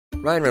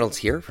Ryan Reynolds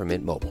here from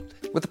Mint Mobile.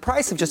 With the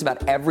price of just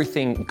about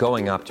everything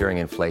going up during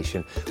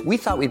inflation, we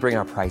thought we'd bring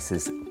our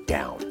prices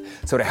down.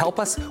 So to help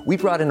us, we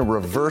brought in a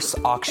reverse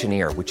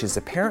auctioneer, which is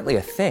apparently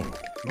a thing.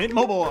 Mint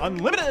Mobile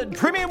Unlimited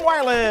Premium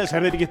Wireless.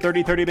 How to get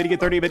 30, 30, bit to get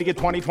 30, bit to get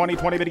 20, 20,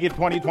 20, bit to get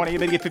 20, 20,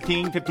 bit to get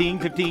 15, 15,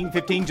 15,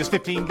 15, just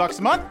 $15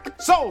 a month?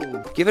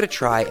 Sold! Give it a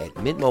try at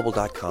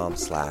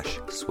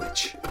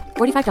mintmobile.com/switch.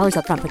 $45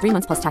 up front for 3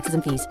 months plus taxes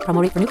and fees.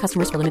 Promo rate for new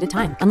customers for limited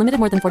time. Unlimited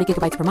more than 40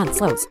 gigabytes per month.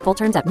 Slows full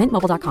terms at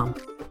mintmobile.com.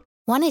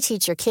 Want to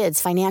teach your kids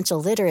financial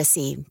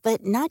literacy,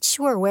 but not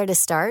sure where to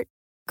start?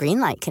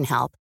 Greenlight can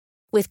help.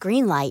 With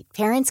Greenlight,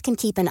 parents can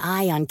keep an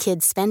eye on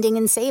kids' spending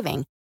and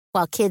saving,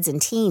 while kids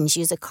and teens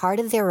use a card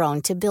of their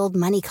own to build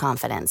money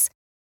confidence.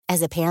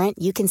 As a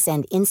parent, you can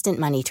send instant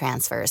money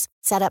transfers,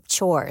 set up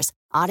chores,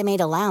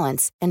 automate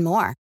allowance, and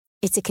more.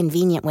 It's a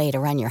convenient way to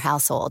run your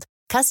household,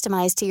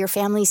 customized to your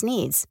family's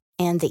needs,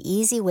 and the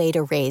easy way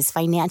to raise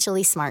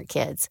financially smart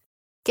kids.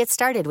 Get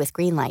started with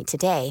Greenlight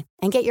today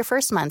and get your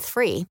first month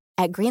free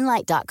at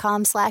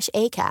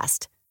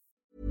greenlight.com/ACAST.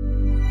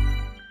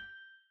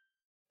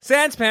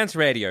 Sans Pants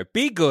Radio.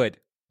 Be good.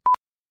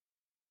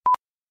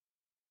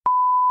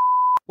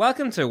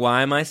 Welcome to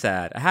Why Am I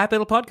Sad? A happy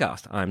little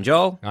podcast. I'm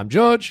Joel. I'm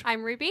George.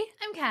 I'm Ruby.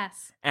 I'm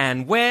Cass.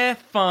 And we're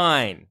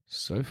fine.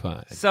 So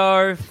fine.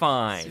 So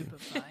fine. Super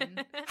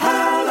fine.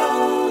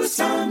 Hello,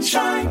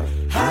 sunshine.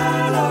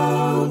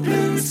 Hello,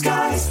 blue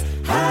skies.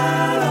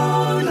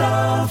 Hello,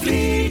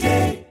 lovely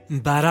day.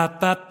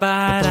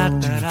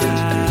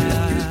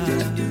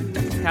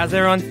 How's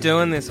everyone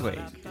doing this week?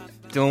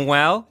 Doing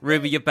well?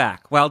 Ruby, you're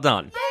back. Well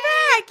done.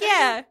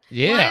 Yeah.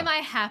 Yeah. Why am I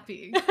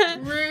happy?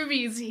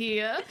 Ruby's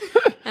here.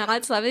 Oh,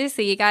 it's lovely to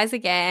see you guys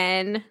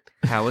again.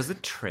 How was the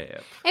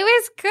trip? It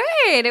was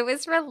good. It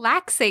was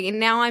relaxing. And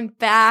now I'm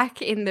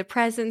back in the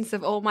presence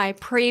of all my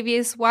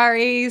previous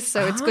worries.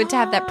 So it's good to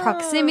have that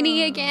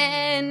proximity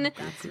again.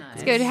 That's nice.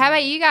 It's good. How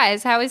about you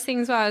guys? How was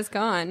things while I was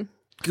gone?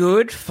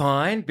 Good,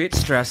 fine, bit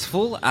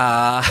stressful.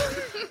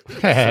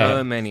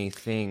 So many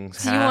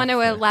things. Do you want to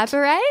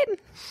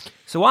elaborate?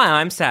 So why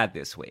I'm sad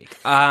this week?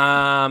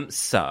 So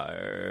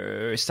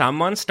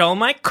someone stole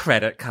my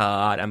credit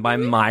card, and by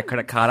my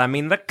credit card, I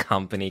mean the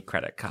company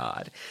credit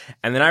card.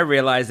 And then I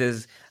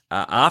realized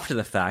after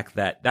the fact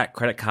that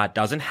credit card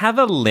doesn't have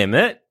a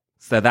limit.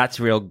 So that's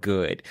real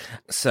good.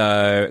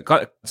 So it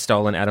got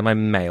stolen out of my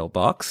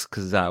mailbox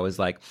because I was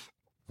like,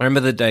 I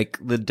remember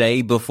the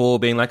day before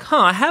being like,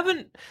 I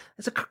haven't.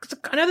 I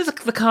know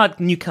the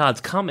new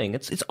card's coming.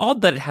 It's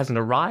odd that it hasn't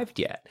arrived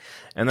yet.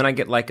 And then I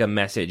get like a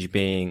message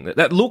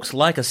that looks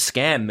like a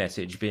scam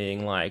message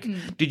being like,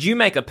 did you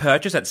make a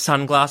purchase at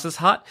Sunglasses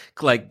Hut?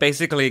 Like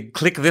basically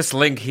click this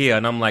link here.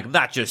 And I'm like,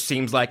 that just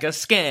seems like a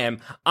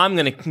scam. I'm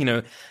going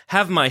to,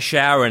 have my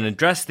shower and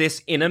address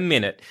this in a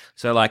minute.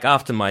 So like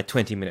after my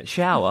 20-minute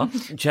shower,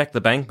 check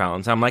the bank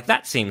balance. I'm like,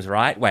 that seems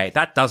right. Wait,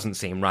 that doesn't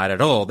seem right at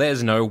all.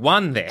 There's no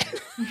one there.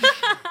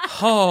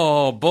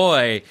 Oh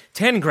boy,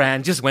 10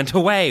 grand just went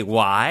away.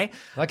 Why?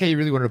 I like how you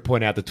really wanted to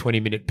point out the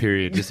 20-minute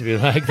period just to be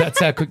like, that's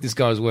how quick this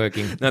guy was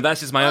working. No, that's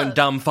just my own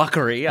dumb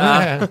fuckery.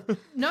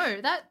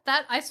 No,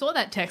 that I saw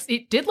that text.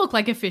 It did look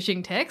like a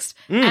phishing text,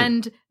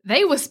 and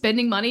they were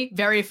spending money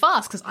very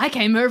fast because I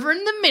came over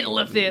in the middle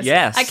of this.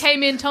 Yes. I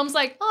came in, Tom's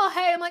like, oh,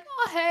 hey. I'm like,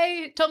 oh,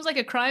 hey. Tom's like,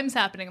 a crime's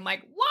happening. I'm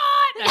like, what?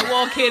 I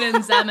walk in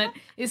and Zamet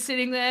is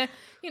sitting there.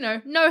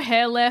 No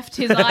hair left,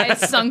 his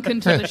eyes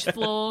sunken to the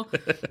floor.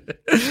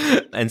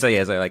 And so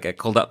I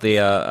called up the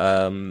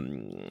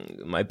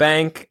my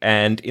bank,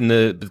 and in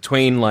the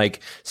between like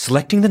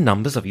selecting the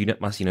numbers of unit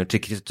must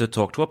to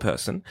talk to a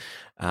person,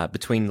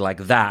 between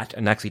like that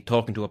and actually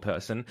talking to a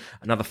person,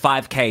 another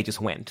 $5,000 just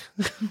went.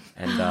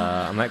 And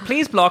I'm like,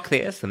 please block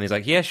this. And he's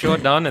like, yeah, sure,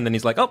 done. And then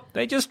he's like, oh,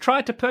 they just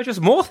tried to purchase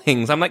more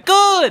things. I'm like,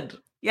 good,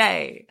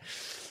 yay.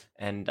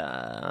 And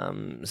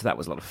so that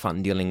was a lot of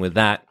fun dealing with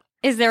that.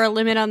 Is there a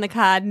limit on the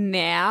card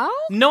now?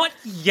 Not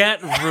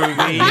yet,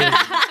 Ruby.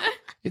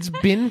 It's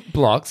been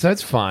blocked, so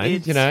it's fine.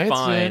 It's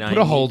fine. Put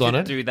a hold on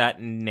it. Do that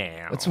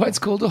now. That's why it's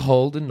called a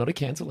hold and not a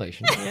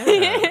cancellation.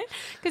 Yeah.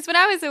 Because when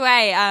I was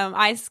away,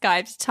 I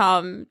Skyped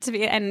Tom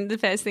and the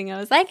first thing I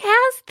was like,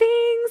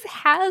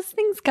 how's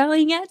things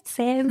going at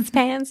Sans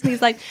Pants? And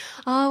he's like,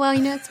 oh, well,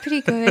 it's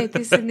pretty good,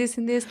 this and this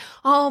and this.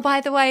 Oh,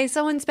 by the way,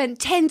 someone spent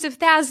tens of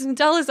thousands of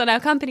dollars on our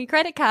company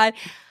credit card.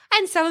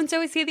 And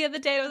so-and-so was here the other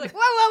day. And I was like,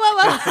 whoa.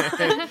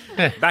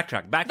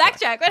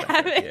 Backtrack. What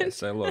happened? Yeah,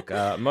 so look,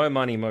 more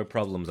money, more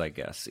problems, I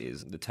guess,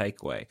 is the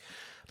takeaway.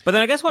 But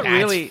then I guess what That's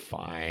really...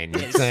 fine.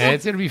 It's going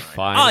to be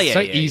fine. Oh, It's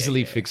yeah,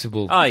 easily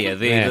fixable. Oh, yeah.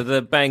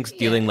 The bank's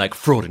dealing like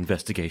fraud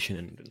investigation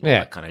and all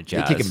that kind of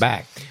jazz. You kick it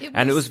back.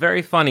 And it was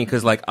very funny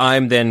because like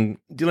I'm then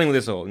dealing with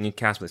this all, and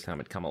Cass this time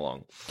had come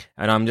along.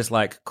 And I'm just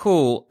like,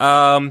 cool,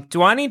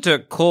 do I need to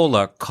call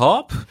a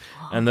cop?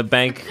 And the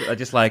bank are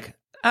just like,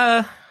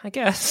 I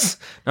guess.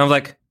 And I'm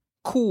like,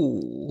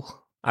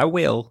 cool, I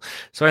will.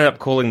 So I ended up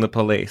calling the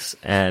police,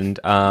 and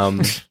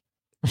I'm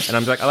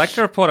like, I'd like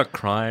to report a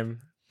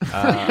crime.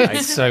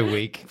 It's so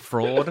weak.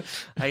 Fraud,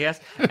 I guess.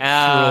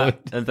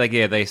 And like,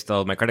 yeah, they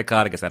stole my credit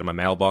card, I guess, out of my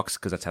mailbox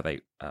because that's how they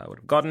would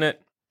have gotten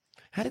it.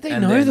 How did they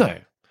And know, then-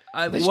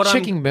 though? They're just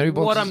checking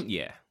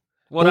mailboxes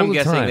What all I'm the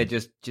guessing time. they're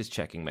just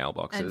checking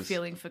mailboxes. And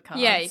feeling for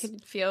cards. Yeah, you can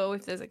feel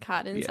if there's a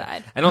card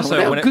inside. And also,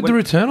 How when good the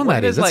return on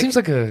when that is. there's, That seems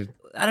like a...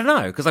 I don't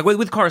know, because like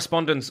with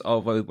correspondence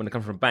of when it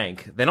comes from a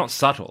bank, they're not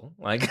subtle.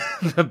 Like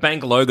the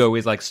bank logo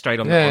is like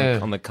straight on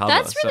on the cover.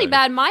 That's really so-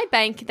 bad. My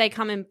bank, they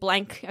come in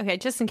blank. Okay,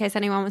 just in case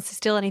anyone wants to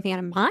steal anything out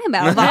of my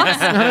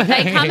mailbox,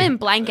 they come in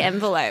blank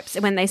envelopes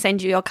when they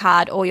send you your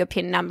card or your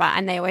PIN number,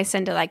 and they always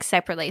send it like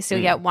separately. So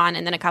you get one,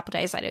 and then a couple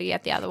days later you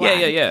get the other one.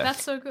 Yeah.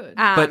 That's so good.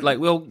 But like,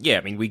 well, yeah.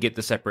 I mean, we get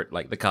the separate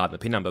like the card and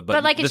the PIN number,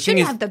 But like the it thing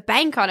shouldn't is- have the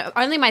bank on it.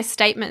 Only my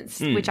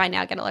statements, which I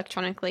now get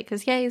electronically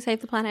because you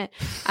save the planet.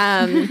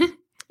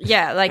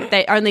 Yeah, like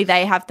they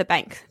have the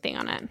bank thing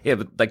on it. Yeah,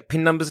 but like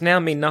PIN numbers now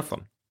mean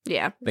nothing.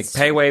 Yeah, Like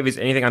PayWave is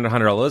anything under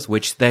 $100,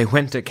 which they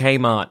went to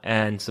Kmart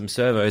and some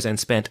servos and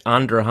spent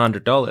under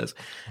 $100.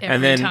 Every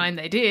and then time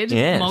they did.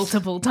 Yes.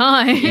 Multiple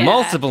times.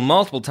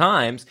 multiple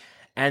times.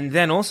 And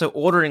then also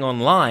ordering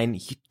online,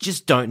 you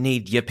just don't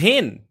need your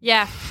PIN.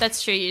 yeah,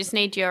 that's true. You just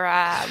need your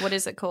what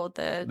is it called?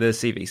 The The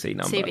CVC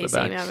number. at the CVC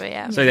back. number.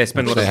 Yeah. So they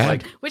spend a lot of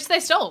like, Which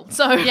they stole.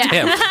 So Yeah.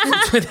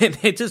 yeah,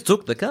 they just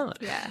took the card.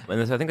 Yeah.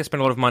 And so I think they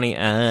spent a lot of money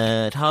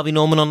at Harvey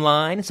Norman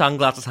online,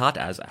 Sunglasses Hut,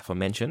 as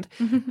aforementioned,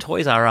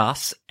 Toys R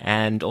Us,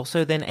 and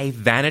also then a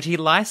vanity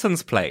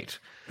license plate.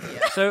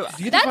 So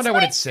Did you find out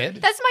what it said?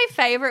 That's my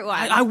favorite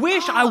one. I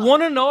wish I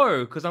want to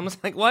know because I'm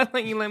just like, why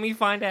don't you let me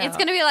find out? It's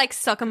going to be like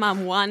Soccer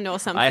Mum 1 or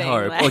something. I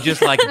hope, like- or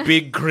just like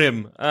Big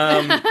Crim.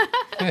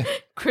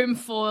 Crim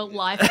 4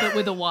 life, but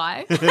with a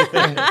Y.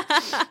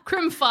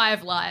 Crim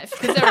 5 life,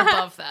 because they're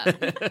above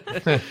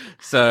that.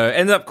 So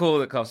ended up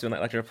calling the cops doing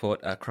like to report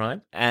a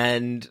crime,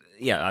 and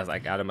yeah, I was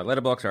like out of my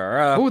letterbox or.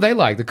 What were they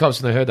like? The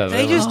cops when they heard that.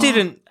 They were just like,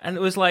 didn't, and it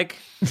was like,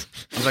 I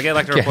was like, I'd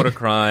like to report a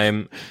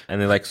crime, and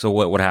they're like, so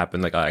what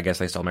happened? Like, I guess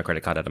they stole my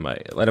credit card out of my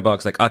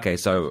letterbox. Like, okay,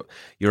 so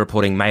you're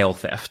reporting mail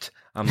theft.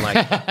 I'm like,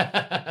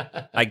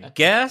 I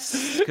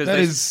guess because that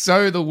is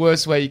so the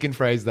worst way you can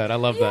phrase that. I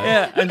love that.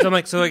 yeah, and so I'm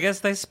like, so I guess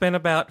they spent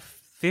about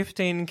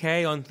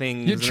 $15K on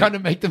things. You're trying to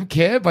make them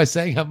care by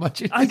saying how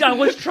much it is. I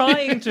was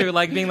trying to,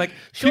 like, being like,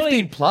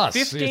 surely 15 plus.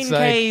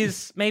 15K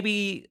is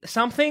maybe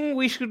something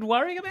we should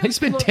worry about. They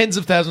spend tens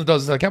of thousands of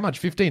dollars. It's like, how much?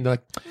 15? They're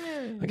like,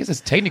 I guess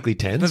it's technically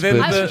tens. But then,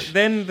 but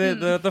then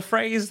the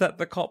phrase that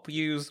the cop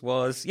used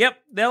was, "Yep,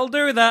 they'll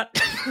do that."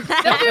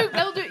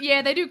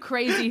 They do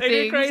crazy They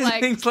things. do crazy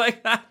like, things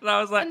like that, and I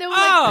was like, and they were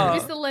 "Oh,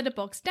 like, is the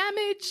letterbox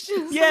damaged?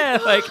 yeah."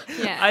 Like,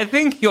 Yeah. I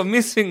think you're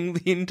missing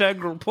the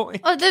integral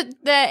point. Oh,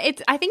 I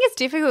think it's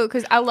difficult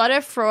because a lot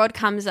of fraud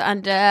comes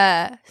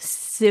under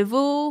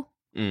civil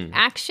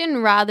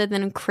action rather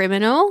than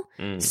criminal.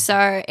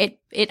 So it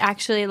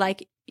actually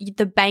like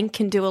the bank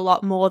can do a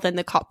lot more than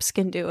the cops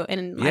can do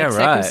in like Yeah, right.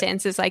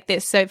 circumstances like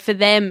this. So for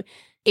them,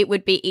 it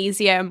would be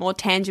easier and more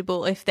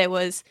tangible if there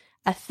was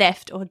a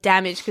theft or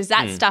damage because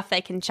that's stuff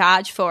they can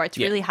charge for. It's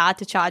really hard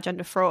to charge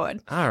under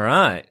fraud. All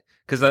right.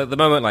 Because the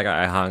moment like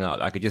I hung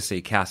up, I could just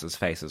see Cass's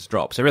faces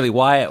drop. So really,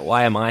 why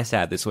am I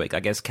sad this week? I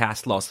guess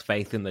Cass lost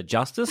faith in the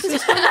justice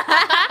system.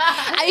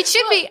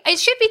 It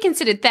should be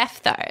considered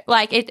theft though.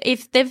 Like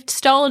if they've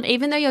stolen,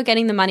 even though you're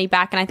getting the money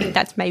back, and I think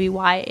that's maybe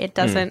why it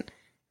doesn't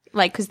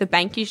like because the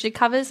bank usually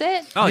covers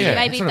it. Oh, yeah,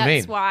 maybe that's what I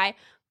that's mean. why.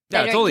 They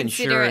Yeah, it's don't all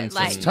consider insurance it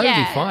like and- it's totally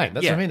yeah. fine.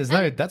 That's Yeah. what I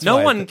mean. That's No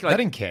why one they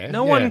didn't care.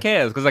 No Yeah. one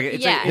cares because like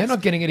it's, Yeah. They're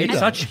not getting it it's either.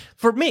 such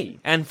for me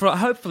and for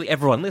hopefully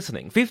everyone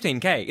listening.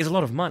 15K is a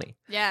lot of money.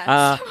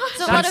 Yeah, it's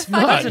a lot of that's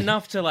fucking. That's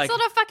enough to like. It's a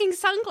lot of fucking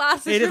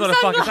sunglasses. It is a from lot of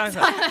fucking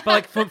sunglasses. time. But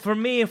like for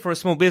me, for a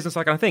small business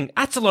like I think,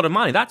 that's a lot of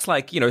money. That's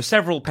like,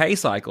 several pay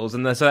cycles.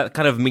 And so that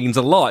kind of means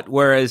a lot.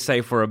 Whereas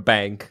say for a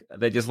bank,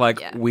 they're just like,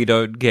 Yeah. we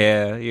don't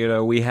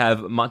care. We have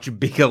much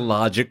bigger,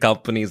 larger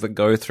companies that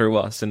go through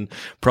us and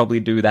probably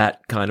do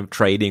that kind of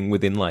trading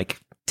within like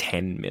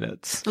 10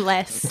 minutes.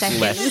 Less seconds.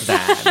 Less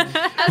than.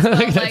 I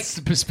think that's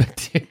the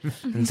perspective.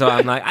 And so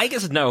I'm like, I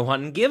guess no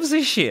one gives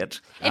a shit.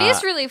 It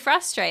is really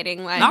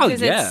frustrating, like Oh,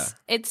 because yeah.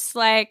 it's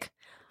like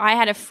I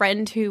had a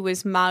friend who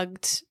was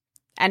mugged,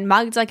 and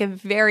mugged like a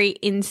very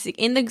in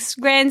the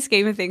grand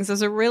scheme of things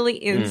was a really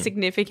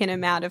insignificant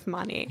amount of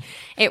money.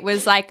 It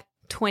was like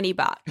 $20,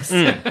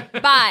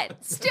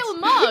 but Still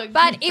mugged.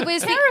 But it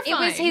was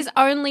Terrifying. his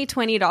only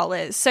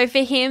 $20. So for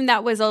him,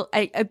 that was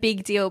a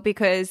big deal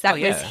because that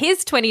was yeah.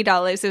 his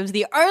 $20. It was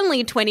the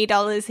only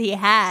 $20 he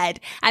had,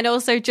 and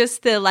also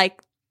just the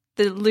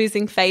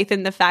losing faith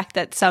in the fact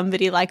that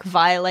somebody like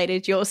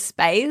violated your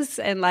space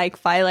and like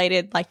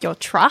violated like your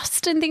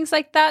trust and things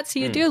like that. So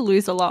you do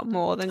lose a lot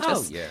more than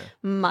just yeah.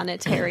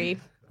 monetary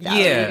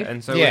value. Yeah.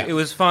 And so Yeah. it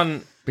was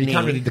fun. But you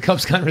can't really, the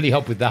cops can't really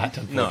help with that,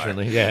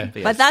 unfortunately. Yeah.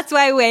 But that's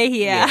why we're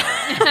here.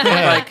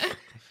 like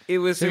it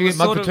was. So It you was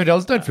get mugged sort for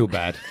of, $20, don't feel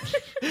bad.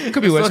 It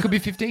could be worse. It could be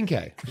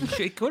 15K.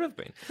 it could have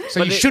been. So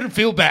But you shouldn't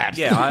feel bad.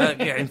 Yeah,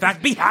 in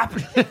fact, be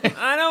happy.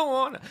 I don't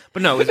want to.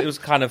 But no, it was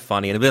kind of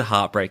funny and a bit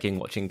heartbreaking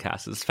watching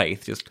Cass's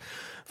faith just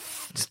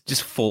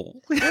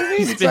fall.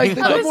 It's like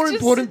they've got more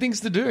important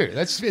things to do.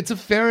 It's a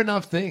fair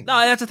enough thing. No,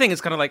 that's the thing.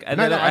 It's kind of like, and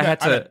No, then no, I had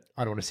to.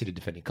 I don't want to sit here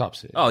defending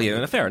cops. Oh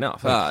yeah, fair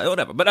enough.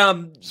 Whatever. But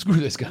Screw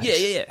this guy.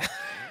 yeah.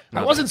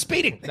 I wasn't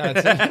speeding. No,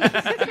 it's,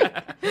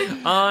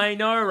 I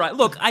know, right?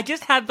 Look, I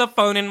just had the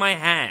phone in my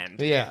hand.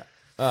 yeah.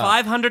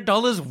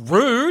 $500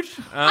 rude.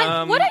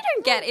 What I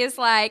don't get is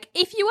like,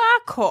 if you are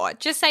caught,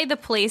 just say the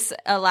police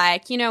are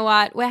like, you know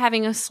what, we're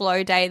having a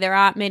slow day. There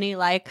aren't many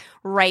like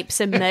rapes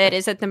and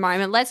murders at the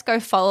moment. Let's go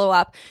follow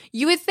up.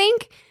 You would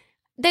think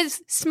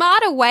there's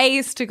smarter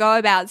ways to go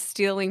about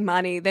stealing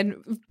money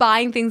than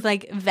buying things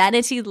like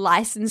vanity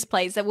license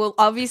plates that will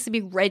obviously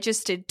be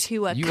registered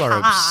to a You car. are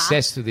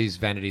obsessed with these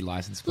vanity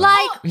license plates.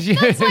 Like,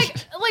 That's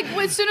like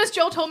as soon as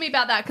Joel told me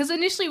about that, because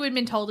initially we'd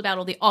been told about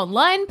all the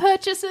online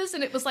purchases,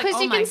 and it was like, because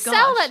oh you my can gosh.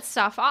 sell that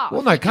stuff off.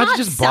 Well, no, can't you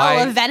just sell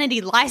buy- a vanity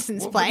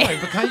license plate?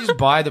 But can't you just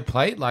buy the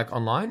plate like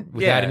online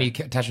without Yeah. any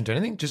attachment to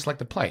anything? Just like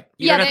the plate.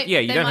 You Yeah, don't have, they-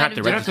 you they don't might have have to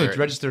You don't have register to it.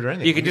 register it or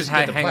anything. You can just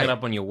get the hang plate. it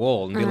up on your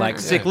wall and be like,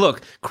 sick,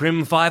 look,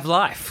 Crim 5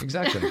 Life.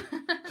 Exactly.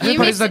 You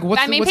But miss- it's like,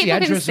 what's I the, mean, what's the people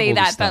address can of see all this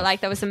that, but stuff?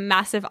 like there was a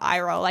massive eye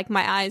roll. Like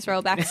my eyes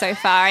roll back so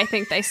far, I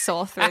think they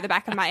saw through the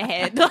back of my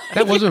head.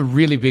 That was a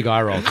really big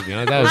eye roll, to be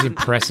honest. That was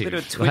impressive. Bit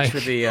of twitch Like,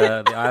 with the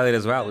eyelid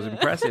as well. It was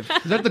impressive.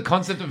 is that the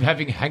concept of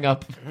having hang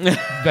up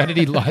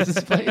vanity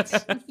license plates?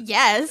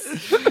 Yes.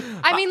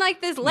 I mean, like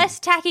there's less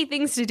tacky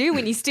things to do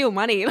when you steal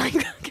money. Like,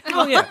 come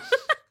Oh, on. yeah.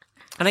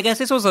 And I guess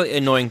this was an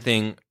annoying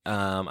thing,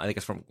 I think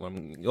it's from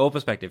your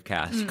perspective,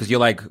 Cass, because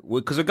you're like,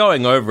 because we're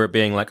going over it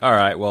being like, all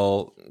right,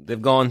 well,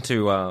 they've gone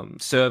to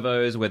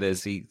servos where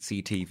there's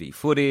CCTV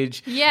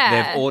footage.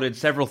 Yeah. They've ordered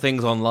several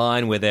things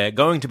online where they're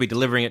going to be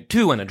delivering it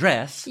to an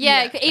address.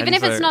 Yeah, even And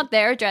if it's so not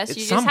their address, it's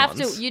you just have to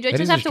someone's. you That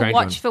just is a have to strange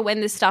watch one. for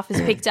when this stuff is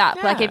picked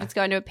up. Like if Yeah. it's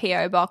going to a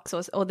PO box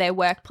or their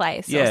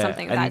workplace or Yeah,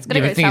 something like and that. It's got to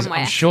Yeah, go the thing is, somewhere.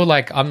 I'm sure,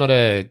 like, I'm not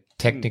a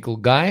technical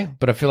guy,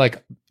 but I feel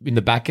like in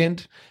the back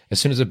end, as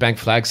soon as a bank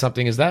flags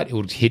something as that, it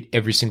will hit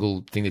every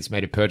single thing that's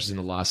made a purchase in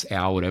the last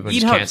hour or whatever and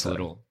You'd just hope cancel so.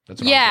 it all.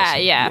 That's what I'm Yeah,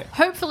 guessing. yeah.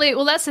 Hopefully,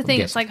 well, that's the thing.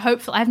 It's guessing. like,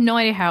 hopefully, I have no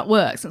idea how it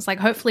works. It's like,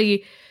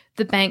 hopefully,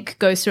 the bank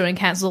goes through and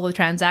cancels all the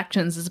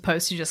transactions as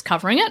opposed to just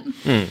covering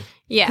it.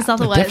 Yeah. Because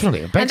otherwise, Definitely.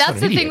 A and bank's that's not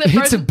the an thing idiot. that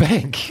broke, It's a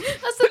bank.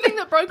 that's the thing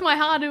that broke my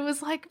heart. It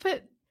was like,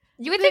 but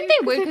You would think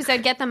they would because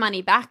they'd get the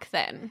money back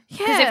then.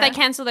 Because if Yeah. they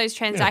cancel those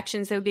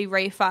transactions, there would be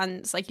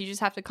refunds. Like you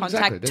just have to contact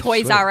Exactly, that's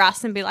Toys sweet. R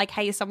Us and be like,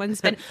 "Hey, someone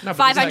spent No,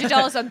 but it's like-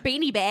 $500 on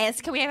Beanie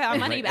Bears. Can we have our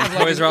money back?"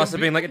 Toys R Us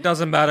have been like, it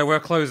doesn't matter, we're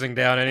closing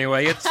down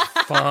anyway, it's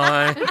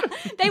fine.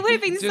 They would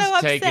have been so Just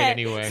upset. take it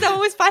anyway. Someone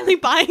was finally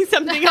buying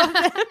something off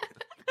them.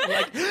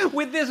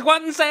 With this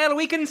one sale,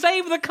 we can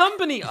save the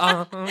company.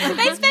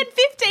 They spent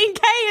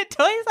 $15K at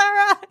Toys R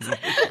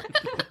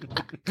Us.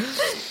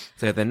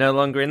 So they're no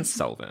longer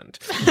insolvent.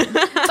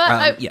 but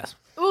I Yes.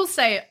 will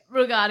say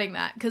regarding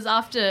that because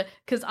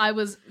I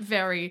was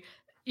very,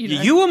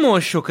 You were more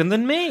shooken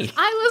than me.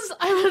 I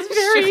was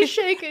very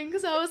shaken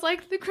because I was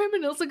like, the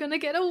criminals are going to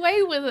get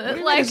away with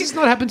it. Like, Has this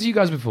not happened to you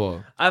guys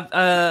before?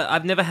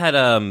 I've never had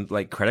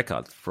like credit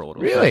card fraud or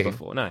Really? stuff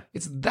before. No.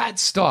 It's that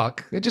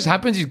stock. It just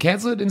happens. You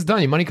cancel it and it's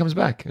done. Your money comes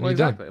back and Well, you're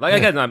exactly. done. Like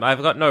again,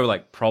 I've got no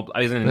like problem.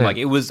 I mean, Yeah. like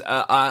it was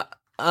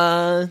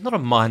not a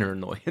minor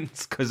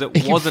annoyance because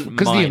it wasn't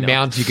Because the minor.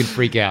 amount you can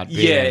freak out. but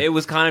Yeah, it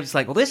was kind of just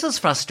like, well, this is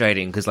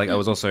frustrating because, like, I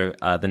was also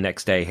the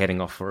next day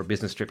heading off for a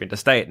business trip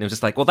interstate, and it was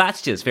just like, well,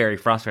 that's just very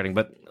frustrating.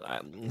 But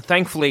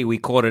thankfully, we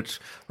caught it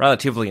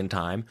relatively in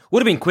time. Would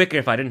have been quicker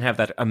if I didn't have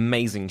that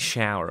amazing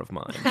shower of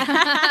mine.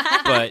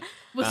 But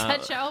was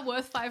that shower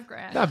worth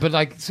 $5,000? No, but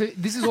like, so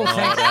this is all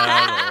thanks.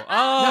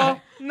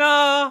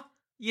 no,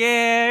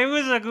 yeah, it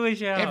was a good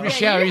shower. Every you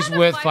shower had is a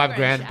worth $5,000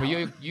 $5,000, but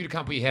shower. you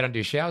can't put your head under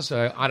your shower,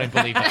 so I don't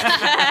believe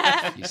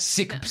that. You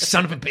sick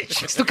son of a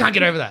bitch. I still can't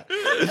get over that.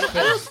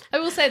 I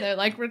will say though,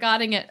 like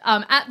regarding it,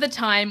 at the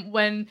time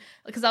when,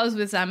 because I was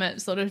with Zamet,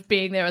 sort of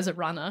being there as a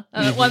runner.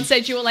 At one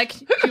stage, you were like,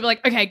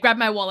 okay, grab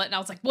my wallet, and I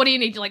was like, what do you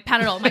need? You're like,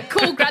 Panadol. I'm like,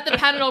 cool, grab the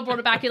Panadol, brought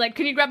it back. You're like,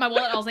 can you grab my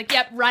wallet? I was like,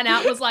 yep, ran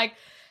out. Was like,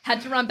 had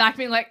to run back,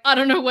 being like, I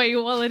don't know where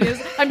your wallet is.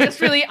 I'm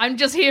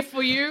just here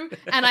for you,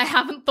 and I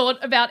haven't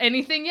thought about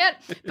anything yet.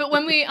 But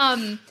when we,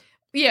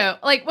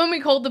 like when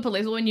we called the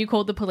police, or when you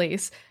called the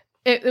police.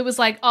 It was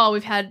like, oh,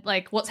 we've had,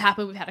 like, what's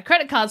happened? We've had a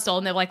credit card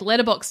stolen. They were like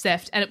letterbox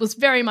theft. And it was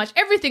very much,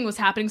 everything was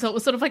happening. So it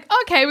was sort of like,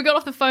 okay, we got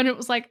off the phone. And it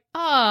was like,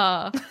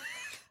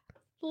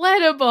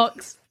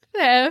 letterbox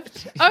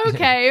theft.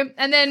 Okay.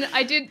 And then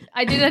I did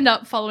end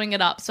up following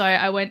it up. So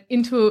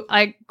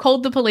I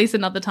called the police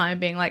another time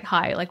being like,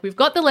 hi, like, we've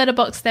got the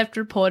letterbox theft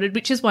reported,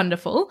 which is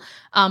wonderful.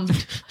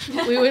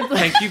 We would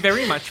Thank you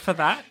very much for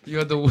that.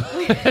 You're the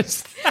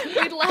worst.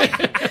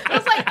 I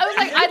was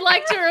like, I'd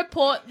like to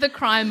report the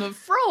crime of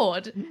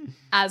fraud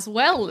as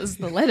well as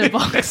the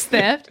letterbox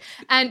theft.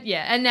 And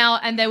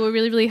they were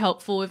really, really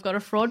helpful. We've got a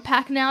fraud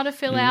pack now to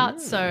fill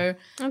out. So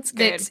That's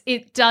good.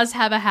 it does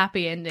have a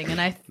happy ending.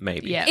 And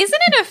Maybe. yeah. Isn't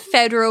it a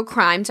federal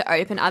crime to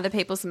open other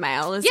people's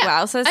mail as Yeah,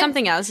 well? So there's and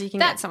something else you can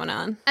that- get someone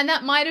on. And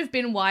that might have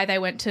been why they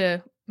went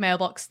to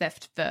mailbox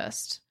theft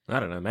first. I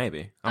don't know,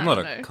 maybe. I'm I not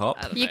don't a know. cop.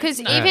 I don't know. Because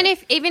No. even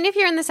if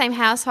you're in the same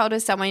household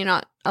as someone, you're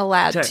not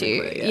allowed to.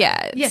 Technically,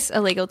 Yeah, it's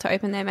illegal to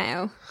open their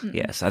mail.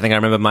 Yes, I think I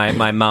remember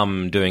my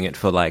mum doing it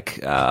for like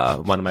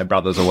one of my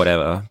brothers or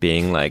whatever,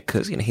 being like,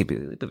 because he'd be a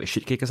bit of a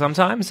shit kicker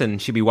sometimes,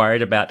 and she'd be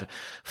worried about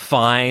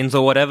fines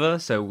or whatever.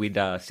 So we'd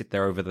sit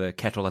there over the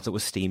kettle as it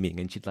was steaming,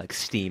 and she'd like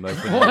steam open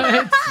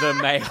the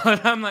mail,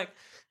 and I'm like,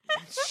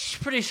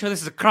 pretty sure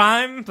this is a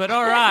crime, but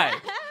all right.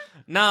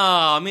 No,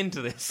 I'm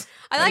into this.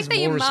 I like that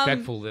more your mum.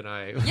 respectful than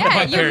I. Yeah,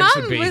 my your parents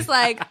would mum be. was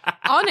like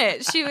on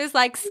it. She was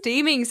like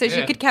steaming so she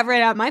Yeah. could cover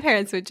it up. My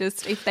parents would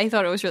just, if they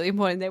thought it was really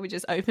important, they would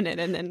just open it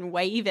and then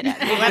wave it at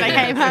me when I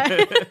came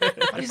home.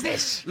 What is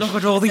this? Look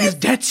at all these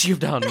debts you've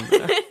done.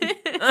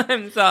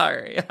 I'm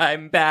sorry.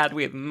 I'm bad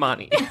with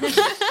money.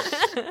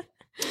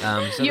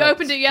 So You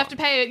opened it, you have to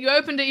pay it. You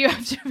opened it, you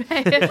have to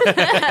pay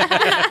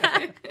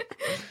it.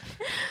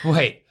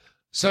 Wait.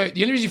 So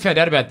the only reason you found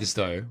out about this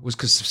though was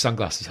because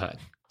Sunglasses Hut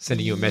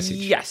sending you a message.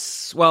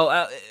 Yes.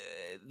 Well,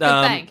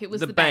 bank. It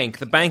was the bank.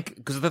 The bank,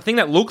 because the thing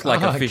that looked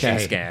like a phishing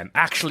Okay. scam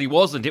actually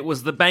wasn't. It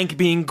was the bank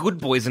being good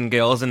boys and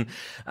girls and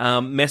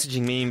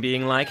messaging me and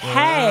being like,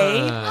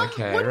 "Hey,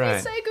 Okay, What did right.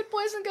 we say, good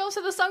boys and girls?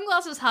 So the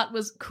Sunglasses Hut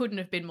couldn't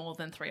have been more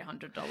than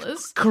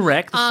 $300.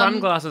 correct." The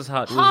Sunglasses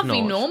Hut was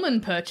Harvey not.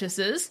 Norman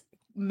purchases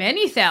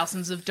many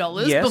thousands of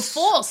dollars Yes.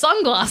 before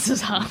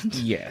Sunglasses Hut.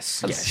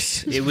 Yes,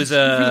 yes. It was You've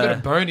got a a.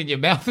 bone in your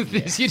mouth with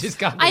this. You just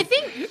can't. I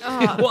think,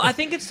 Well, I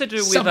think it's to do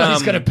with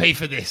somebody's going to pay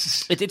for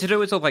this. It's to do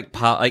with sort of like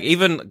like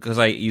even because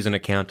I use an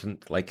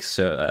accountant like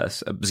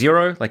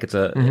Xero, like it's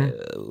a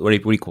what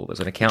do you call this?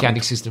 An accountant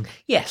Accounting system.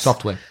 Yes.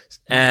 Software.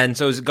 And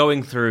so I was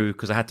going through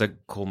because I had to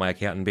call my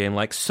accountant, being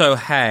like, "So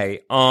hey,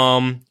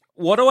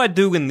 what do I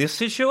do in this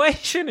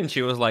situation?" And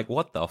she was like,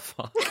 "What the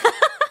fuck?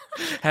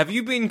 Have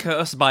you been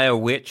cursed by a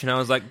witch?" And I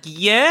was like,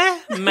 "Yeah,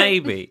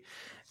 maybe."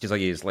 She's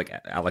like, "Yes, like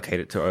allocate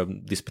it to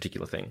this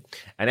particular thing."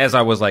 And as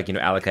I was like,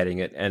 allocating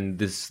it, and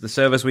the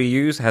service we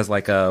use has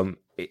like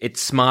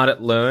it's smart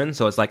at learn,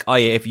 so it's like, oh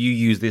yeah, if you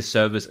use this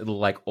service, it'll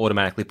like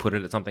automatically put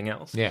it at something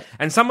else. Yeah.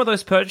 And some of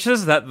those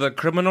purchases that the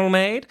criminal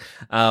made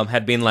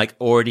had been like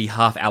already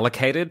half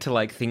allocated to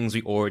like things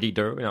we already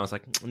do, and I was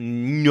like,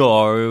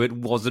 no, it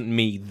wasn't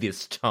me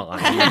this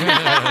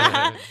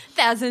time.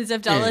 thousands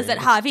of dollars at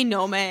Harvey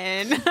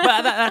Norman. But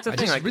that's the I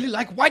thing. just Like, really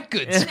like white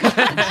goods.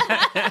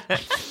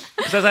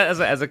 so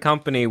as a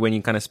company, when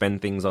you kind of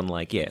spend things on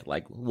like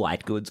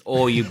white goods,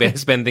 or you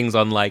spend things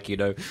on like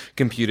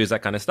computers,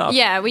 that kind of stuff.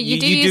 Yeah, you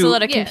do use a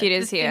lot of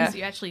computers the here. Things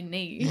you actually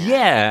need.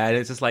 Yeah, and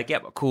it's just like, yeah,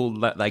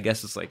 cool. I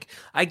guess it's like,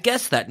 I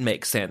guess that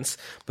makes sense.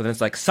 But then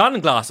it's like,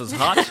 Sunglasses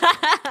Hut.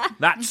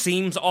 That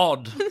seems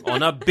odd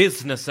on a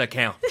business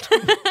account.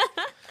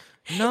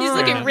 No, He's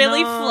looking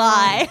really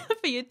fly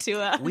for your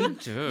tour. We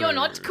do. You're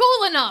not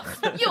cool enough.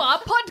 You are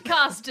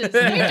podcasters.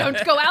 You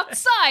don't go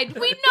outside.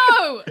 We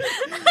know.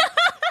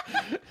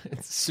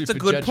 It's It's a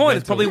good point.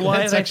 It's probably why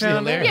That's they actually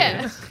found out.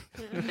 hilarious.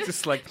 Yeah.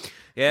 Just like,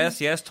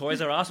 yes,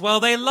 Toys R Us. Well,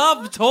 they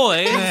love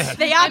toys.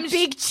 They are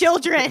big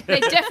children. They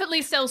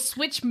definitely sell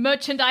Switch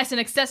merchandise and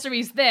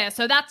accessories there,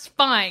 so that's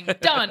fine.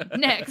 Done.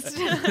 Next.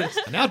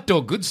 An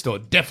outdoor goods store,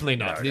 definitely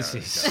not. This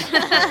is.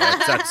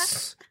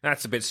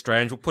 That's a bit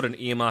strange. We'll put an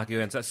earmark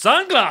against that.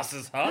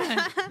 Sunglasses, huh?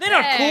 They're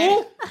not Hey.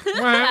 cool.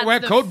 We're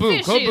the code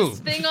boo, code boo.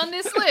 fishiest thing on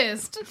this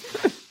list.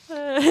 So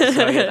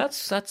yeah,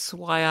 that's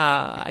why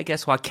I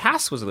guess why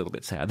Cass was a little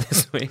bit sad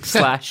this week.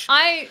 Slash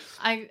I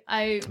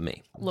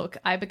me. look,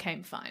 I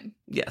became fine.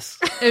 Yes.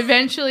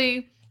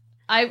 Eventually,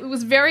 it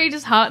was very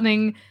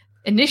disheartening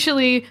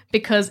initially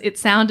because it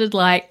sounded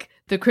like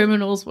the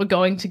criminals were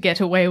going to get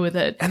away with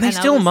it. And they I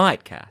still was-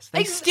 might, Cass.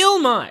 They still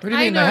might. What do you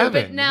I mean know, they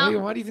but haven't? now-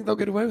 Why do you think they'll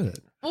get away with it?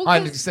 Well, I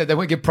 'cause- just said they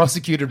won't get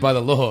prosecuted by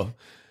the law.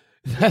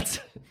 That's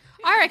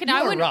I reckon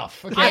I would.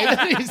 rough. Okay,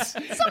 that is,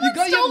 you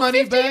got your stole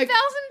money back.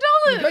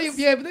 $15,000.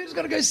 Yeah, but they're just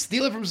gonna go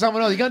steal it from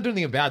someone else. You can't do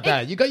anything about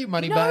that. You got your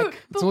money no, back. but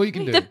That's all you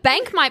can do. The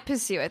bank might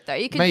pursue it though.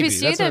 You could Maybe,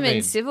 pursue that's what them I in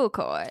mean. civil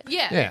court.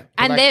 Yeah. yeah,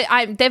 but And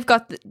like, they've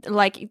got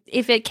like,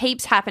 if it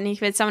keeps happening,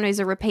 if it's someone who's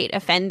a repeat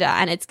offender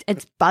and it's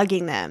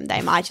bugging them,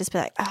 they might just be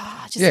like,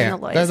 just send yeah, the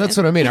lawyers. that's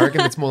in. what I mean. I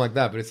reckon it's more like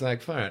that. But it's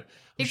like, fine.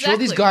 I'm sure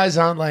these Exactly. guys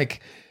aren't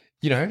like,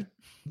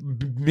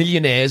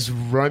 millionaires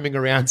roaming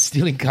around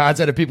stealing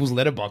cards out of people's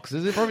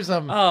letterboxes. They're probably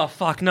some. Oh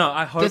fuck no!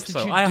 I hope so.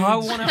 Destitute I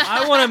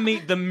dudes. want to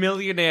meet the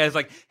millionaires.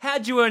 Like,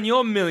 how'd you earn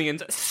your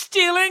millions?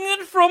 Stealing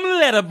it from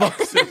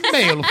letterboxes.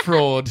 Mail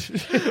fraud.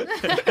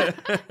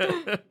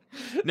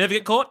 Never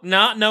get caught?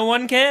 Nah, no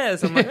one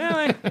cares. I'm like,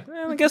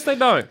 I guess they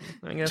don't.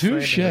 I guess they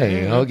Touche.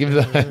 don't. I'll give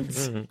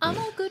that. I'm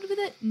all good with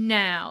it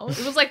now.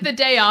 It was like the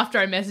day after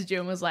I messaged you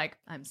and was like,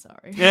 I'm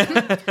sorry.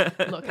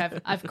 Look,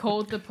 I've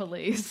called the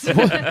police.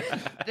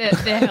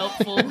 they're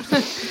helpful.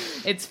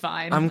 It's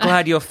fine. I'm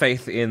glad your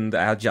faith in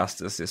our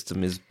justice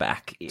system is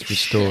back.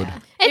 Restored.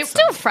 It's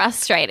still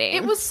frustrating.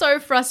 It was so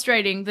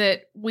frustrating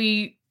that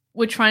we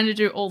were trying to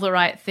do all the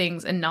right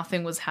things and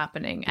nothing was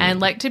happening. And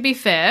like, to be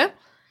fair,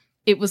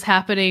 it was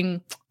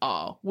happening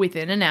Oh,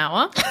 within an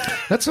hour.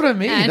 That's what I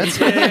mean. And- That's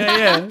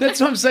that's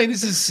what I'm saying.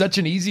 This is such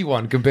an easy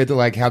one compared to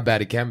like how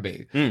bad it can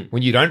be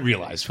when you don't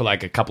realize for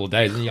like a couple of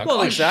days and you're like, Well,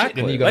 oh, exactly.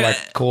 shit, and you got to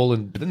like call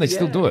but then they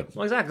still do it.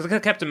 Well, exactly. 'Cause I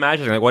kept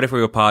imagining, like, what if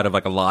we were part of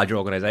like a larger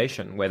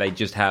organization where they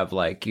just have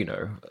like, you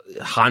know,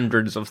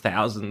 hundreds of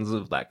thousands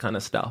of that kind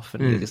of stuff,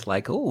 and you're just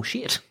like, oh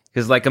shit.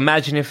 Because like,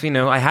 imagine if, you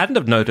know, I hadn't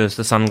have noticed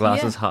the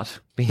sunglasses hut.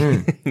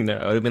 You know,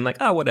 I would have been like,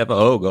 oh, whatever.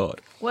 Oh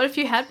god. What if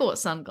you had bought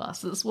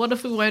sunglasses? What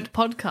if we weren't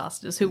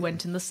podcasters who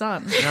went in the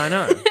sun? I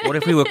know. What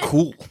if we were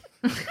cool?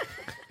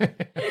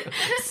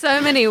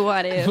 So many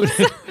what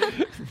ifs.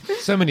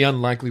 So many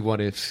unlikely what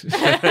ifs.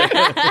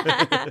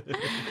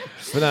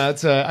 But no,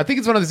 it's I think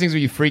it's one of those things where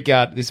you freak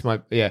out. This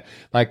might,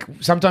 like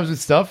sometimes with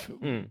stuff,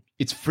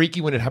 it's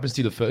freaky when it happens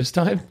to you the first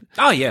time.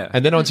 Oh yeah.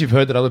 And then once you've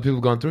heard that other people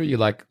have gone through it, you're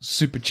like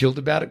super chilled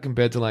about it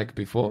compared to like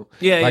before.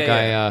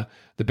 Yeah.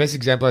 The best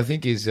example I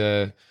think is,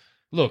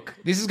 look,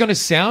 this is going to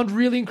sound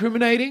really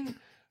incriminating,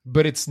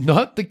 but it's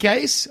not the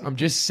case. I'm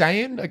just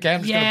saying. Okay,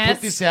 I'm just going to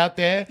put this out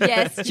there.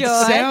 Yes, It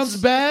George. sounds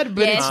bad,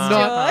 but Yes, it's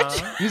not.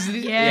 George. This is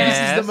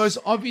Yes. the most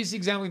obvious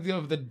example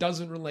of that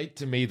doesn't relate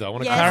to me, though. I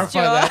want to Yes,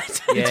 clarify George.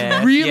 that.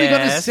 It's really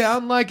going to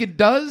sound like it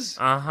does,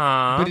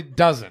 Uh-huh. but it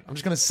doesn't. I'm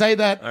just going to say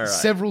that right.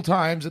 several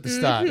times at the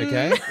start,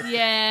 okay?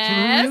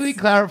 Yes. To really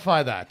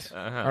clarify that.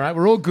 All right,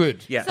 we're all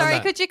good. Yeah. Sorry,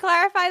 could you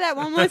clarify that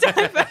one more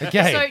time?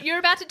 Okay. So you're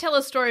about to tell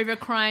a story of a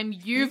crime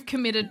you've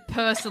committed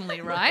personally,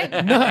 right?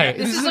 No,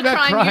 This is a about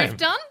crime you've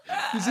done?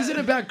 This isn't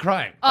about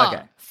crime. Oh,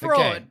 Okay.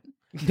 fraud.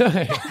 No,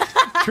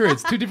 true.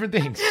 It's two different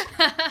things.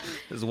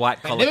 It's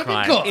white collar never been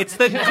crime. caught. It's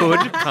the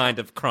good kind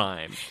of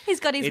crime. He's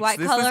got his It's- white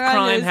this collar on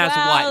crime as has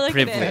well. white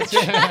Look at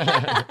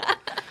privilege.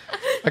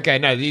 it. Okay,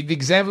 no, the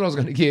example I was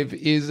going to give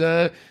is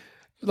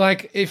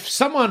like if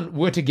someone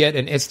were to get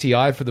an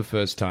STI for the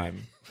first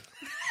time.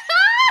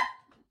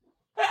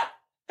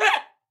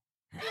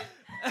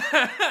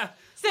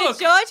 So George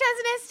has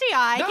an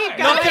STI. Keep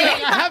No, going.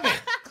 I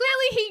haven't.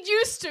 Clearly, he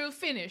used to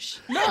finish.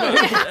 No,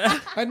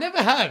 I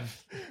never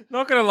have.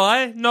 Not gonna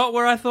lie, not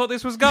where I thought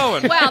this was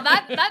going. Wow,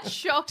 that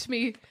shocked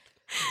me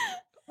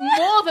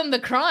more than the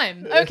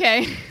crime.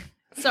 Okay.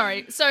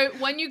 Sorry. So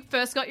when you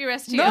first got your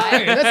STI. No,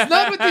 that's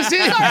not what this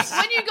is.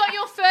 Sorry, when you got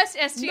your first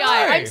STI. No.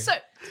 I'm so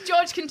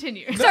George,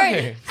 continue.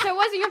 Sorry. So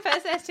was it your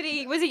first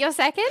STD? Was it your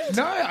second?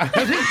 No,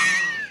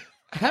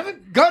 I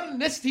haven't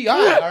gotten an STI,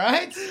 all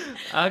right?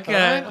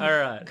 Okay, all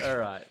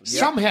right. Yep.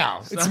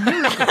 Somehow. It's a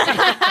miracle.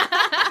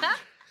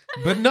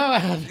 But no, I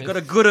haven't. Got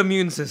a good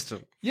immune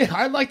system. Yeah,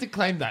 I like to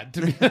claim that.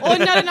 To be Or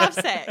not enough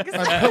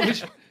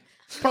sex?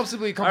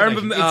 possibly a I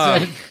combination.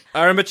 remember,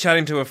 I remember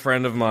chatting to a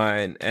friend of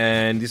mine,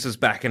 and this was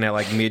back in our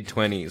like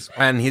mid-20s,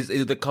 and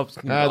the cops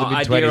the idea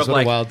mid-20s, of what a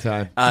like, wild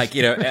time.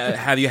 you know,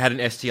 have you had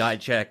an STI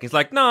check? He's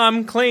like, no,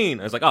 I'm clean.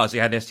 I was like, oh, so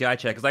you had an STI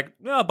check? He's like,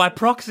 no, by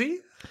proxy.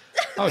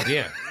 Oh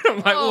dear. I'm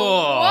like,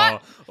 whoa,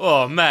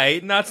 oh,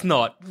 mate, that's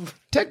not.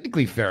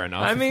 Technically fair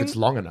enough. I mean- if it's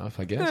long enough,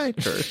 I guess.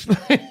 True.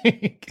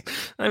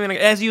 I mean, like,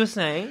 as you were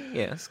saying,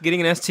 yes,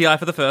 getting an STI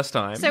for the first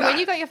time. So when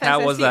you got your first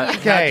how was that? STI?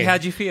 Okay.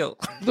 How'd you feel?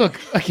 Look,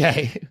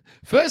 okay.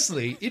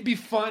 Firstly, it'd be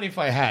fine if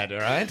I had, all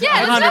right?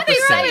 Yeah, there's nothing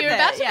 100%. wrong. You're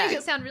about to Yeah. make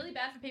it sound really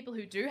bad for people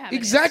who do have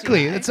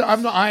Exactly. An That's STI.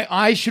 I'm not.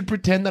 I should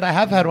pretend that I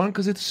have had one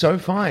because it's so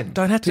fine. You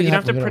don't have to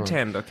get one.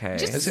 pretend, okay?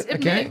 Just Is it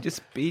admit okay? it.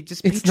 Just be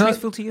It's not-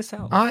 truthful to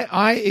yourself.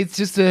 It's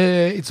just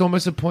it's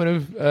almost a point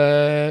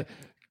of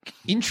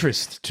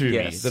interest to me.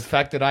 Yes. The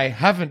fact that I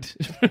haven't.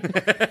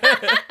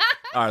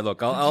 All right,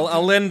 look,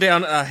 I'll lend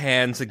down a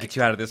hand to get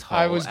you out of this hole.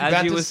 I was as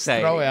about you to were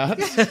saying. throw out.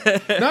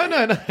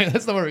 No,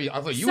 that's not where I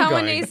thought you were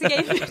Someone going. needs to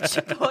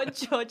get poor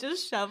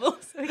George's shovel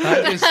so he can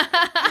I just,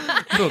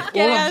 look, all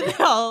get out I'm, of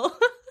the hole.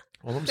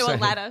 all I'm Do a saying.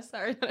 ladder,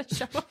 sorry, not a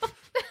shovel.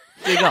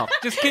 Dig up.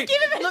 Just keep.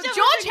 Look,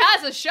 George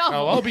has a shovel.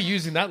 Oh, I'll be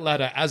using that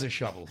ladder as a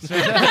shovel. So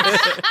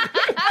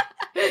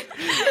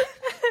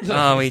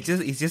Oh,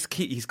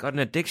 he's got an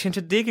addiction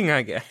to digging,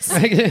 I guess.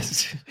 I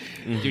guess.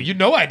 You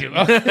know I do.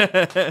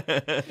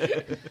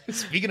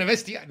 Speaking of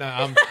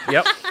STI,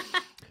 Yep.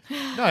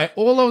 no.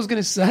 All I was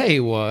going to say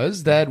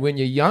was that when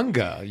you're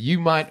younger, you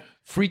might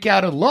freak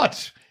out a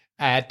lot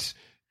at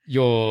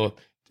your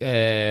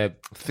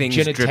Things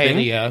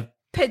genitalia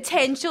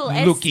Potential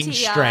looking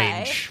STI.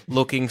 strange,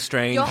 Looking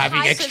strange. Your having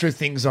hypo- extra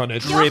things on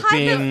it, Your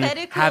dripping,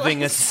 hypothetical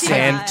having a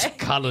STI. scent.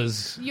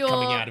 colors Your-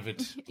 coming out of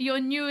it. Your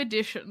new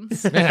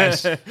additions.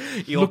 Yes.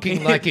 Your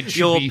Looking like it should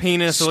your be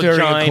penis or stirring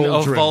a giant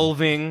cauldron.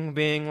 evolving,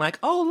 being like,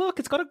 oh look,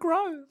 it's got to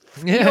grow.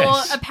 Yes.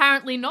 You're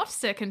apparently not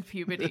second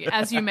puberty,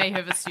 as you may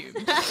have assumed.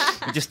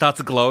 It just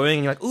starts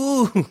glowing, and you're like,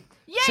 ooh.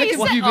 Yeah, Second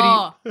you said,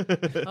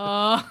 puberty-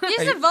 You're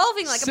just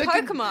evolving like second-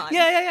 a Pokemon.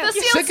 Yeah. The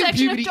seal Second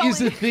section of puberty is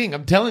the Dolly. thing.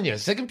 I'm telling you,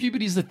 second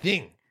puberty is the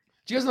thing.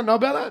 Do you guys not know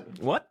about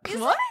that? What?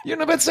 What? You don't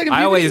know about second I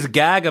puberty? always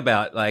gag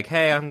about like,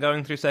 hey, I'm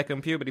going through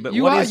second puberty, but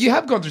You what are. is- You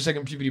have gone through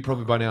second puberty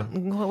probably by now.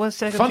 What's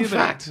second Fun puberty?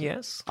 fact.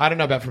 Yes. I don't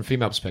know about from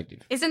female perspective.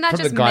 Isn't that From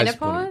the just guy's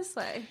point of menopause?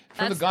 Like,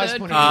 From the That's guy's third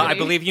point of puberty. view. I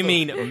believe you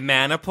mean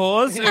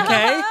menopause.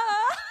 Okay.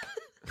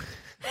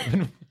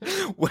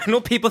 When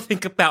will people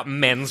think about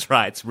men's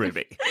rights,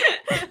 Ruby?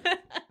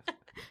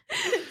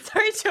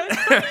 sorry, George.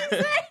 What did you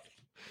say?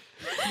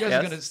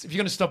 If you're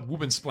gonna stop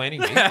woman-splaining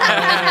me.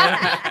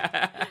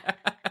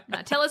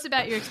 Now, tell us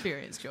about your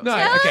experience, George. No,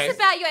 Tell okay. us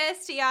about your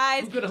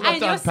STIs We've got a lot and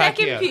to your unpack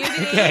second here.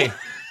 puberty. Okay.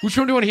 Which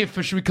one do you want to hear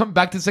first? Should we come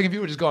back to the second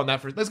puberty or just go on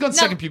that for let's go on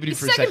second puberty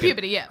for a second. second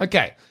puberty, yeah.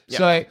 Okay.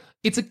 So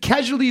it's a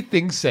casualty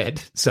thing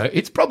said, so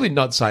it's probably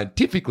not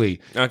scientifically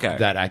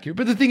that accurate.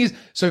 But the thing is,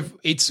 so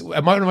it's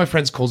one of my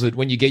friends calls it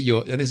when you get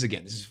your, and this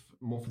is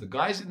more for the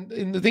guys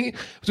in the thing,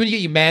 it's when you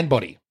get your man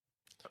body.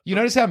 You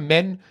notice how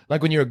men,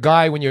 like when you're a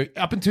guy, when you're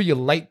up until your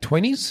late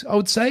 20s, I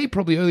would say,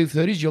 probably early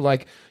 30s, you're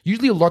like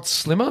usually a lot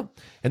slimmer.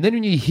 And then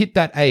when you hit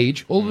that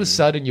age, all of a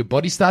sudden your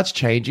body starts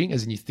changing,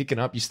 as in you thicken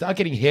up, you start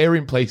getting hair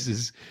in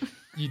places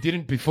you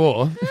didn't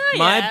before.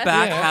 My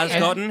back Yeah. has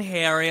gotten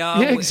hairier.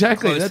 Yeah,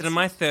 exactly. Closer That's- to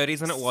my 30s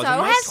than it was So in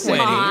my has 20s.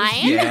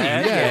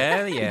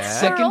 mine. Yeah.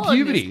 Second all in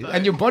puberty. this boat.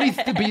 And your body,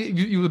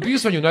 the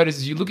biggest one you'll notice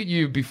is you look at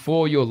you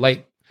before your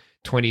late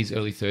 20s,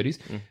 early 30s,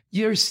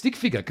 you're a stick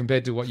figure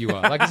compared to what you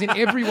are. Like, as in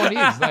everyone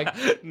is. Like,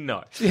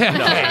 No. yeah.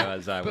 No, I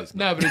was But,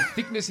 no, but it's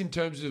thickness in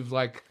terms of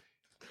like,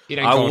 it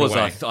ain't I going was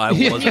away. I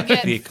was a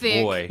get thick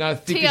thick. boy. No,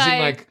 thick is T.I.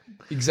 in like,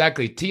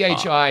 exactly,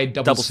 THI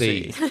double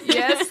C.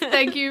 Yes,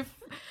 thank you.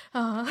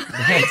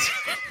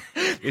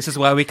 This is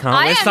why we can't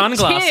I wear am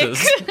sunglasses.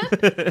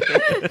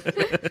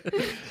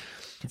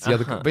 It's the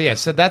other, but yeah,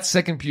 so that's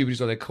second puberty is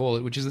what they call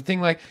it, which is the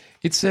thing. Like,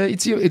 it's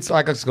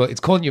like it's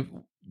calling you.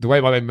 The way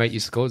my mate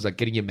used to call it is like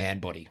getting your man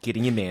body.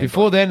 Getting your man.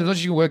 Before then, as long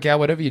as you can work out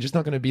whatever, you're just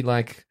not going to be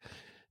like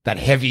that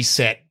heavy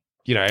set,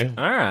 All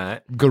right.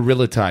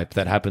 gorilla type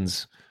that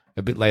happens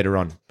a bit later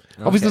on.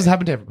 Obviously, it doesn't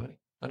happen to everybody.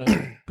 I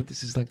know, but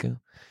this is like a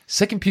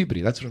second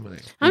puberty. That's what I'm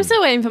saying. I'm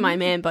still waiting for my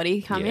man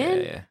body to come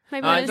in. Yeah.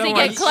 Maybe once don't they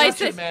worry, get it's closer.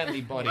 Such a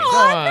manly body. Go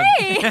Oh,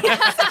 on. me.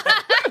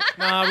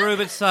 Nah, Rube,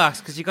 it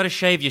sucks because you got to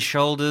shave your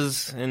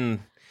shoulders and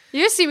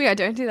You're assuming I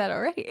don't do that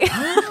already.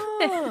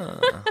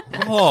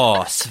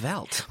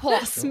 svelte,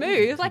 Oh,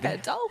 smooth like a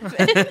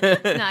dolphin.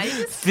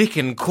 Nice. thick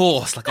and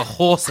coarse like a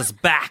horse's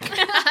back.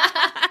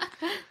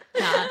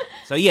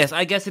 So yes,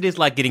 I guess it is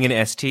like getting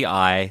an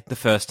STI. The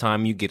first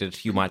time you get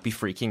it, you might be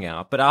freaking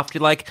out, but after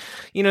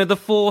the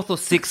fourth or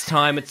sixth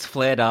time it's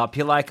flared up,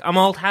 you're like, I'm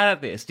old hat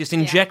at this. Just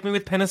inject me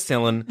with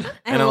penicillin,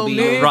 and I'll we'll be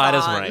move right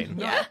as on. rain.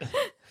 Yeah.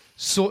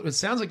 It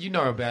sounds like you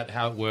know about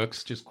how it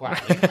works, just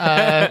quietly.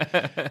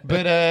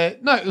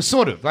 But no,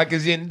 sort of. Like,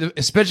 as in,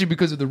 especially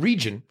because of the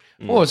region,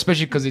 or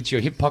especially because it's your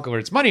hip pocket where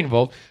it's money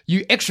involved,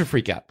 you extra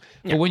freak out.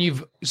 But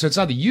when so it's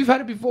either you've had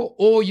it before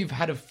or you've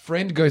had a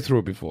friend go through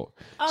it before.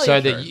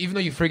 So that even though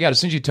you freak out, as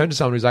soon as you turn to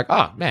someone who's like,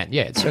 oh, man,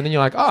 yeah. And then you're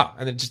like, oh,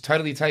 and it just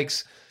totally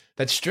takes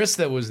that stress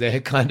that was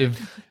there kind of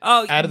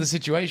out of the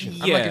situation.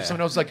 Unlike yeah. if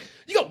someone else is like,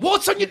 you got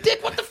warts on your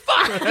dick, what the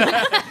fuck?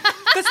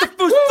 That's the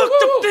most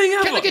fucked up thing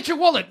ever. Can I get your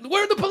wallet?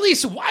 Where are the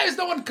police? Why is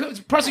no one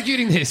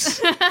prosecuting this?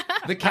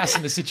 The Cass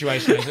in the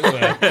situation, as it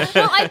were.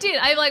 Well, I did.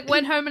 I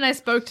went home and I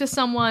spoke to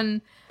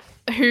someone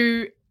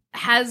who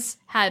has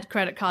had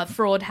credit card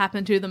fraud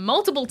happen to them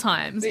multiple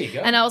times. There you go.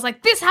 And I was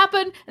like, this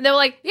happened. And they were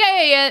like,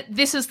 yeah,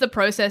 this is the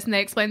process. And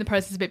they explained the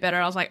process a bit better.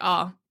 I was like,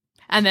 oh.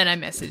 And then I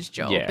messaged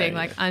Joel being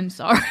like, I'm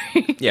sorry.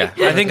 Yeah,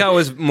 I think I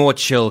was more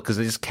chill because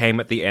it just came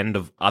at the end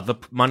of other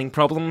money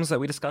problems that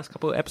we discussed a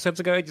couple of episodes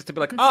ago, just to be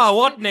like, oh,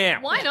 what now?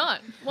 Why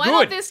not? Why Good,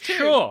 not this too?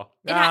 Sure.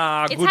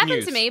 It's good happened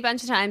news. to me a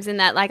bunch of times in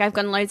that, like, I've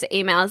gotten loads of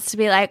emails to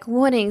be like,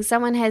 warning,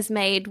 someone has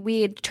made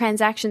weird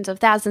transactions of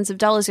thousands of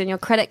dollars on your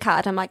credit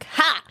card. I'm like,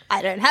 ha,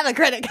 I don't have a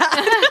credit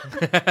card.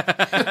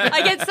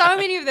 I get so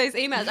many of those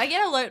emails. I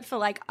get alert for,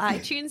 like,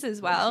 iTunes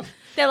as well.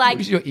 They're like,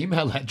 What is your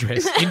email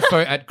address?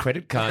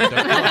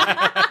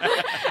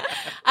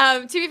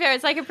 info@creditcard.com. to be fair,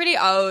 it's like a pretty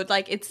old,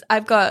 like,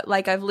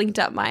 I've linked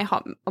up my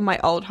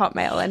old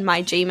Hotmail and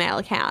my Gmail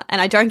account,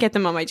 and I don't get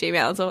them on my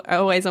Gmail. It's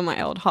always on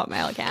my old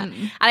Hotmail account.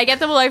 And I get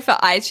them all over for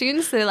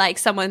iTunes. So, like,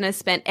 someone has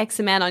spent X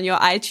amount on your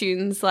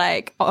iTunes,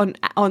 like, on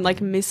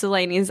like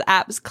miscellaneous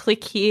apps.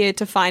 Click here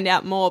to find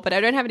out more. But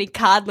I don't have any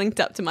card linked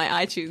up to my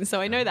iTunes,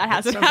 so I know that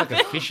hasn't Sounds like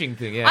happened. a phishing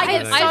thing, yeah. I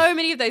get Like- so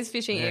many of those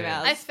phishing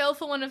emails. I fell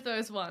for one of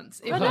those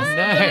once. It was no.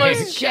 the most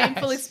Yes.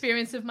 shameful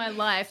experience of my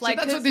life. So Like,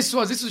 that's what 'cause- this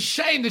was. This was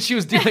shame that she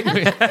was dealing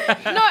with. no,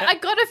 I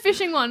got a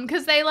phishing one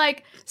because they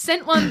like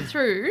sent one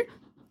through,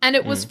 and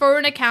it was for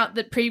an account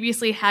that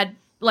previously had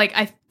like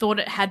I thought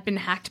it had been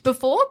hacked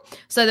before.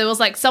 So there was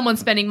like someone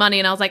spending money,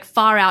 and I was like,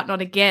 far out,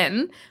 not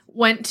again.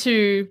 Went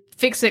to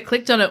fix it,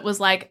 clicked on it, was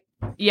like,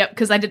 yep,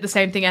 because I did the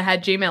same thing. I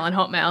had Gmail and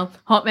Hotmail.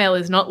 Hotmail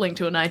is not linked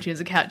to an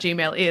iTunes account.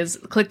 Gmail is.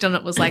 Clicked on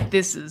it, was like,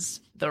 this is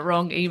the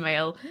wrong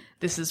email.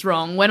 This is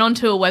wrong. Went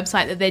onto a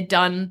website that they'd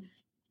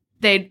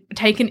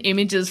taken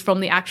images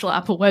from the actual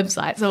Apple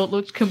website, so it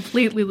looked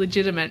completely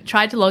legitimate.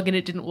 Tried to log in,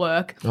 it didn't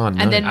work. Oh,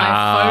 no. And then my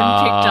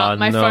phone picked up,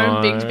 my no.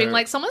 phone binged, being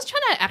like, someone's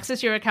trying to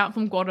access your account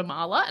from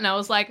Guatemala. And I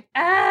was like,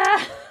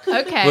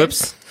 okay.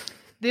 Whoops.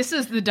 This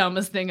is the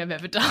dumbest thing I've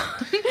ever done.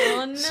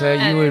 Oh, no. So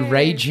you were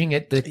raging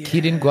at the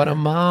kid in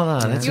Guatemala.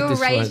 That's You what were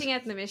this was. raging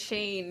at the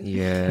machine.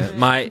 Yeah,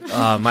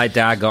 my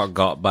dad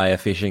got by a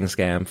phishing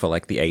scam for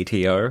like the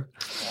ATO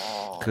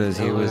because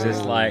he was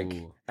just like,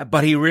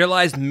 but he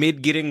realized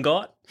mid getting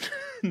got,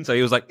 so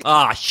he was like,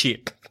 ah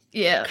shit,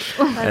 Yeah.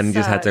 and you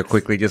just had to sucks.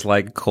 quickly just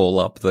like call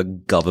up the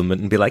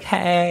government and be like,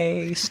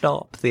 hey,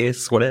 stop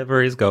this,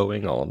 whatever is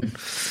going on.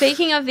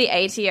 Speaking of the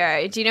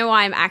ATO, do you know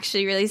why I'm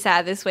actually really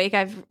sad this week?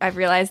 I've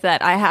realized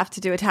that I have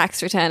to do a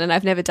tax return and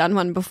I've never done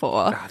one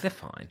before. They're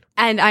fine.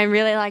 And I'm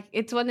really like,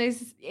 it's one of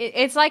those,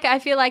 it's like, I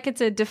feel like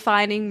it's a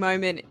defining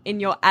moment in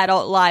your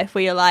adult life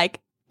where you're like,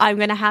 I'm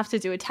going to have to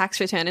do a tax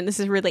return and this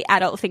is a really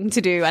adult thing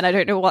to do and I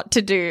don't know what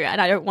to do and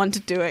I don't want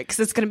to do it because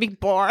it's going to be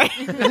boring.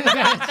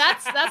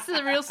 That's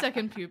the real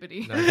second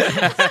puberty.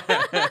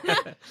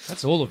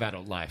 That's all of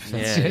adult life.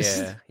 That's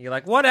just- You're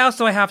like, what else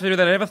do I have to do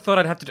that I never thought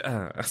I'd have to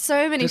do?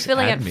 So many Just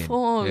filling out admin.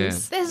 forms.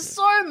 Yeah. There's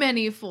so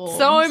many forms.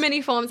 So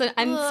many forms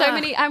and so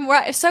many.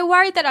 I'm so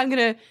worried that I'm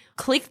going to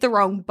click the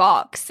wrong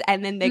box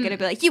and then they're going to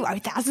be like, you owe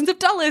thousands of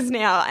dollars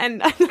now.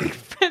 And I'm like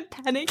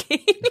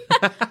panicking.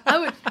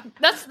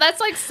 That's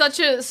like such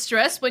a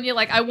stress when you're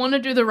like, I want to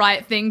do the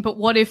right thing, but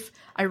what if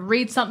I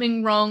read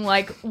something wrong?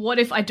 Like, what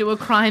if I do a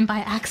crime by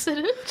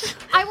accident?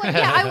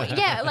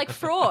 Like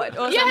fraud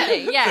or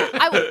something. Yeah,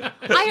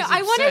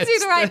 I want to do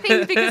the right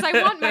thing because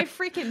I want my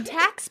freaking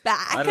tax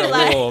back. I don't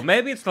know. Or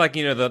maybe it's like,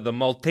 the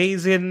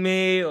Maltese in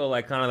me or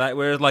like kind of that,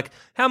 where it's like,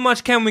 how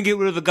much can we get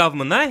rid of the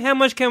government, eh? How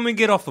much can we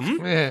get off them?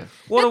 Yeah.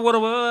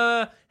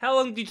 How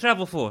long do you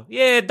travel for?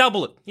 Yeah,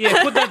 double it.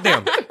 Yeah, put that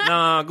down.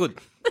 Nah, good.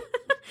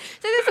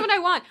 So this is what I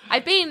want.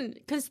 I've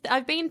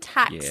been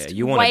taxed. Yeah,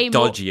 you want way a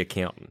dodgy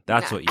accountant.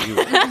 That's what you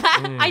want.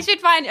 I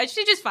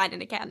should just find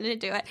an accountant to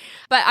do it.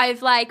 But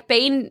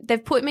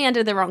they've put me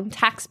under the wrong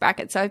tax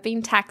bracket, so I've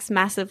been taxed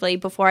massively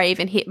before I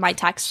even hit my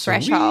tax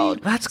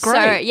threshold. That's So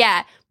great.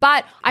 yeah.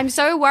 But I'm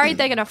so worried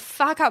they're gonna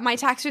fuck up my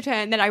tax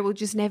return that I will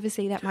just never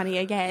see that money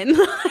again.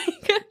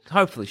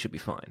 Hopefully she'll be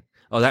fine.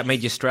 Oh, that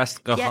made your stress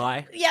go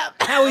high? Yeah.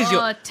 How is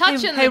your...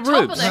 touching hey, the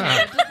top of Rubes, the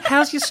head.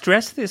 how's your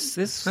stress this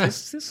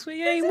how's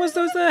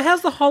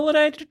the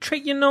holiday to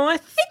treat you nice?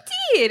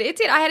 It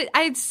did. I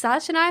had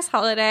such a nice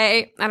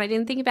holiday and I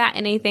didn't think about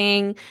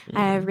anything. I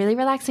had a really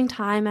relaxing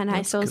time and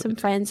I saw some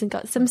friends and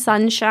got some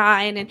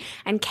sunshine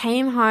and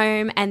came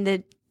home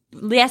and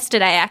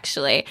yesterday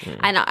actually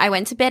and I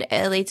went to bed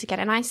early to get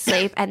a nice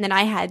sleep and then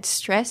I had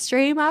stress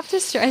dream after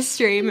stress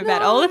dream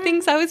about all the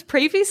things I was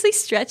previously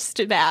stressed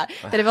about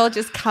that have all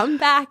just come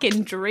back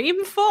in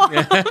dream form.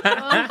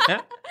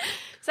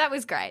 So that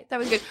was great. That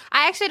was good.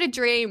 I actually had a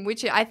dream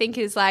which I think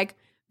is like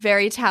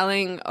very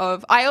telling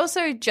of I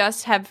also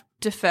just have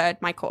deferred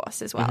my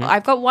course as well.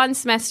 I've got one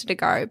semester to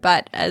go,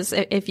 but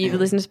if you've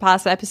listened to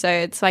past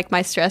episodes, like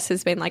my stress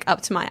has been like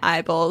up to my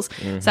eyeballs.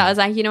 So I was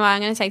like, you know what, I'm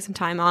going to take some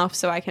time off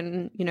so I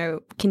can,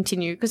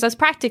 continue because I was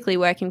practically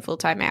working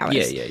full-time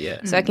hours.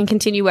 Yeah. So I can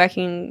continue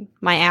working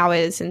my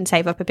hours and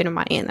save up a bit of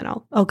money and then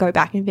I'll go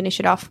back and finish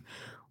it off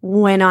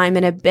when I'm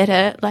in a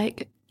better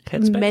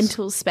Headspace.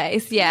 mental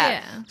space.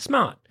 Yeah.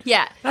 Smart.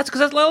 Yeah. That's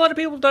because a lot of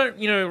people don't,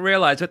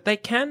 realize that they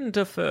can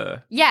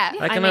defer. Yeah.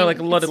 Like I know, like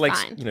a lot of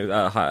it's fine.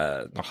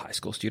 not high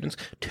school students,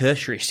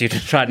 tertiary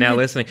students right now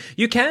listening.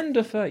 You can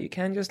defer. You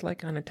can just like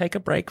kind of take a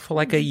break for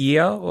like a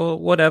year or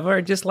whatever,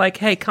 and just like,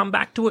 hey, come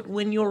back to it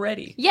when you're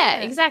ready. Yeah,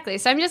 exactly.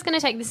 So I'm just going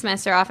to take the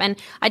semester off. And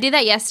I did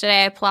that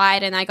yesterday. I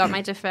applied and I got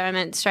my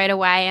deferment straight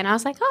away. And I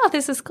was like, oh,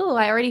 this is cool.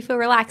 I already feel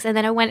relaxed. And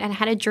then I went and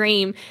had a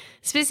dream,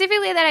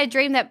 specifically that I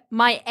dreamed that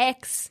my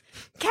ex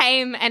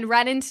came and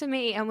ran into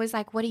me and was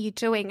like, what are you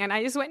doing? And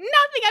I just went,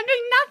 nothing. I'm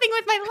doing nothing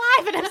with my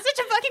life. And I'm such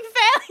a fucking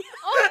failure.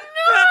 Oh,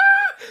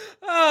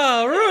 no.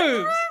 Oh,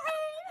 Rubes.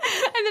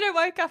 And then I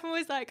woke up and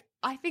was like,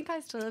 I think I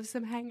still have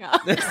some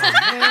hang-ups.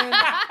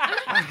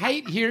 I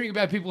hate hearing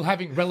about people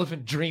having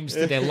relevant dreams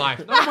to their life.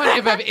 None of mine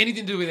ever have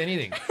anything to do with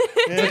anything.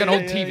 It's like an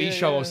old TV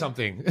show or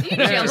something. Are you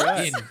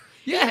jealous?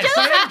 Yes,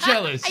 I am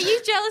jealous. Are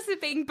you jealous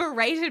of being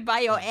berated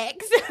by your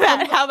ex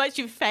about how much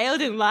you failed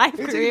in life,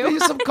 Kirill? You're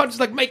subconscious,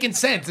 like making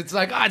sense. It's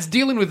like, it's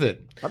dealing with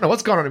it. I don't know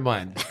what's going on in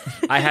mine.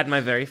 I had my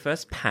very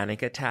first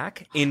panic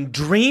attack in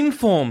dream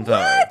form, though.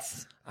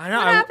 What? I know.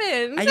 What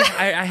happened?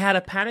 I had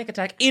a panic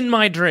attack in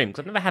my dream because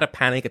I've never had a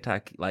panic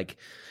attack like,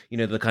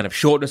 the kind of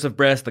shortness of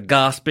breath, the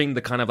gasping,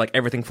 the kind of like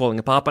everything falling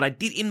apart. But I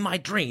did in my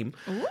dream.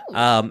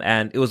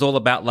 And it was all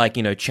about like,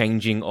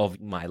 changing of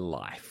my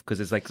life because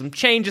there's like some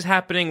changes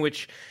happening,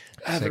 which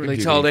I haven't really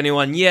told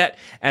anyone yet.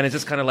 And it's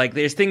just kind of like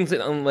there's things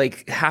that are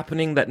like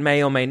happening that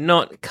may or may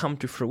not come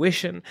to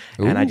fruition.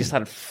 And I just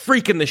started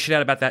freaking the shit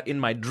out about that in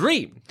my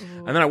dream.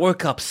 And then I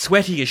woke up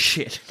sweaty as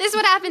shit. This is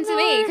what happened to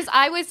me because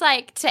I was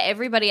like to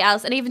everybody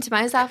else and even to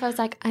myself, I was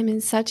like, I'm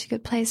in such a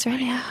good place right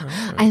now.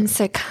 I'm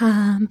so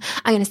calm.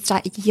 I'm going to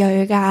start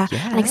yoga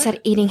and I can start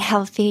eating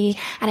healthy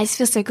and I just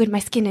feel so good. My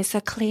skin is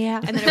so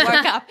clear. And then I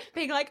woke up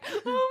being like,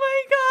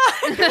 oh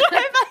my God, what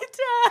have I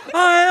done?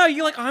 Oh,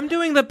 you're like, I'm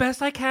doing the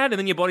best I can. And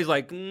then your body's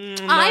like, no,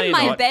 I'm you're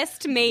my not.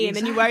 best me. And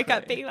then you woke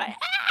up being like,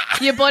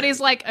 Your body's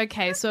like,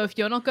 okay, so if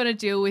you're not going to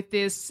deal with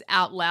this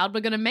out loud,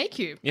 we're going to make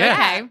you. Yeah.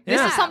 Okay, this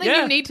Yeah. is something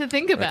Yeah. you need to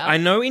think about. I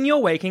know in your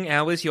waking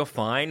hours you're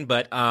fine,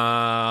 but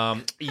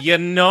you're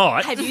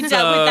not. have you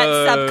dealt with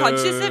that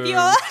subconscious of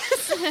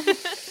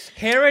yours?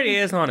 Here it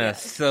is on a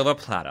silver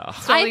platter.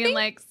 Totally I think-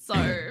 like, so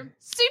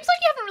seems like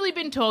you haven't really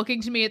been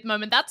talking to me at the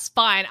moment, that's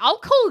fine. I'll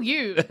call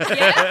you.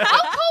 Yeah,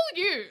 I'll call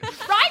you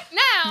right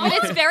now.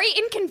 It's very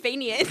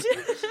inconvenient.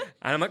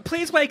 And I'm like,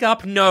 please wake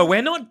up. No,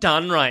 we're not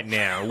done right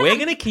now. We're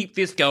going to keep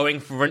this going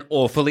for an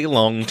awfully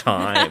long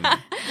time.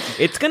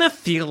 It's going to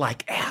feel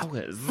like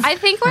hours. I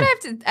think what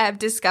I've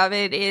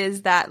discovered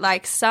is that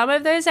like some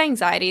of those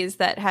anxieties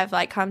that have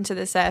like come to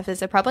the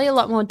surface are probably a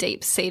lot more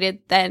deep-seated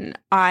than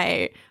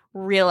I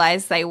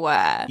realized they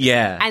were.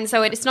 Yeah. And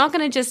so it's not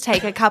going to just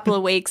take a couple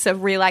of weeks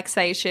of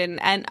relaxation.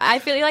 And I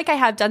feel like I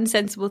have done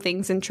sensible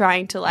things in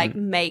trying to like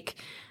make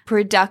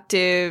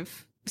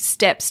productive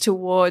steps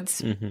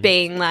towards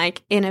being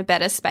like in a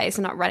better space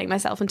and not running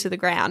myself into the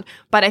ground.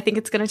 But I think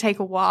it's going to take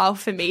a while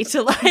for me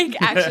to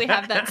like actually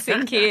have that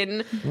sink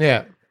in.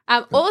 Yeah.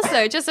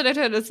 Also, just on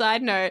a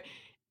side note,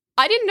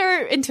 I didn't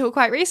know until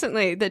quite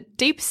recently that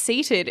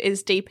deep-seated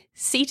is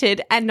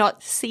deep-seated and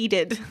not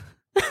seated.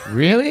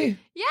 Really?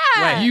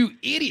 Yeah. You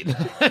idiot.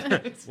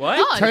 What?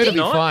 God, Totally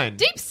deep- fine.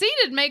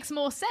 Deep-seated makes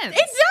more sense.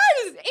 It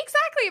does.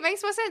 Exactly. It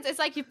makes more sense. It's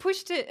like you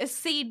pushed a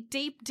seed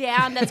deep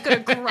down that's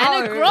going to grow.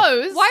 And it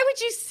grows. Why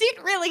would you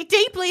sit really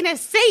deeply in a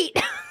seat?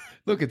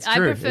 Look, it's I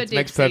true. prefer It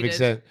makes perfect deep-seated.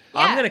 sense.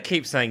 I'm going to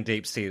keep saying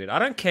deep-seated. I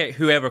don't care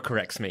whoever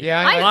corrects me. Yeah,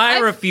 I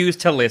refuse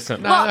to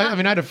listen. No, I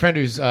mean, I had a friend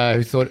who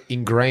thought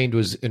ingrained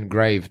was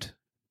engraved.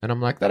 And I'm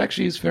like, that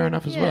actually is fair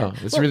enough as well.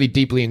 It's really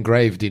deeply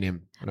engraved in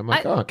him. And I'm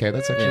like, okay,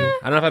 that's actually... I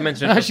don't know if I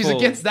mentioned it She's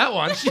before. against that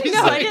one. She's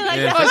No, like, you're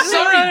like, oh,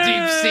 sorry,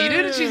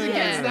 deep-seated. She's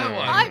against that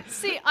one.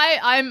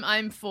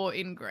 I'm for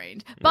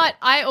ingrained, but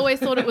I always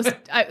thought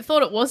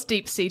it was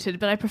deep seated,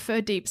 but I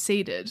prefer deep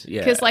seated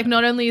because like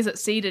not only is it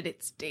seated,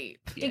 it's deep.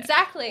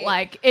 Exactly.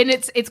 Like, and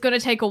it's going to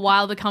take a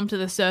while to come to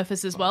the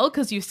surface as well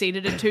because you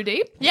seeded it too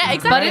deep. Yeah,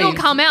 exactly. But it'll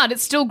come out.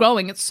 It's still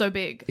growing. It's so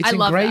big. It's I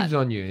love engraved that.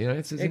 on you. You know,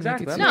 it's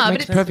Exactly. It No, but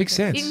makes it's perfect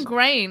sense.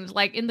 Ingrained,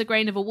 like in the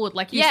grain of a wood.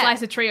 Like you Yeah.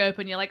 slice a tree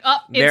open, you're like, oh,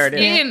 There it's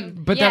it is. in.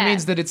 But that Yeah.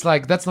 means that it's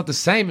like, that's not the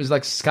same as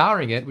like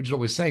scarring it, which is what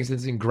we're saying. So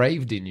it's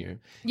engraved in you.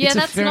 Yeah, It's a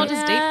that's fair- not as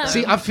deep though.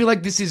 See, I feel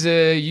like this is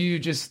you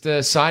just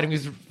siding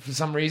with for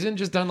some reason,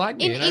 just don't like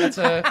me. You know, that's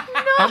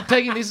I'm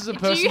taking this as a Do you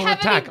personal have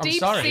attack. any I'm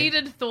sorry.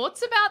 deep-seated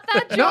thoughts about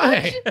that,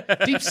 George?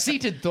 No,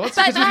 deep-seated thoughts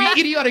But because it would like-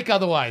 be idiotic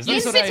otherwise. You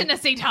That's what sit I- in a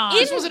seat hard.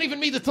 This wasn't even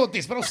me that thought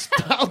this, but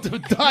I'll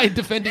die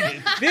defending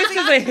it. This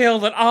is a hill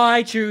that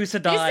I choose to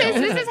die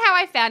on. This is how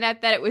I found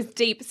out that it was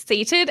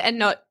deep-seated and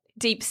not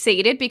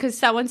deep-seated because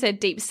someone said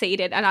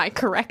deep-seated and I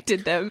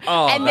corrected them.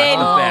 Oh, and then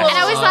that's the best. and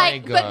I was Oh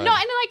like, my but God.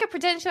 not in like a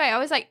pretentious way. I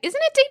was like,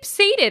 isn't it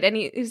deep-seated? And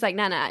he was like,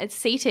 no, it's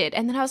seated.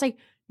 And then I was like,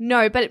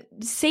 no, but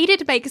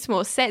seated makes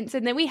more sense.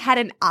 And then we had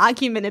an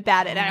argument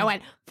about it and I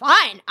went,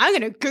 fine, I'm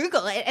going to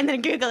Google it. And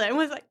then Google it and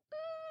was like,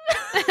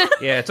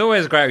 Yeah, it's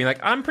always great when you're like,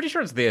 I'm pretty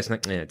sure it's this. And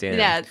like, yeah, damn.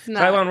 Yeah, it's So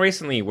not. I learned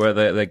recently where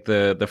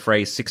the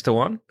phrase 6 to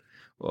 1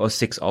 or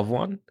 6 of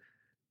 1.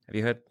 Have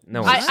you heard?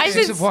 No. I Six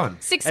said of one.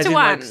 6 As to in,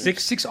 1. like,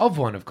 Six of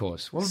one, of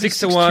course. What would be 6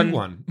 to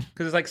 1.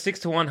 Because it's like 6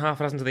 to 1, half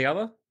a dozen to the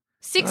other.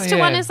 6 Oh, to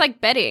 1 yeah. is like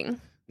betting.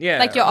 Yeah.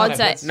 Like your odds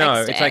no, are but X No,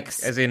 to it's like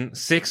X. as in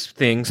 6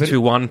 things But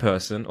to one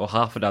person or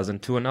half a dozen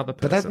to another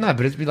person. But that's no,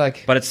 but it'd be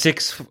like But it's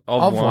 6 of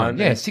of one. one.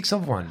 Yeah, and 6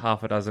 of one.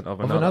 half a dozen of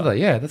Of another. another.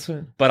 Yeah, that's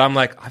what. But I'm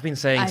like, I've been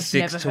saying I've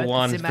 6 never to heard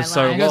 1 this in for my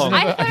so life. You guys long.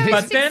 never- I thought But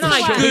six then to I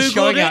one. googled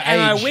Showing it our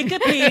and I age.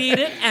 Wikipedia'd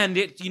it, and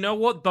it. You know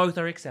what? Both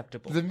are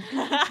acceptable.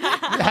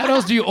 How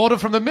else do you order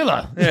from the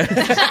Miller?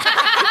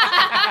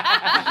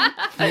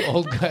 You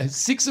old guys.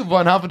 6 of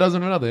one, half a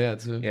dozen of another. Yeah,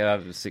 it's Yeah,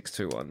 that was 6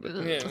 to 1. But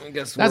yeah, I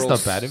guess that's we're not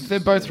all bad. If they're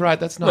both right,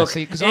 that's nice. Look,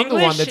 See, 'cause I'm the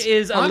one English that's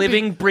is a I'm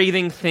living,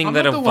 breathing thing I'm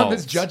that not the evolves. one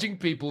that's judging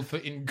people for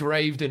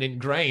engraved and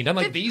ingrained.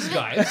 Unlike these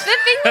guys. The thing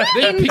with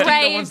They're picking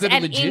the ones engraved that are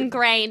and legit.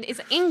 ingrained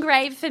is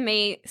engraved for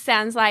me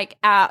sounds like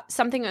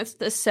something that's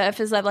the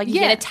surface level, like you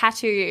Yeah. get a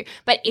tattoo,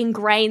 but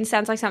ingrained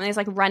sounds like something that's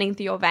like running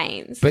through your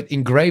veins. But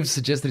engraved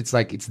suggests that it's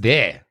like it's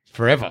there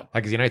forever.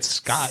 Like, you know, it's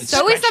scarred.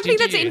 so is something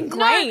that's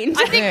ingrained.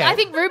 I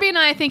think Ruby and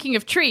I are thinking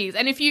of trees,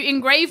 and if you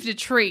engraved a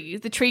tree,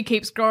 the tree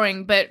keeps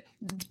growing, but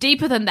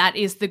deeper than that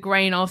is the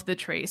grain of the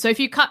tree. So if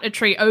you cut a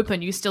tree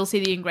open, you still see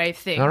the engraved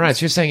thing. All right,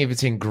 so you're saying if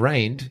it's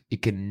ingrained,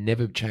 it can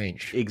never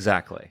change.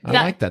 Exactly. I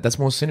like that. That's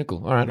more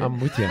cynical. All right, I'm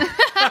with you.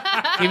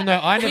 Even though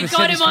I never We said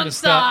got this him from on the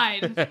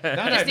start.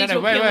 side. No,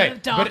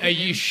 wait. But are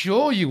you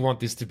sure you want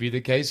this to be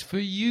the case for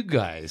you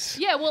guys?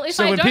 Yeah, well, if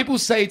so I when don't- people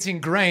say it's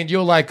ingrained,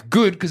 you're like,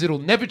 good, because it'll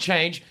never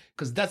change,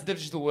 because that's the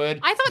definition of the word.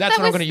 I thought that's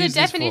that what I'm was gonna the use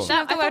this definition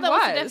for. of the I thought word that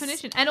was the was.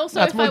 definition. And also,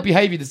 No, it's if more I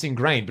behavior that's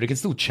ingrained, but it can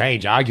still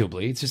change,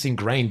 arguably. It's just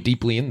ingrained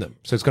deeply in them.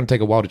 So it's going to take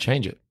a while to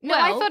change it. No,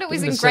 I Well, thought it was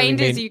doesn't necessarily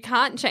ingrained as mean- you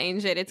can't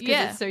change it. It's because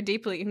Yeah. it's so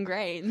deeply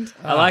ingrained.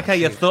 I like how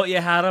you thought you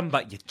had them,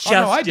 but you just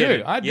Oh, no, I didn't.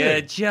 do. I do.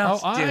 You just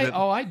didn't.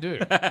 I do.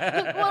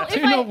 well, Do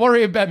if not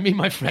worry about me,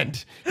 my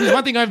friend. There's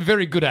one thing I'm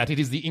very good at. It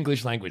is the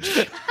English language.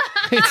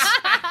 It's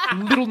a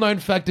little known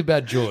fact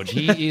about George.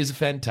 He is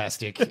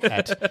fantastic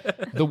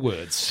at the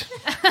words.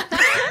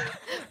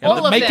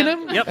 All of making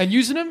them. them and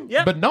using them,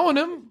 Yep. but knowing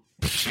them.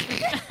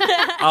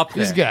 Up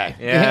This there. guy.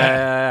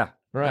 Yeah.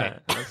 Right.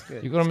 That's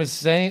good. You got to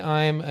say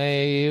I'm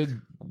a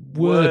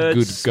word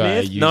good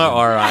guy. Wordsmith? user. No,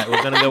 all right.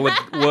 We're going to go with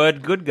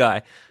word good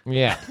guy.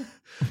 Yeah.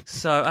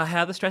 So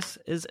how the stress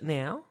is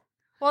now?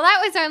 Well,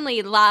 that was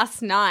only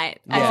last night.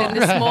 As in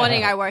this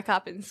morning, I woke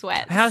up in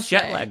sweat. How's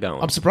jet lag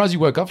going? I'm surprised you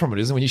woke up from it,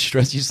 isn't it? When you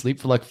stress, you sleep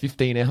for like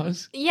 15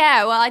 hours?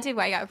 Yeah, well, I did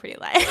wake up pretty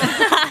late.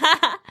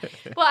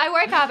 Well, I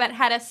woke up and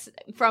had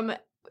from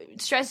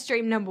stress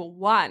dream number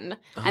 1.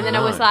 And then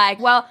I was like,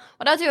 well,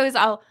 what I'll do is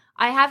I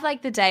have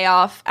like the day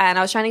off and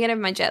I was trying to get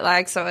over my jet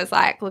lag. So I was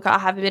like, look, I'll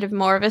have a bit of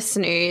more of a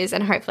snooze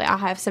and hopefully I'll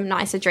have some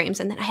nicer dreams.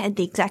 And then I had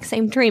the exact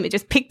same dream. It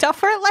just picked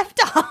up where it left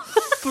off.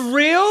 For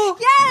real?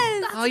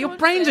 Yes. Oh, your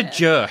brain's a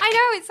jerk. I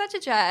know, it's such a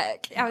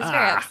jerk. I was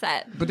very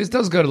upset. But this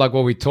does go to like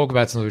what we talk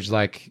about, something which is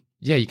like,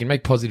 yeah, you can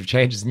make positive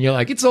changes and you're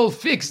like, it's all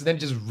fixed. And then it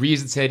just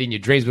rears its head in your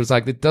dreams. But it's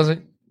like,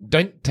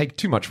 don't take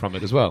too much from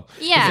it as well.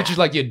 Yeah. It's just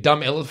like your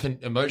dumb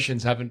elephant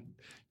emotions haven't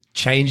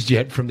changed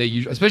yet from their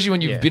usual, especially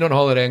when you've been on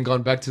holiday and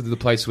gone back to the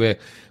place where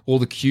all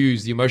the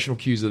cues, the emotional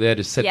cues are there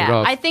to set it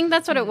off. I think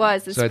that's what it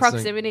was. It's So it's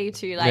proximity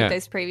to like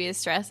those previous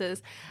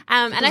stresses.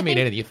 And I mean think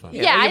anything, you're fine.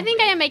 I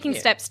think I am making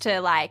steps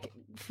to like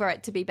for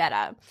it to be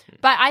better.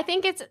 But I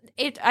think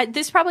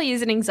this probably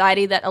is an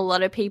anxiety that a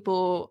lot of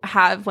people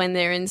have when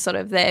they're in sort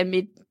of their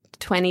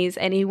mid-20s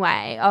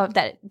anyway, of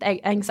that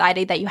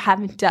anxiety that you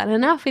haven't done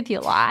enough with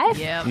your life.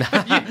 Yeah.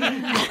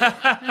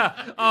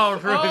 Oh,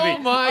 Ruby. Oh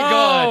my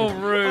God. Oh,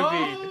 Ruby.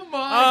 Oh my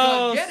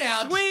God. Get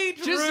out. Sweet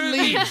Just Ruby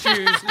leave.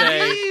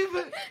 Tuesday.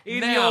 Leave In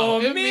now,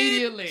 your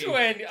immediately.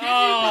 mid-20s.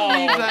 Can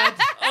you believe that?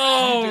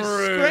 Oh,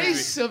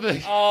 Disgrace of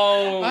a...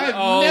 Oh, I've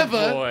oh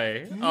never,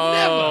 boy. never,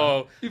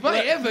 Oh. if I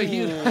ever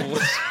hear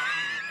that...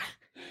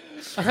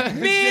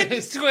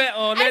 Mid-20s.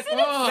 Oh, let's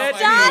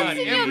starts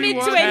in your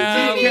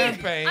mid-20s.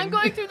 campaign. I'm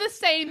going through the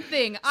same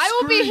thing. I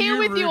will be here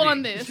with you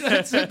on this.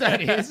 That's what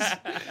that is.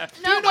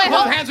 No, Don't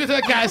hold hands with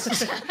her,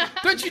 Cass.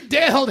 Don't you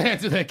dare hold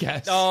hands with her,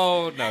 Cass.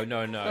 Oh, no.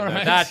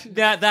 right.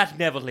 That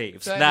never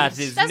leaves. That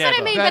is That's never.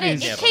 what I mean, That but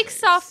is it never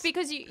kicks off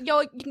because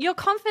your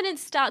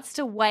confidence starts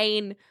to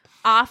wane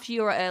after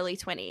your early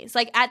 20s.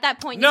 Like at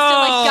that point, you're No! still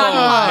like gun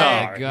hot.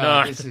 Oh, No,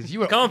 God. no. You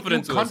were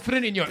Confidence you were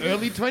confident in your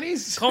early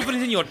 20s?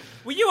 Confidence in your...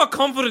 Were you a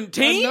confident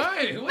teen? No,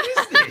 what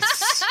is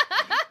this?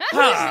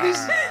 What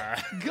is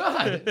this?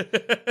 God.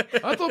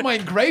 I thought my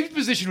engraved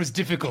position was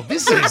difficult.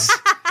 This is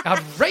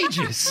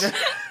outrageous.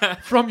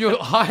 From your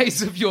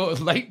highs of your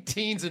late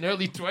teens and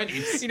early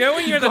 20s. You know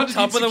when you're at the Gone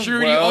top of the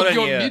insecurity world of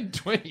your and you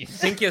mid-20s.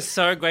 think you're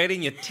so great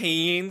in your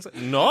teens?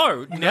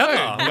 No, never.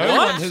 No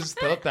What? one has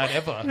thought that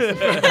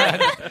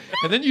ever.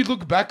 And then you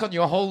look back on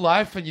your whole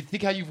life and you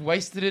think how you've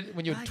wasted it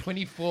when you're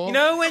 24. You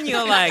know when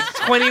you're like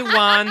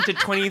 21 to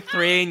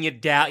 23 and you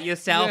doubt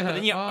yourself, Yeah. but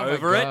then you're Oh my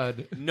over God.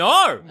 it?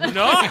 No.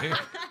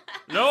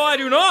 No, I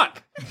do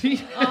not.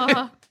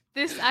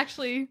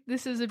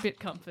 This is a bit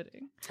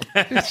comforting.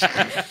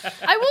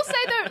 I will say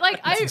though, like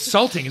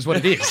Insulting is what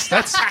it is.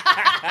 That's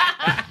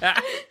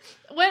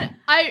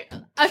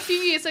a few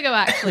years ago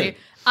actually,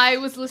 I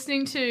was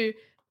listening to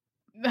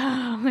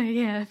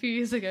a few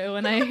years ago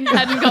when I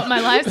hadn't got my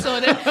life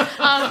sorted,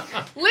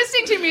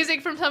 listening to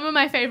music from some of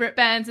my favorite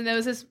bands, and there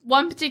was this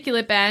one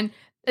particular band,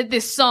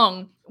 this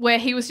song where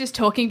he was just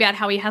talking about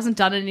how he hasn't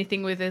done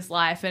anything with his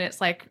life, and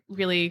it's like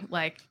really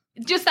like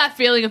just that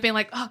feeling of being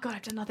like, oh God,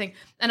 I've done nothing.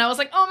 And I was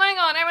like, oh my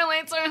God, I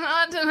relate so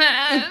hard to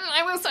that.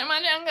 I was so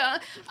much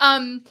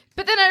younger.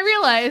 But then I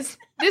realized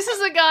this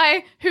is a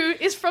guy who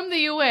is from the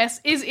US,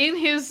 is in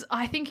his,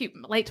 I think,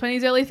 late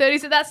 20s, early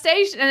 30s at that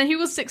stage, and he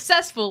was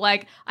successful.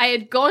 Like, I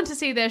had gone to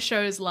see their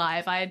shows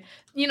live. I'd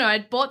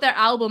bought their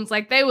albums.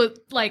 Like, they were,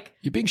 like...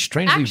 You're being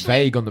strangely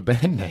vague on the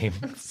band name.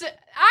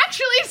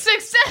 Actually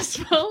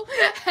successful.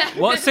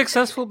 What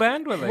successful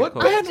band were they What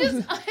called?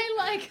 band? I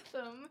like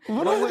them.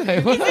 What are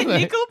they? What are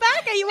they?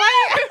 Nickelback?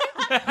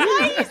 Why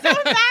are you so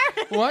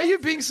embarrassed? Why are you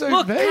being so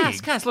Look,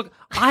 vague? Cass, look,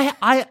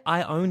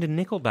 I owned a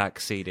Nickelback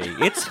CD.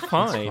 It's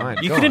fine. fine,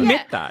 You go can on.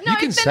 admit that. No, You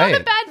can they're say not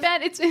it. a bad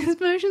band. It's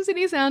Motion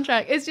City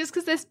Soundtrack. It's just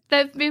because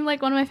they've been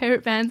like one of my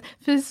favorite bands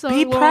for so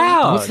Be long.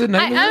 proud. What's the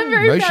name I of am it?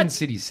 very Motion proud.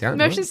 City Sound.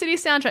 Motion City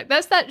Soundtrack.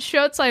 That's that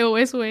shirts I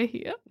always wear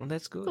here. Well,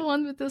 that's good. The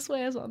one with the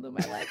swears on them.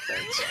 I like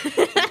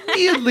them.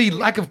 Weirdly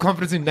lack of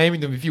confidence in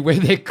naming them if you wear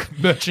their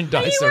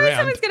merchandise Are you worried around.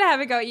 someone's going to have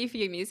a go at you for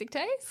your music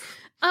taste?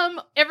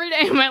 Every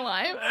day of my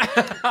life.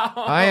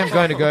 I am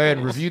going to go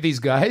and review these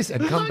guys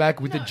and come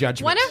back with a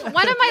judgment.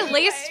 One of my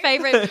least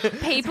favorite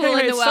people in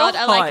the It's so world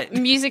are like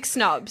hot. music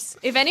snobs.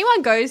 If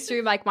anyone goes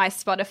through like my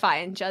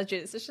Spotify and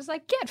judges, it's just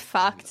like, get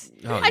fucked.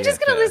 I'm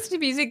just going to listen to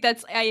music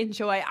that's I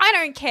enjoy. I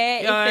don't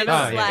care Yeah, I if it's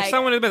know. like... If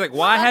someone would be like,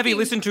 why have you fucking-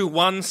 listened to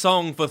one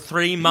song for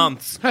 3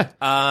 months?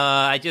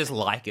 I just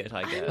like it,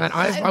 I guess. Man,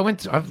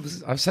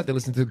 I've sat there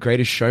listening to the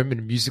Greatest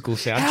Showman musical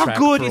soundtrack. How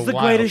good for is a the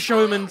while. Greatest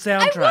Showman I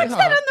soundtrack? watched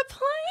that on the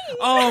plane.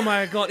 Oh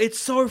my god, it's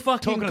so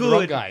fucking Talking to the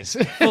rock good. guys.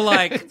 For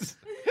like,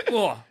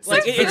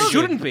 it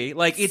shouldn't be.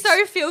 Like it's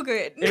so feel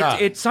good.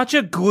 it's such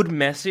a good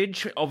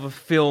message of a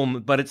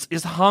film, but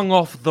it's hung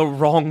off the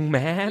wrong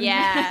man.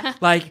 Yeah.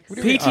 Like do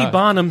you mean? P.T.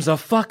 Barnum's a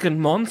fucking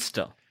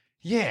monster.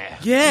 Yeah.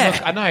 Yeah.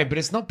 Look, I know, but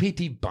it's not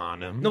P.T.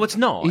 Barnum. No, it's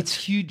not. It's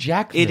Hugh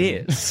Jackman. It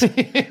is.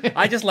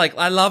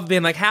 I love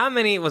being like, how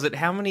many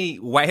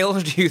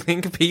whales do you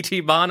think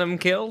P.T. Barnum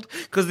killed?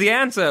 Because the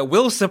answer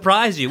will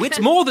surprise you. It's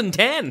more than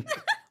 10.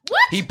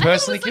 What? He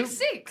personally I thought it was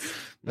killed. like 6.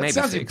 That Maybe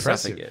sounds 6,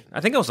 impressive. I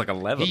think it was like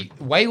 11.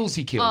 Whales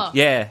he killed. Oh.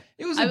 Yeah.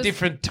 It was a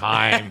different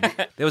time.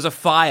 There was a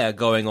fire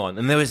going on,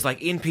 and there was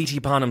like in P.T.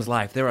 Barnum's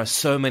life, there are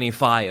so many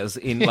fires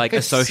in like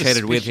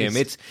associated with him.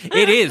 It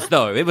is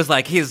though. It was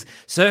like his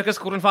circus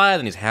caught on fire,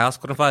 then his house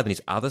caught on fire, then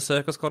his other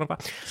circus caught on fire.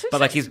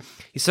 But like his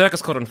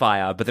circus caught on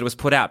fire, but then it was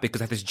put out because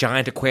they had this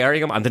giant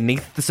aquarium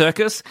underneath the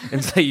circus,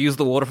 and so they used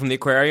the water from the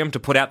aquarium to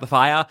put out the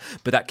fire.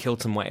 But that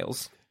killed some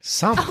whales.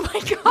 Some. Oh my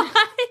god.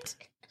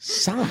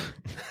 Some.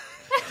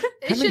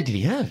 How many did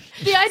he have?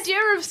 The idea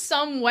of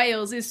some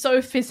whales is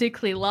so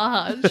physically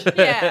large.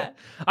 Yeah.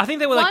 I think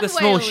they were like One the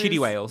small whale shitty is-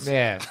 wales,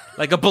 Yeah.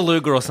 like a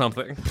beluga or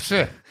something.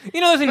 Sure.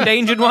 You know those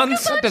endangered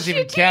ones. That doesn't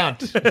even count.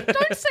 Don't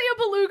say a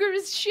beluga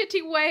is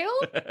shitty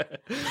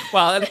whale.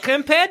 Well,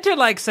 compared to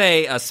like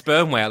say a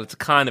sperm whale, it's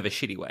kind of a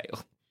shitty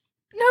whale.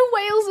 No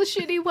whales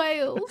are shitty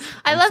whales.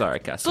 I I'm love sorry,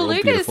 Cass, they're all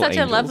beluga is beautiful such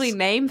a angels. lovely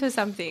name for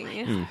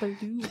something.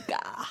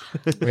 Beluga.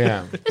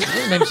 Yeah.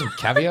 Maybe some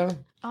caviar.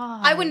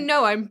 I wouldn't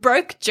know. I'm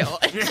broke, George.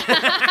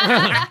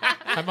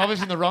 I'm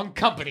obviously in the wrong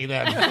company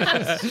then.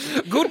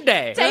 Good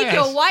day. Take Yes.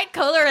 your white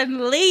collar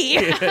and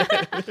leave.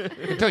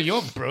 Until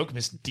you're broke,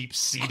 Miss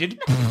Deep-Seated.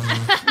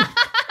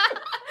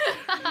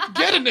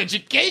 Get an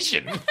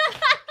education.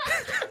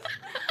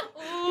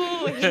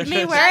 Ooh, hit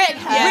me where it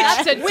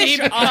hurts. That's a deep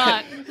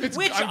cut.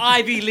 Which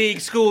Ivy League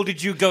school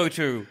did you go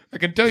to? I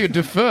can tell you're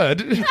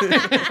deferred.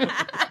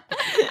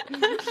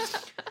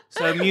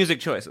 So music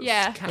choices.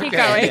 Yeah, keep Okay.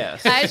 going.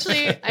 Yes.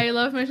 I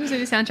love Motion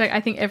City soundtrack. I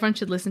think everyone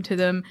should listen to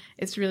them.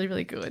 It's really,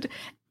 really good.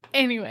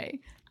 Anyway,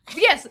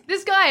 yes,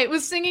 this guy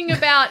was singing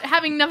about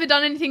having never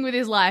done anything with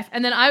his life,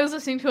 and then I was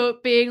listening to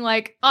it being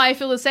like, oh, I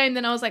feel the same.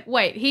 Then I was like,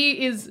 wait,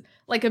 he is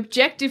like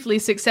objectively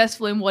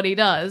successful in what he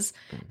does,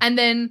 and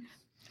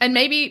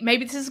maybe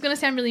this is going to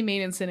sound really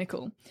mean and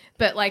cynical,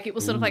 but like it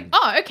was sort of like,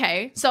 oh,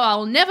 okay, so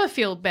I'll never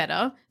feel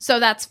better, so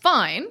that's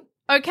fine,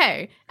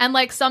 okay. And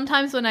like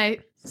sometimes when I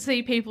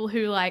see people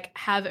who like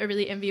have a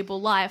really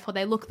enviable life or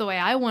they look the way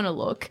I want to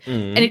look,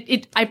 and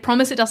it I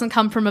promise it doesn't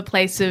come from a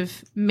place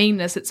of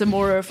meanness, it's a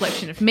more a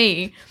reflection of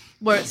me,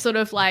 where it's sort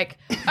of like,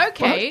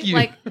 okay, Fuck you.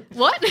 like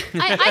what?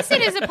 I see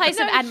it as a place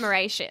of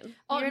admiration.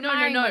 Oh, You're no,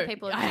 admiring no, what no.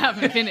 people are I doing.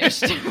 haven't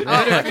finished.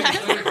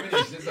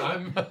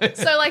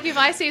 So, like, if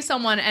I see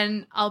someone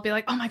and I'll be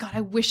like, oh my God, I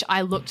wish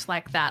I looked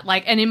like that.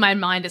 Like, and in my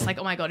mind, it's like,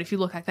 oh my God, if you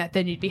look like that,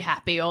 then you'd be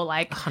happy. Or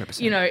like,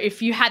 100%. you know,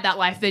 if you had that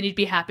life, then you'd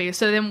be happy.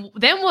 So then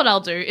what I'll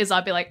do is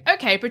I'll be like,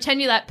 okay,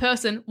 pretend you're that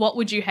person. What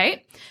would you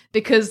hate?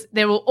 Because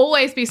there will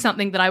always be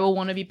something that I will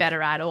want to be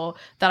better at or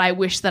that I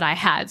wish that I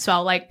had. So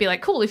I'll like be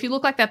like, cool, if you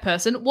look like that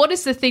person, what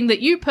is the thing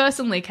that you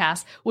personally,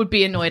 Cass, would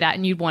be annoyed at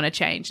and you'd want to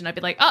change? And I'd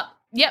be like, oh,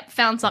 yep,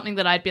 found something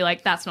that I'd be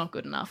like, that's not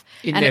good enough.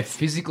 In And their it's-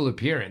 physical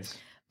appearance.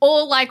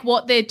 or like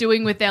what they're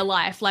doing with their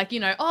life, like, you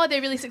know, oh,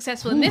 they're really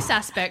successful in this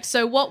aspect.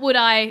 So what would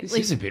I? This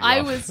like, is a bit I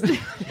rough. was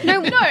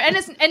no, and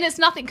it's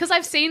nothing because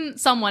I've seen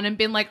someone and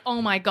been like,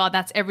 oh my God,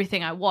 that's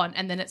everything I want,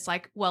 and then it's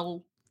like,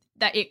 well,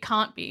 that it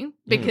can't be With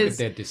because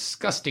their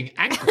disgusting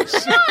ankles.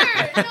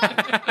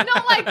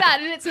 not like that,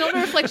 and it's not a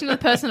reflection of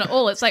the person at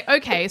all. It's like,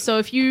 okay, so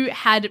if you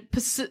had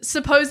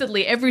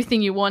supposedly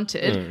everything you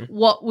wanted,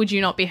 what would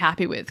you not be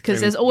happy with? Because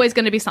there's always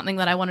going to be something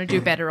that I want to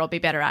do better or be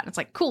better at. And it's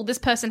like, cool, this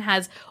person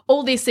has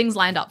all these things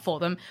lined up for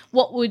them.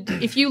 What would,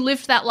 if you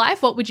lived that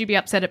life, what would you be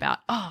upset about?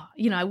 Oh,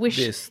 you know, I wish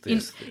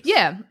This.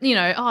 yeah, you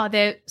know, oh,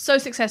 they're so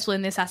successful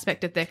in this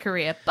aspect of their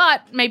career,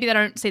 but maybe they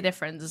don't see their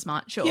friends as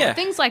much or Yeah.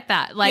 things like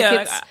that. Like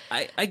yeah, it's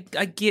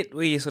I get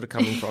where you're sort of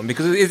coming from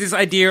because it's this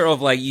idea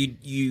of like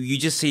you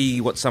just see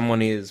what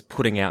someone is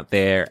putting out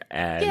there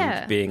and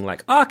Yeah. being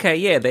like, oh, okay,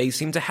 yeah, they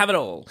seem to have it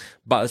all,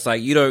 but it's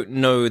like you don't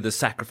know the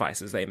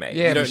sacrifices they made.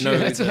 Yeah, you don't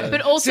know.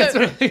 but also That's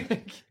what I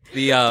think.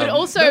 the but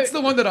also That's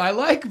the one that I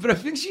like, but I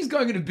think she's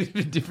going in a bit of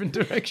a different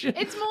direction.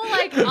 it's more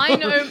like I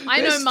know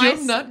They're still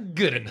myself. not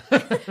good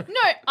enough.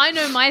 No, I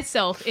know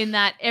myself in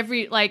that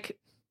every like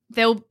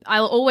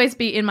I'll always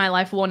be in my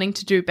life wanting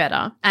to do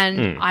better,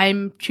 and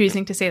I'm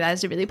choosing to see that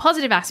as a really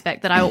positive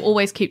aspect that I will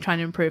always keep trying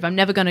to improve. I'm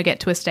never going to get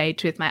to a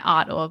stage with my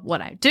art or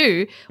what I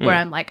do where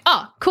I'm like,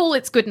 oh, cool,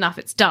 it's good enough,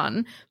 it's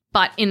done.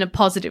 But in a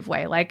positive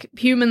way. Like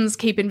humans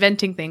keep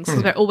inventing things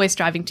because we're always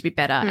striving to be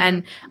better.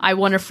 And I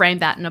want to frame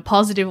that in a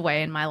positive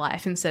way in my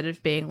life instead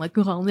of being like,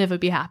 oh, I'll never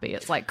be happy.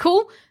 It's like,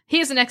 cool,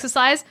 here's an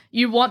exercise.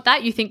 You want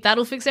that? You think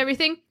that'll fix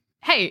everything?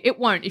 Hey, it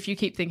won't if you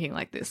keep thinking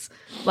like this.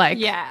 Like,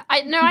 Yeah,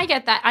 I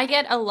get that. I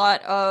get a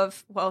lot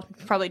of, well,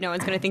 probably no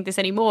one's going to think this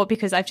anymore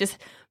because I've just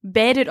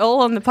bared it all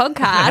on the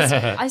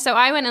podcast. So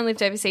I went and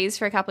lived overseas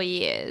for a couple of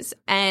years,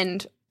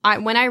 and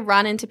when I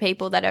run into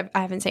people that I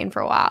haven't seen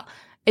for a while,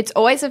 it's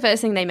always the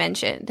first thing they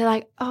mention. They're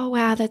like, oh,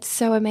 wow, that's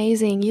so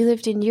amazing. You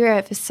lived in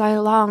Europe for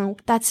so long.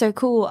 That's so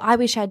cool. I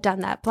wish I'd done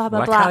that, blah, blah,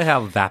 like blah.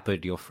 how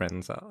vapid your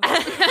friends are.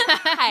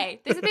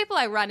 Hey, these are people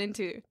I run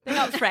into. They're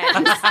not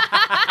friends.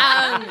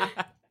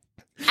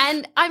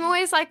 And I'm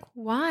always like,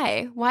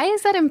 why? Why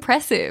is that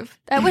impressive?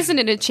 That wasn't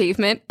an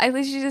achievement. I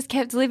literally just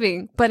kept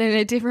living, but in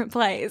a different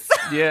place.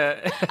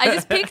 Yeah. I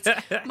just picked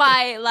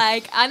my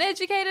like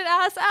uneducated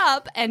ass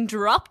up and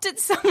dropped it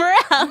somewhere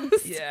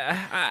else.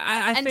 Yeah.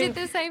 I and think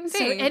did the same So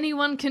thing.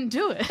 anyone can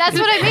do it. That's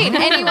what I mean.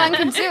 Anyone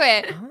can do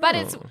it. But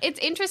it's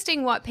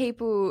interesting what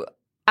people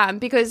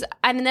because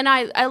and then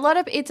a lot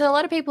of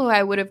people who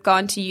I would have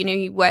gone to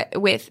uni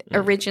with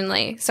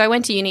originally. So I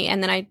went to uni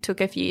and then I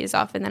took a few years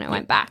off and then I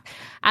went back.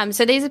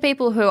 So these are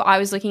people who I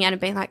was looking at and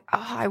being like,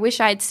 oh, I wish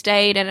I had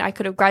stayed and I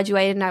could have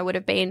graduated and I would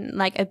have been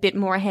like a bit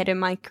more ahead in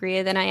my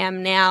career than I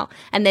am now.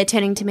 And they're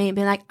turning to me and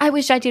being like, I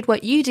wish I did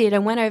what you did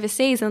and went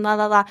overseas and la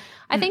la la.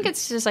 I think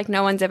it's just like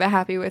no one's ever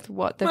happy with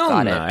what they've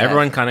got. No,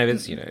 everyone kind of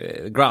is,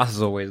 the grass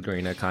is always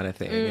greener kind of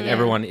thing. And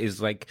everyone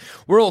is like,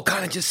 we're all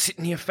kind of just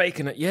sitting here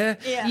faking it, yeah?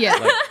 Yeah.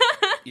 Like,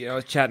 I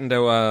was chatting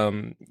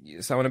to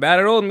someone about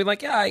it all and be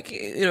like,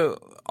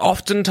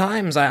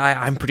 oftentimes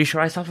I'm pretty sure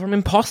I suffer from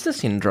imposter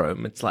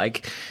syndrome. It's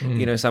like,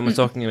 someone's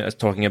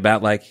talking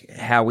about like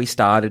how we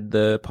started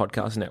the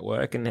podcast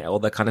network and all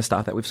the kind of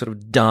stuff that we've sort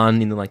of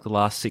done in like the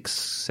last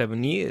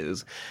 6-7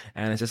 years.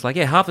 And it's just like,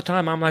 half the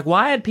time I'm like,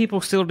 why are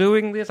people still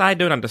doing this? I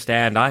don't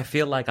understand. I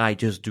feel like I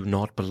just do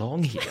not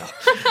belong here.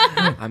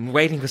 I'm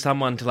waiting for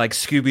someone to like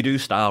Scooby-Doo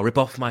style rip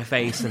off my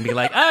face and be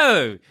like,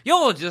 oh,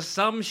 you're just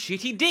some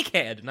shitty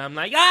dickhead. And I'm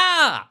like,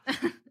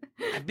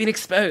 I've been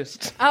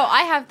exposed. Oh,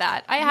 I have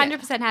that. I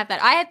 100% have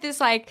that. I had this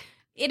like,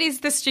 it is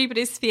the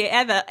stupidest fear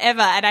ever.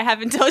 And I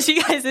haven't told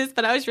you guys this,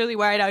 but I was really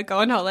worried I would go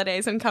on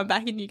holidays and come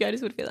back and you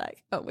guys would be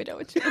like, oh, we don't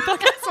want you to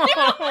podcast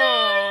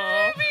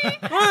anymore.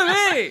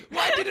 Ruby!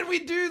 Why didn't we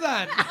do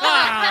that?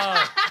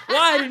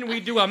 Why didn't we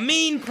do a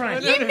mean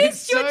prank? You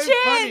missed your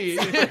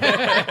chance.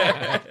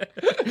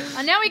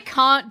 And now we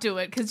can't do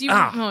it because you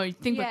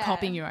think we're Yeah.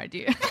 copying your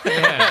idea.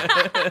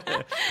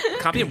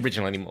 Can't be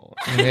original anymore.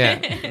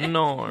 Yeah.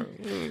 No.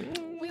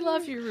 We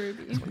love you,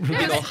 Ruby.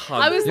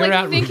 hug. I was You're like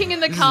out, thinking Ruby. in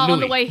the This is car on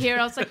the Louis. way here,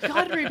 I was like,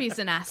 God, Ruby's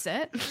an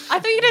asset. I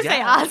thought you were going to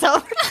say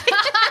asshole.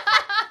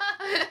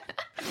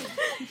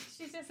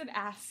 She's just an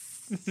ass.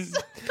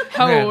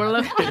 Hole.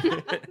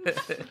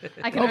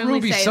 I can Oh, only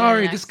Ruby, say that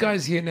sorry, in this accent.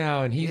 guy's here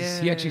now, and he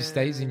actually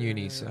stays in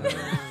uni. So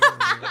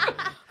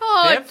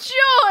Oh,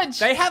 George!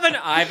 They have an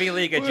Ivy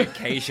League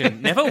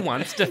education. Never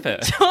once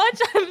deferred. George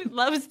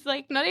loves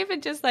like not even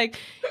just like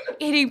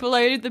hitting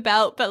below the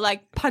belt, but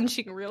like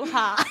punching real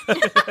hard.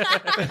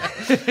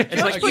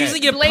 It's like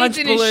using your Blades punch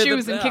in his below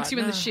shoes the and kicks you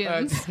in the belt.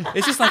 shins.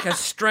 It's just like a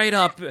straight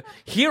up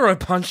hero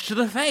punch to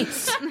the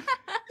face.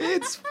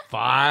 it's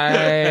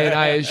fine,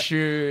 I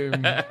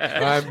assume.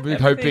 I'm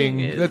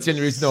hoping that's the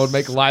only reason I would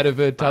make light of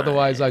it.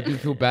 Otherwise, I do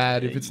feel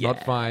bad if it's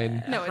not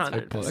fine. No, it's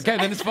fine. Okay,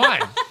 then it's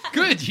fine.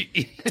 Good. You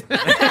idiot.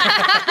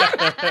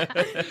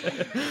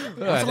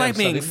 It's like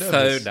being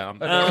so dumb.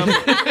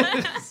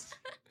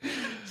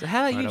 So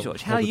how are you, I'll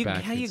George? hold it How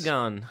back. you It's-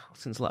 gone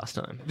since last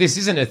time? This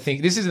isn't a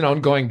thing. This is an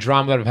ongoing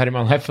drama that I've had in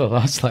my life for the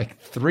last like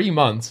 3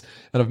 months,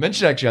 and I've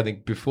mentioned actually I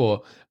think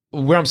before.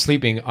 Where I'm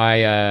sleeping,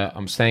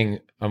 I'm staying.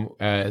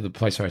 The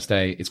place where I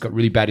stay, it's got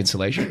really bad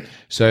insulation,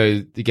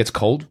 so it gets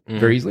cold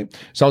very easily.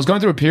 So I was going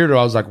through a period where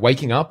I was like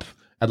waking up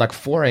at like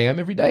 4 a.m.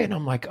 every day, and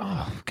I'm like,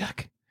 oh,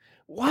 God,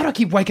 why do I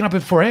keep waking up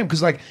at 4 a.m.?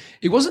 Because like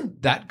it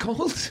wasn't that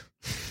cold.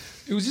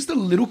 It was just a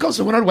little cold.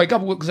 So when I'd wake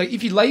up, because like,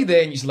 if you lay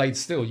there and you just laid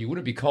still, you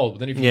wouldn't be cold. But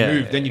then if you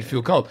moved, then you'd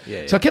feel cold.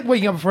 So I kept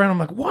waking up at 4 a.m. I'm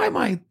like, why am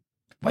I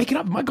waking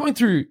up? Am I going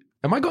through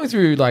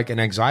like an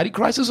anxiety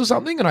crisis or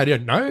something? And I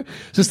didn't know.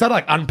 So I started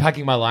like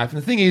unpacking my life.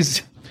 And the thing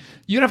is,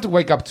 you don't have to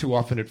wake up too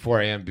often at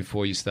 4 a.m.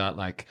 before you start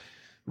like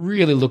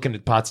really looking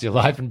at parts of your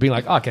life and being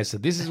like, okay, so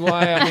this is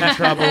why I'm in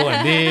trouble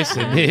and this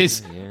and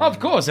this. Of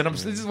course. And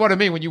this is what I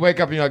mean. When you wake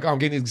up and you're like, oh, I'm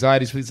getting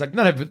anxiety. So it's like,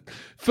 no, but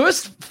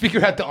first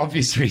figure out the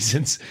obvious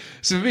reasons.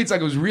 So for me, it's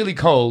like it was really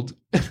cold.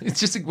 It's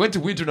just it went to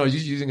winter and I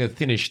was using a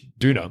thinnish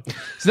doona.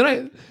 So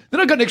then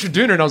I got an extra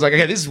doona and I was like,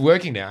 okay, this is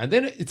working now. And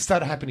then it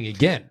started happening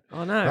again.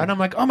 Oh, no. And I'm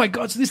like, oh my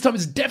God, so this time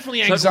it's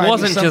definitely So anxiety. it or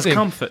wasn't just something.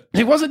 comfort.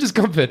 It wasn't just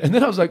comfort. And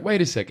then I was like,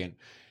 wait a second.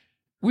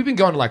 We've been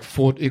going to like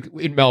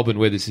in Melbourne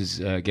where this is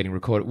getting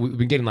recorded. We've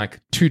been getting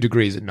like 2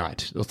 degrees at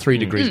night or 3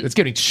 degrees. It's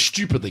getting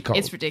stupidly cold.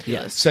 It's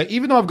ridiculous. So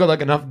even though I've got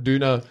like enough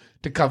doona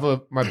to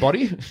cover my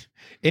body,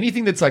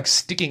 anything that's like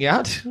sticking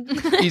out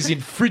is in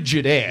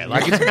frigid air.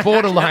 Like it's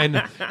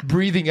borderline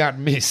breathing out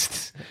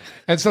mist.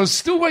 And so I was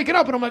still waking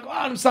up and I'm like, oh,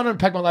 I'm starting to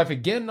unpack my life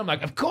again. And I'm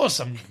like, of course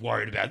I'm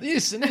worried about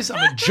this and this.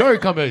 I'm a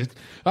joke.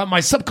 My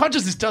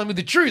subconscious is telling me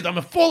the truth.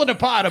 I'm falling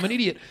apart. I'm an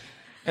idiot.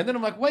 And then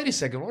I'm like, wait a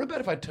second, what about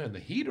if I turn the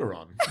heater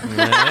on?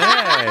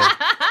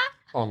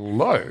 On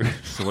low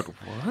So what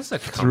was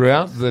it?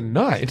 throughout the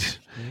night?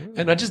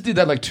 And I just did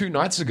that like 2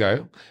 nights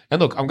ago.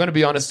 And look, I'm going to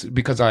be honest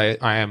because I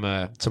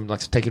am someone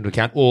likes to take into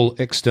account all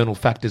external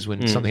factors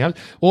when something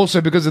happens. Also,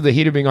 because of the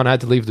heater being on, I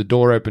had to leave the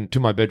door open to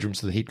my bedroom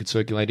so the heat could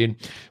circulate in,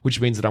 which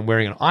means that I'm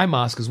wearing an eye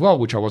mask as well,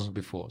 which I wasn't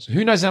before. So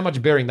who knows how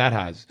much bearing that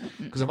has?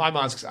 Because eye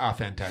masks are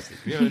fantastic.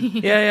 Yeah,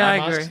 eye I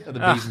masks agree. are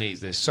the bee's knees.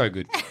 They're so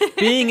good.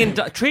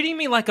 Treating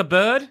me like a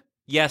bird?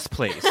 Yes,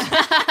 please.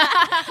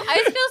 I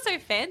just feel so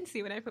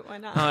fancy when I put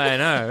one on. Oh, I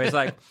know. It's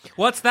like,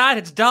 what's that?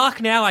 It's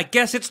dark now. I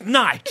guess it's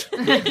night.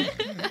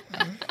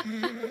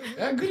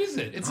 How good is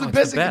it? It's the it's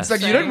best. the best.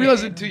 It's like you don't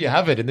realize it until you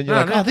have it, and then you're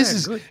like, no, this they're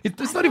is. good.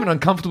 It's not even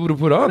uncomfortable to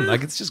put on.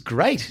 Like it's just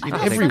great in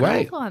every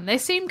way. They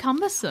seem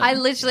cumbersome. I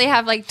literally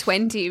have like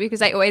 20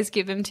 because I always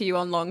give them to you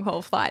on long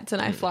haul flights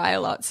and I fly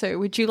a lot. So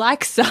would you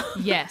like some?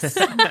 Yes.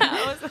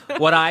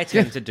 What I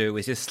tend to do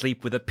is just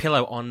sleep with a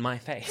pillow on my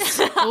face.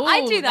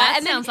 I do that.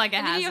 and sounds then, like a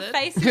and then your hazard.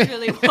 face is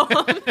really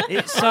warm.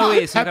 It so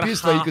is. You've got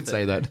Happiest way you half could it.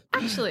 say that.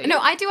 Actually, No,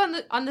 I do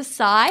on the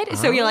side,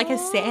 so you're like a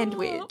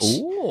sandwich.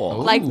 Ooh.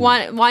 Like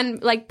one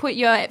like put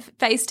your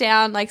face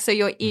down, like so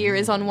your ear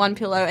is on one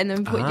pillow, and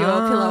then put your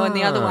pillow on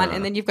the other one,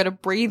 and then you've got a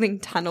breathing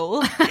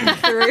tunnel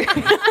through.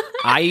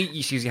 I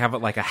usually have it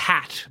like a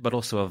hat, but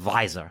also a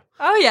visor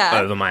Oh yeah,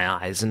 over my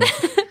eyes and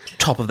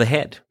top of the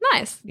head.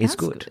 nice. It's That's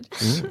good.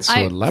 It's so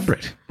I-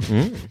 elaborate.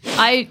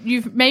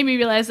 You've made me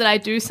realize that I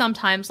do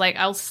sometimes, like,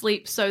 I'll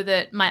sleep so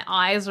that my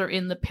eyes are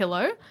in the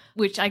pillow,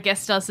 which I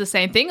guess does the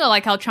same thing. Or,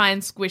 like, I'll try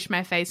and squish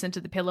my face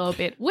into the pillow a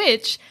bit,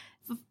 which,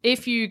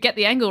 if you get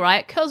the angle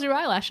right, curls your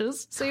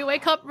eyelashes, so you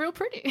wake up real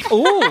pretty.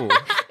 Ooh.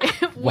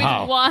 With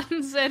Wow.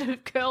 one set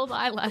of curled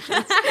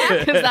eyelashes,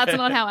 because that's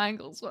not how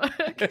angles work.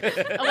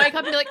 I wake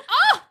up and be like,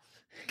 oh,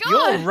 Your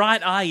God,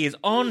 right eye is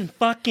on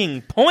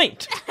fucking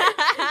point.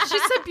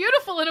 she's so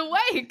beautiful and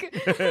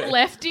awake.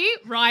 Lefty,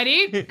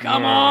 righty,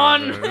 come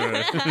on.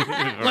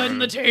 Letting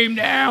the team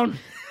down.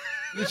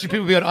 Literally,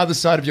 people be on either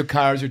side of your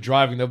car as you're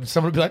driving.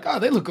 Someone will be like, "Oh,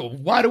 they look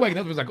wide awake." And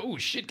the other one's like, "Oh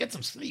shit, get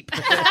some sleep."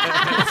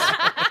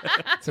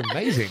 It's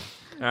amazing.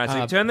 All right, so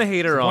you turn the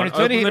heater on, Want to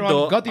turn open the the heater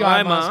door, on, got the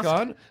eye mask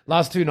on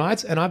last 2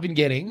 nights, and I've been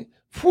getting,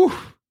 whew,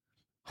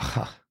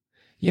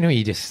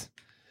 you just,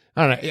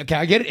 I don't know. Okay,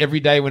 I get it every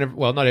day. Whenever,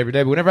 well, not every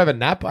day, but whenever I have a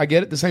nap, I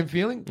get it the same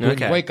feeling. When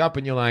Okay. you wake up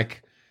and you're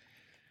like,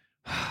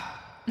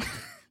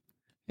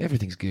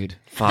 everything's good.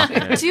 Fuck.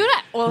 Do you know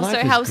what also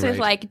Life is helps with great.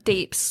 like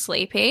deep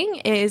sleeping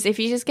is if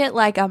you just get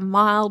like a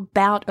mild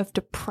bout of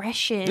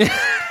depression.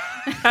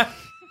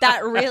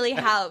 That really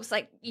helps.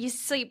 Like you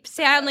sleep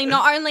soundly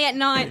not only at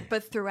night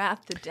but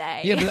throughout the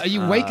day. Yeah, but are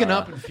you waking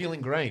up and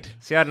feeling great?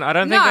 See, I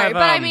don't no, think I've,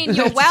 but I mean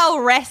you're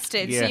well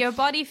rested, so Yeah. your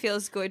body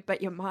feels good,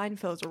 but your mind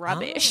feels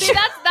rubbish. See,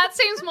 that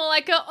seems more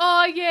like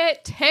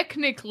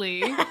technically.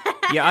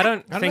 Yeah, I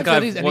don't I don't think know if that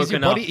I've is. And is your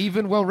woken up. body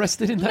even well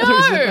rested in that? Or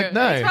is it like,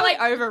 no. It's probably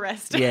over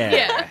rested. Yeah.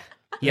 Yeah.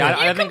 Yeah, I You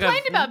don't think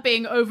complained I've... about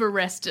being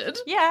over-rested.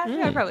 Yeah,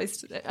 I probably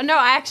no,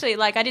 I actually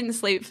I didn't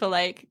sleep for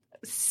like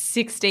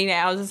 16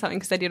 hours or something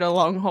because I did a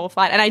long haul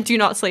flight, and I do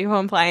not sleep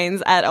on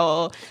planes at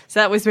all, so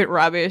that was a bit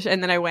rubbish.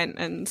 And then I went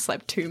and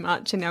slept too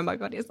much, and now my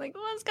body is like,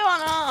 what's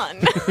going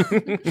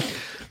on?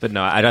 But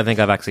no, I don't think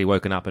I've actually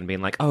woken up and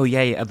been like, oh,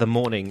 yeah, the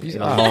morning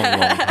in a long,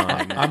 long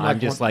time. I'm like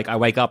just like, I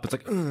wake up, it's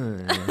like,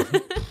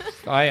 ugh.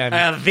 I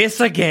am. This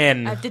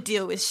again. I have to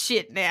deal with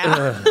shit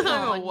now.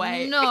 I'm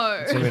awake. No.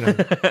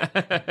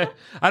 I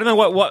don't know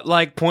what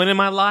like point in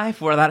my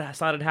life where that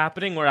started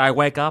happening, where I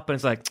wake up and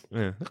it's like,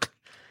 ugh.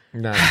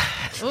 No.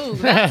 Ooh,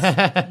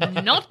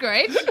 that's not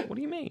great. What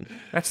do you mean?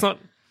 That's not...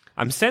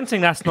 I'm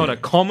sensing that's not a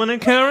common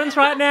occurrence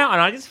right now,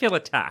 and I just feel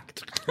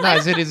attacked. No,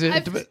 is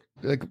it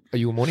like, are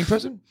you a morning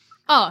person?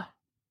 Oh,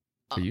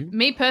 Are you?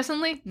 me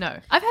personally, no.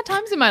 I've had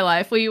times in my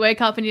life where you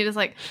wake up and you're just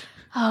like,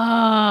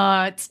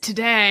 it's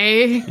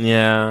today.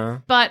 Yeah.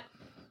 But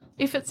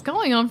if it's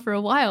going on for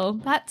a while,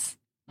 that's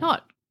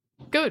not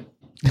good.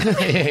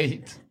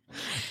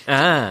 George,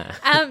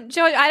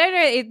 I don't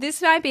know.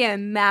 This might be a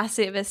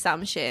massive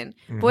assumption,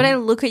 but when I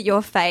look at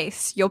your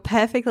face, your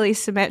perfectly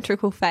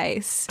symmetrical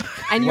face,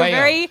 and your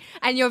Way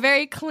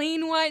very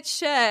clean white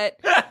shirt,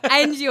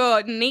 and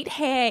your neat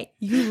hair,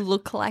 you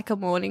look like a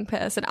morning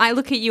person. I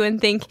look at you and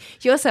think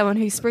you're someone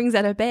who springs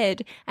out of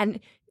bed and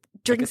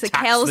drinks a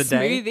attacks kale the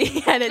day.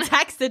 smoothie and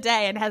attacks the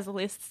day and has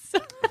lists.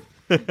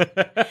 Are you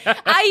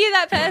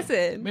that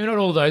person? Maybe not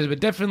all those, but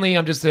definitely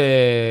I'm just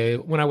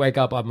when I wake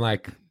up, I'm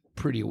like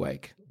pretty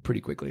awake pretty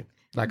quickly.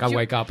 Like I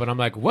wake up and I'm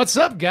like, "What's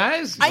up,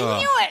 guys?" I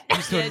knew it.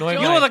 Just to annoy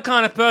You're the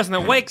kind of person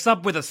that wakes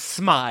up with a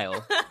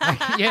smile.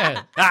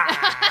 Yeah.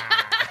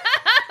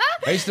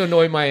 I used to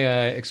annoy my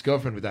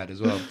ex-girlfriend with that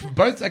as well.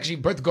 Both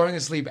going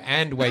to sleep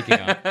and waking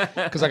up.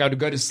 Because like I would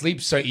go to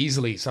sleep so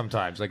easily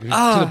sometimes. Like to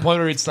the point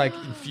where it's like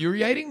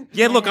infuriating.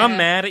 Yeah, look, I'm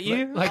mad at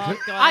you. Like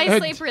I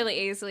sleep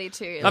really easily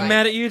too. I'm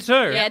mad at you too.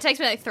 Yeah, it takes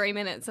me like 3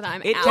 minutes and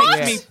I'm It out. takes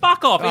Yeah. me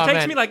fuck off. It Oh, takes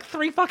man. me like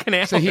 3 fucking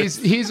hours. So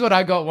here's what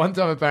I got one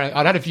time. Apparently,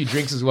 I'd had a few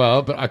drinks as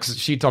well, but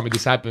she told me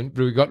this happened.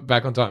 But we got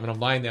back on time, and I'm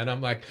lying there, and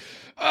I'm like,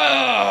 "Oh,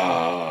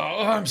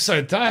 I'm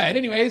so tired."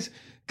 Anyways,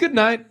 good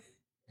night.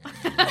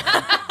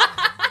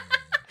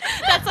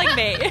 That's like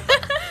me.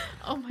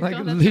 Oh my Like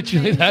god, that's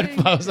literally amazing.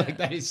 that. I was like,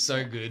 "That is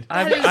so good."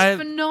 That is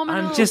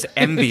phenomenal. I'm just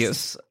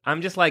envious.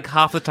 I'm just like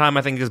half the time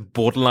I think just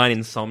borderline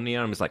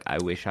insomnia. I'm just like, I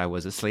wish I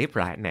was asleep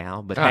right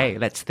now. But hey,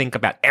 let's think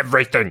about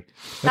everything.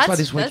 That's why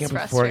this waking that's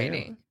up at 4 a.m.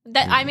 frustrating.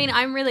 I mean,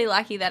 I'm really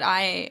lucky that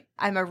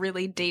I'm a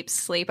really deep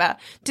sleeper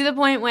to the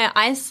point where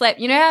I slept.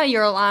 You know how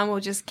your alarm will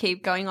just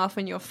keep going off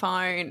on your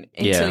phone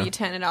until you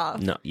turn it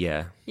off? No,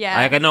 yeah. Yeah.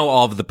 Like, I know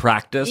of the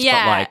practice, but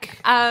like...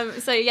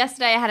 So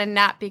yesterday I had a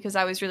nap because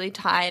I was really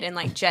tired and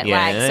like jet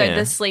lagged. So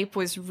the sleep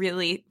was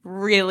really,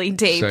 really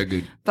deep. So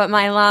good. But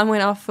my alarm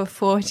went off for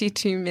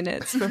 42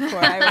 minutes before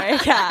I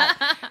woke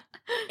up.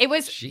 It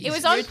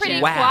was on pretty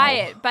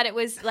quiet, but it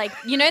was like,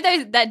 you know,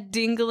 that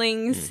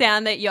dingling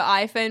sound that your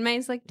iPhone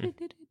makes, like.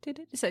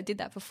 So I did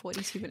that for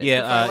 42 minutes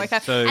before I woke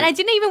up. And I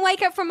didn't even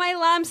wake up from my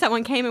alarm.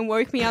 Someone came and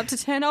woke me up to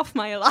turn off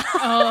my alarm.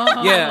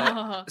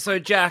 Yeah. So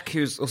Jack,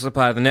 who's also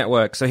part of the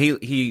network, so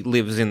he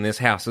lives in this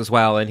house as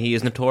well, and he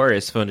is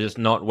notorious for just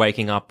not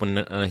waking up when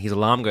his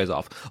alarm goes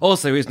off.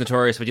 Also, he's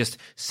notorious for just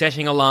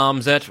setting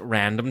alarms at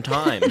random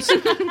times.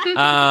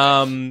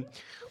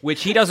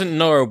 Which he doesn't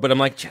know, but I'm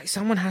like,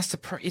 someone has to...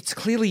 it's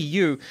clearly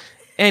you.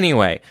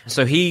 Anyway,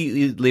 so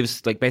he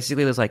lives, like,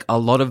 basically there's, like, a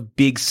lot of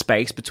big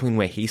space between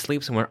where he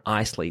sleeps and where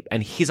I sleep,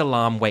 and his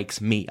alarm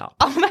wakes me up.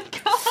 Oh, my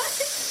God.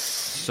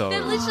 So...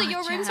 Then literally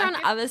your rooms are on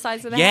other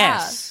sides of the house.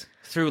 Yes.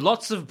 Through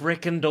lots of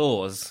brick and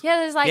doors. Yeah,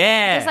 there's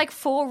like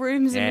 4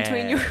 rooms in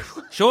between your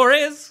Sure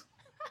is.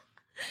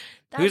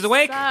 Who's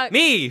awake? Sucks.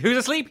 Me. Who's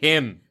asleep?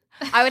 Him.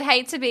 I would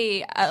hate to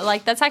be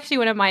that's actually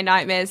one of my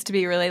nightmares, to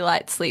be a really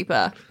light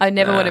sleeper. I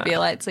never want to be a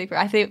light sleeper.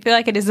 I feel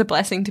like it is a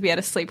blessing to be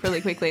able to sleep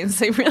really quickly and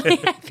sleep really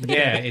heavily.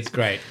 Yeah, it's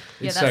great.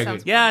 It's so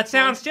good. Yeah, it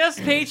sounds just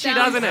peachy,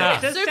 doesn't it?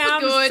 It just super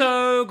sounds good.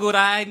 so good.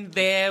 I'm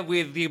there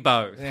with you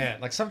both. Yeah,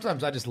 like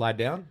sometimes I just lie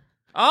down.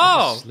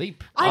 Oh, Just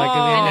sleep. I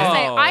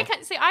Oh.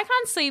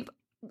 can't sleep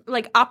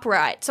like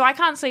upright, so I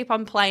can't sleep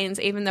on planes,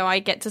 even though I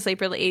get to sleep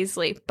really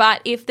easily.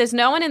 But if there's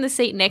no one in the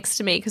seat next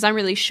to me, because I'm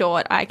really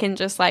short, I can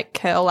just like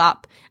curl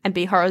up and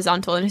be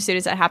horizontal, and as soon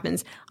as that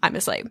happens, I'm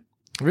asleep.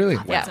 Really?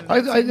 Yeah.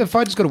 If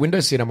I just got a window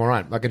seat, I'm all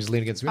right. I can just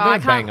lean against the window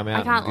and bang, I'm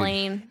out. I can't Good.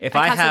 lean. If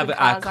I I can't sleep have in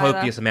cars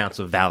copious either. amounts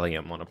of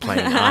Valium on a plane,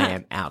 I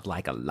am out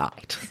like a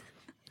light.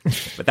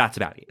 But that's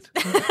about it.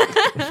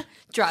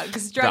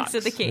 Drugs are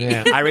the key.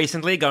 Yeah. I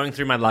recently, going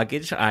through my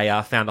luggage,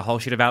 I found a whole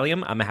sheet of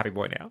Valium. I'm a happy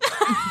boy now.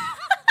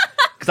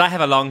 Because I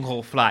have a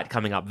long-haul flight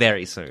coming up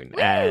very soon.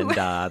 And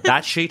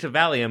that sheet of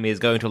Valium is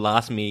going to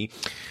last me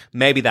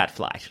maybe that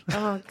flight.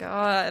 Oh,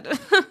 God.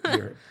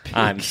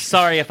 I'm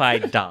sorry if I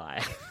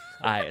die,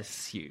 I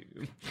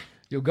assume.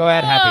 You'll go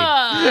out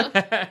happy.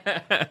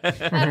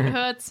 That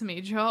hurts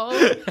me, Joel.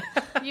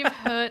 You've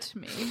hurt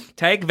me.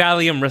 Take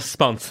Valium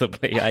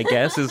responsibly, I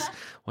guess, is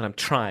what I'm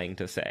trying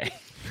to say.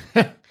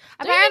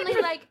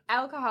 Apparently, like,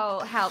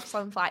 alcohol helps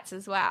on flights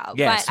as well.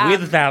 Yes, but,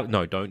 with Valium.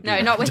 No, don't do No,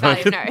 that. not with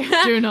Valium,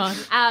 no. Do not.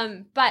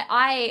 But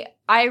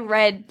I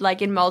read,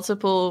 like, in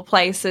multiple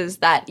places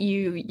that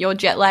your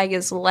jet lag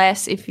is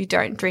less if you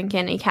don't drink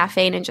any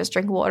caffeine and just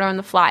drink water on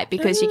the flight,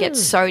 because you get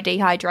so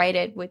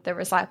dehydrated with the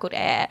recycled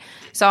air.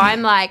 So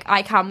I'm like,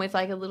 I come with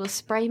like a little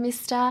spray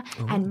mister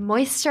and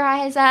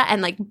moisturizer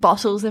and like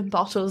bottles and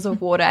bottles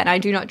of water, and I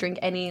do not drink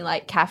any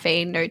like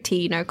caffeine, no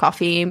tea, no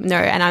coffee, no,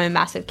 and I'm a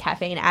massive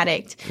caffeine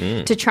addict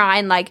to try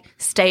and like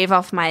stave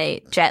off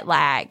my jet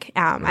lag.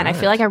 And I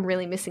feel like I'm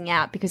really missing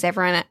out because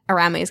everyone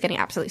around me is getting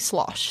absolutely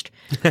sloshed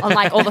on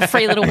like all the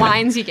free little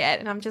wines you get,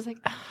 and I'm just like,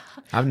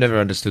 I've never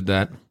understood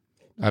that.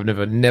 I've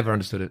never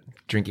understood it.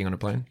 Drinking on a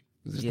plane.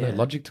 There's no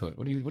logic to it.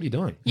 What are you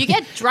doing? you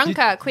get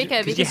drunker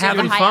quicker because you're you're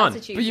having at high fun.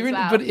 altitudes But you're as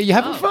well. but you're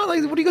having fun.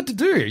 Like, what do you got to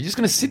do? You're just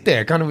going to sit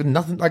there, kind of with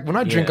nothing. Like when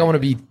I drink, I want to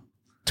be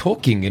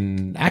talking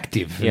and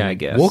active. Yeah, and I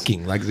guess.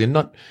 walking. Like they're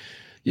not.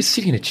 You're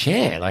sitting in a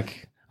chair.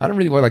 Like I don't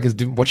really like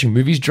watching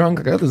movies drunk.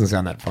 Like, that doesn't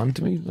sound that fun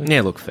to me. Like,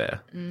 Yeah, look, fair.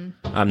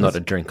 I'm not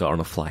a drinker on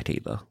a flight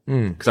either.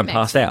 Because I'm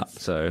passed out,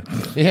 so...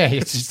 yeah,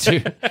 it's just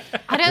too.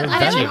 I don't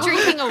like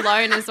drinking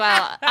alone as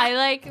well. I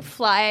like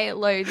fly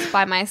loads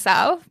by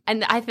myself,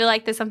 and I feel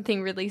like there's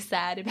something really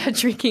sad about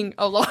drinking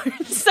alone.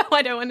 So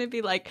I don't want to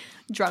be like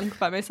drunk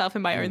by myself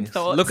in my own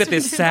thoughts. Look at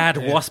this sad,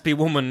 waspy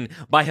woman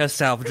by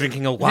herself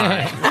drinking a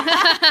wine.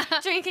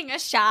 drinking a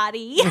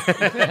shardy.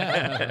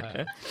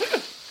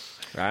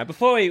 Right,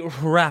 before we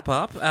wrap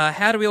up,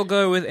 how do we all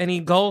go with any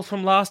goals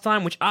from last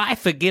time, which I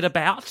forget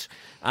about?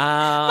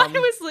 Mine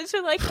was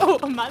literally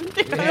like, a month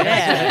ago.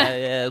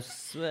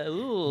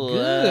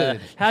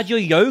 Good. How'd your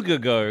yoga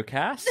go,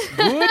 Cass?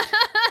 Good?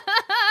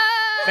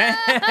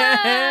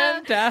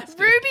 Fantastic.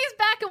 Ruby's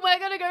back and we're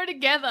going to go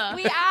together.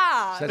 We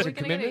are. That's We're a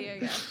gonna go to commitment?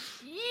 yoga.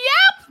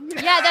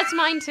 Yep. Yeah, that's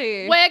mine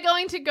too. We're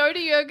going to go to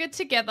yoga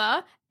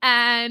together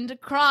and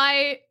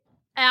cry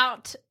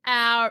out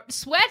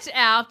sweat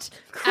out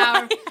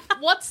our,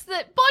 what's the,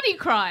 body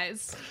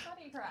cries.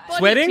 Body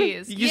Sweating?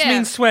 tears. You just Yeah.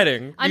 mean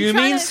sweating. I'm You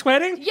trying mean to-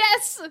 sweating?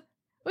 Yes.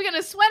 We're going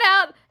to sweat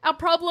out our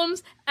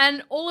problems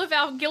and all of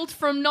our guilt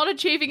from not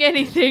achieving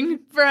anything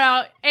for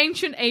our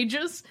ancient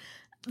ages,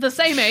 the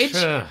same age.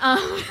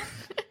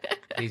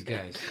 These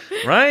guys.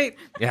 Right?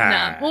 Nah,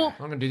 Yeah. well, What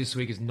I'm going to do this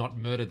week is not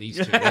murder these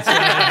two. So you're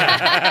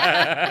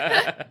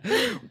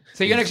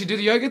going to actually do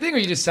the yoga thing, or are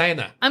you just saying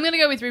that? I'm going to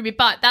go with Ruby,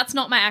 but that's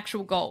not my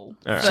actual goal.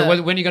 So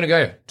when are you going to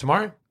go?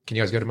 Tomorrow? Can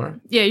you guys go tomorrow?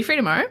 Yeah, you free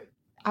tomorrow?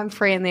 I'm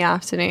free in the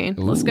afternoon.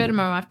 Let's go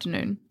tomorrow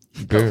afternoon.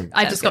 Boom.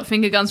 I just got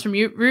finger guns from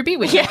you, Ruby,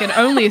 which I can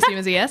only assume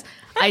is a yes.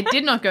 I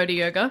did not go to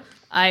yoga.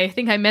 I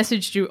think I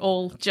messaged you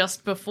all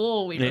just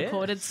before we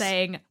recorded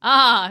saying,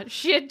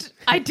 shit,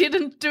 I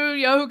didn't do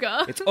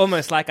yoga. It's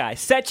almost like I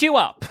set you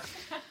up.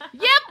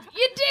 Yep,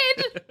 you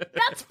did.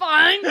 That's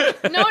fine.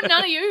 No,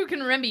 none of you can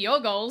remember your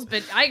goals,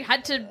 but I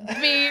had to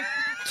be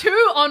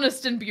too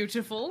honest and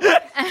beautiful.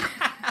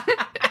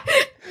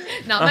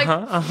 No,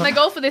 my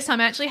goal for this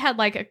time, I actually had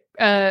like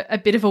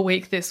a bit of a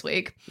week this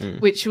week,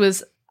 which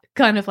was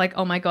kind of like,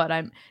 oh my God,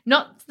 I'm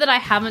not that I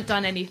haven't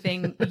done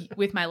anything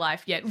with my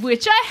life yet,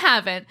 which I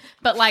haven't,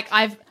 but like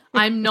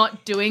I'm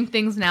not doing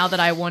things now that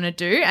I want to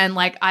do. And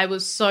like, I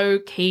was so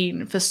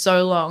keen for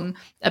so long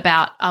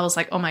I was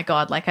like, oh my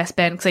God, like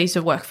because I used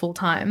to work full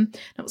time.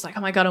 And I was like,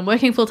 oh my God, I'm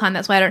working full time.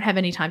 That's why I don't have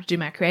any time to do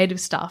my creative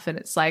stuff. And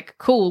it's like,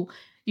 cool.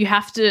 You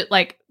have to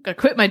like go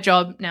quit my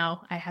job.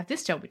 Now I have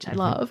this job, which I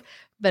love,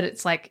 but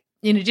it's like,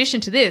 in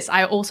addition to this,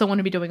 I also want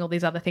to be doing all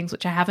these other things,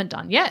 which I haven't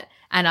done yet.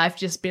 And I've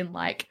just been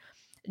like,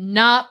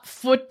 nah,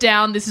 foot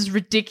down. This is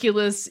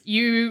ridiculous.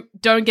 You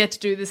don't get to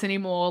do this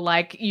anymore.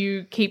 Like,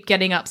 you keep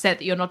getting upset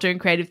that you're not doing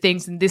creative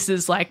things, and this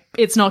is like,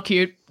 it's not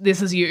cute.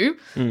 This is you.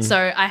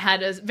 So I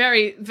had a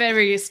very,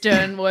 very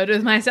stern word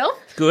with myself.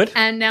 Good.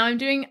 And now I'm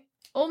doing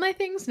all my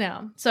things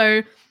now.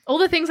 So all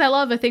the things I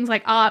love are things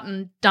like art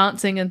and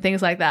dancing and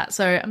things like that.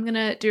 So I'm going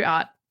to do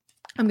art.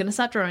 I'm going to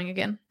start drawing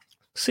again.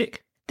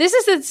 Sick. This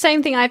is the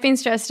same thing I've been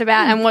stressed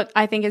about, and what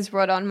I think has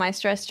brought on my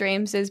stress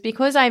dreams is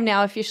because I'm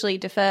now officially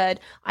deferred,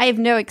 I have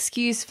no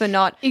excuse for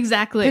not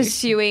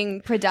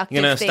pursuing productive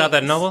You're going to things. start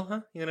that novel,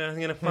 huh? You're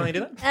going to finally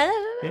do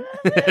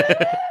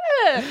that?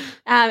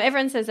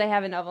 Everyone says they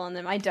have a novel in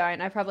them. I don't.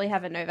 I probably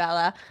have a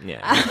novella. Yeah.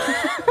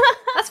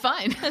 That's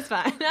fine. That's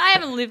fine. I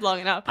haven't lived long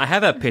enough. I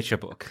have a picture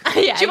book.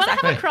 Yeah, Do you want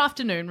to have a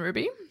crafternoon,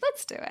 Ruby?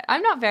 Let's do it.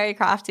 I'm not very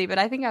crafty, but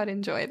I think I would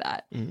enjoy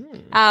that.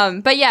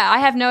 But yeah, I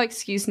have no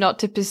excuse not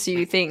to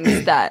pursue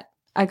things that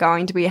are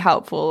going to be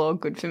helpful or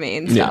good for me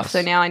and stuff. Yes.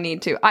 So now I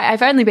need to.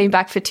 I've only been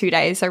back for 2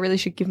 days, so I really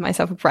should give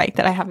myself a break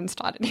that I haven't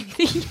started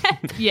anything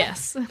yet.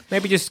 Yes.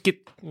 Maybe just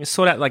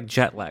sort out like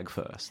jet lag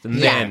first,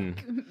 and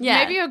then Yeah.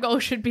 Maybe your goal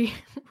should be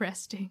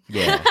resting.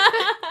 yeah,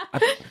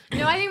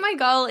 No, I think my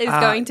goal is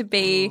going to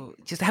be.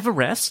 just have a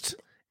rest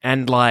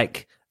and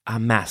like a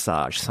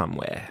massage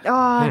somewhere.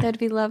 Oh, that'd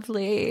be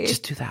lovely.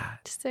 Just do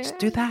that. Just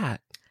do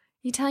that.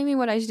 You're telling me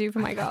what I should do for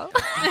my goal?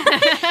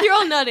 You're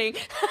all nodding.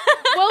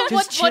 Well, Just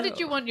what chill. did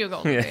you want your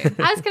goal to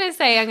be? I was going to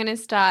say I'm going to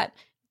start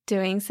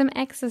doing some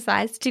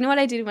exercise. Do you know what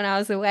I did when I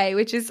was away?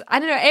 Which is, I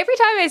don't know, every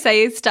time I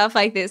say stuff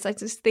like this, I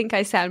just think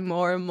I sound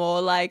more and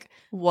more like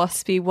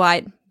waspy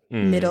white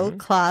middle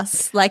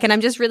class. Like, and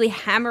I'm just really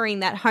hammering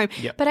that home.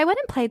 Yep. But I went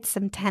and played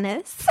some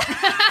tennis.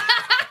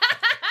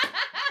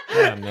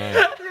 Oh,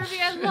 no.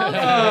 Ruby, I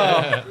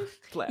love you.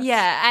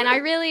 Yeah, and I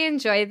really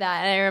enjoyed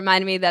that. And it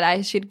reminded me that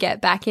I should get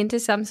back into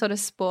some sort of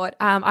sport.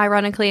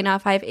 Ironically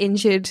enough, I've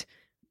injured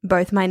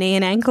both my knee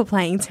and ankle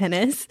playing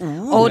tennis.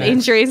 Old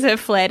injuries have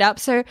flared up.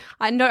 So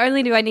not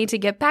only do I need to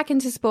get back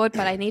into sport,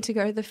 but I need to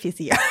go to the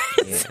physio.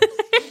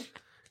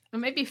 Well,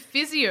 maybe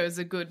physio is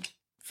a good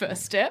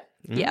first step.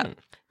 Yeah.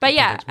 But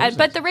yeah,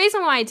 but the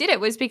reason why I did it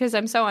was because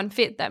I'm so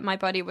unfit that my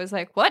body was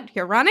like, what?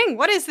 You're running?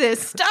 What is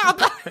this? Stop.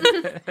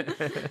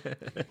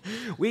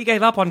 We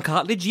gave up on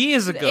cartilage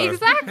years ago.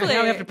 Exactly.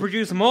 Now we have to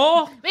produce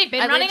more. We've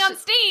been running on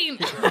steam.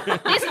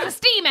 This is a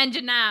steam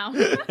engine now.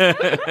 So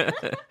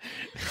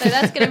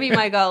that's going to be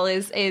my goal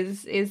is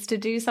to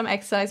do some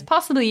exercise,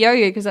 possibly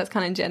yoga, because that's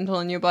kind of gentle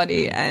on your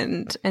body,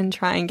 and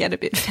try and get a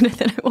bit fitter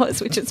than I was,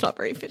 which is not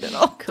very fit at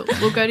all. Cool.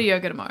 We'll go to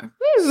yoga tomorrow.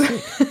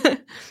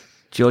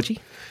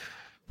 Georgie?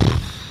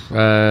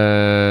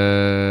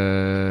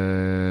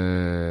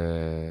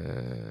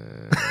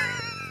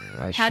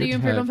 How do you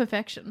improve on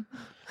perfection?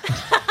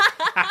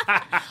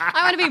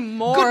 I want to be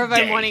more of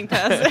a morning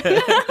person. I'm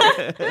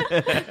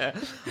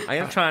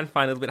going to try and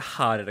find a little bit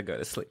harder to go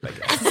to sleep, I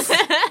guess.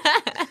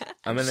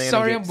 I'm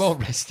well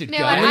rested, No,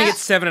 guys. I'm going to get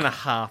 7.5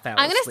 hours I'm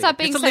going to sleep. stop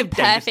being Just so to live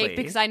dangerously. perfect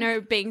because I know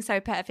being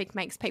so perfect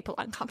makes people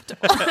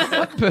uncomfortable.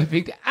 Not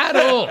perfect at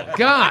all.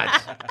 God.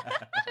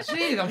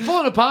 Jeez, I'm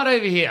falling apart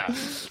over here.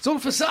 It's all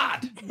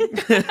facade.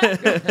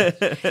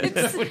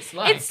 That's what it's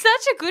like. It's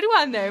such a good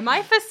one though.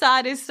 My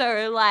facade is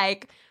so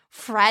like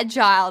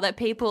fragile that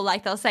people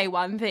like they'll say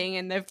one thing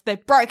and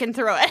they've broken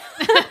through it.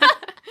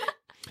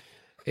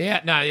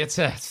 Yeah, no, it's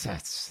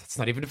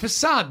not even a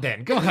facade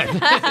then. Go on. You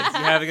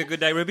having a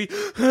good day, Ruby?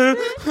 That's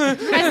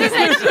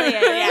essentially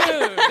it,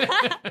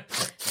 yeah.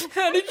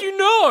 How did you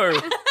know?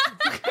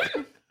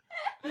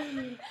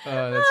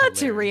 That's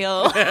Too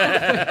real.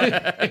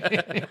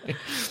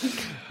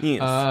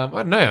 Yes. I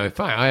don't know.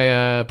 Fine.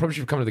 I probably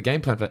should have come to the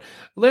game plan for that.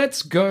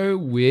 Let's go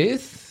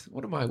with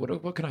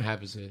what can I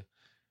have as a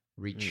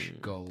reach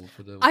goal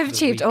for the? I've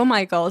achieved all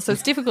my goals, so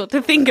it's difficult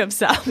to think of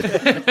some.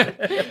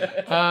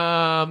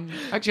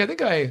 Actually, I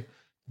think I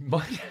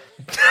might.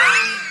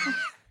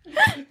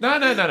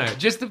 No.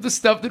 Just of the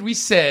stuff that we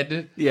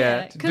said.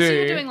 Yeah. Because you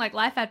were doing like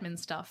life admin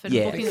stuff and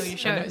booking all your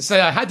shows. So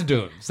I had to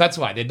do them. So that's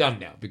why they're done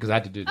now, because I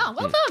had to do them. Oh,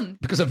 well done.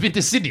 Because I've been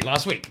to Sydney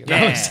last week.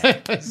 Yeah.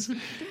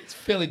 It's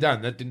fairly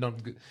done. That did not.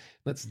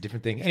 That's a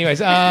different thing. Anyways,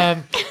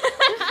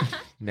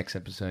 next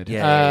episode.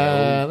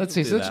 Let's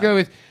see. So let's go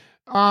with.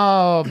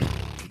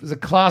 There's a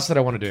class that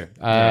I want to do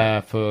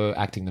for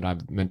acting that I'm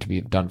meant to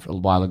be done for a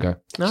while ago.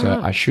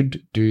 So I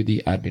should do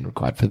the admin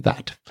required for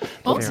that.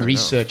 Awesome.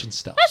 Research and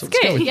stuff. That's So let's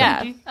go good. with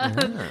Yeah.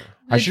 that.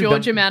 The should've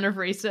George done- amount of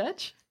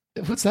research.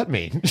 What's that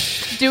mean?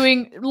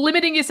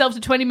 Limiting yourself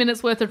to 20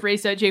 minutes worth of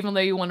research, even though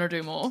you want to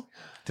do more.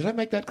 Did I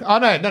make that? Oh,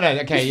 no.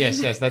 Okay,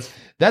 yes.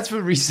 That's for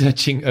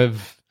researching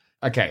of...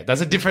 Okay, that's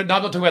a different... No,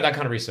 I'm not talking about that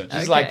kind of research.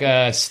 This is like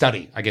a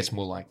study, I guess,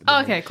 more like...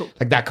 Oh, okay, cool.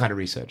 Like that kind of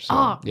research.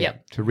 So,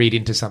 yep. To read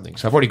into something.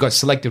 So I've already got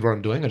selected what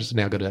I'm doing. I just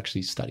now got to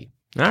actually study.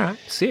 All right.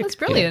 Sick. That's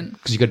brilliant.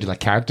 Because you got to do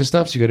like character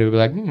stuff. So you got to be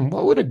like,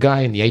 what would a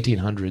guy in the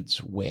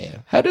 1800s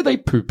wear? How do they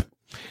poop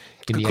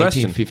in the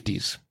question.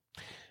 1850s?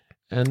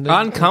 And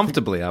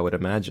Uncomfortably, I would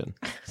imagine.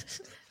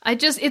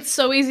 It's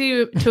so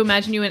easy to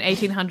imagine you in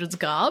 1800s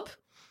garb.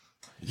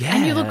 Yeah.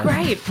 And you look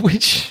great.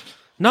 Which...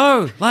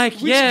 No, like,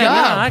 Which yeah,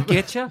 garb? no, I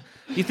get you.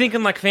 You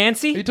thinking like Are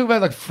fancy? you talking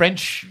about like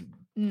French...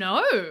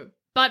 No,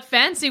 but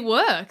fancy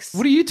works.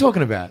 What are you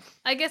talking about?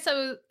 I guess that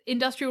was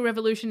Industrial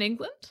Revolution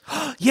England.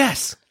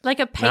 Yes. Like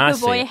a Nah, I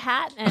see. paperboy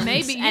hat and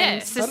Maybe, and yeah.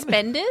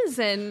 suspenders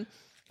and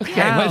Okay,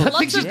 Yeah. well, I Lots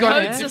think she's of gone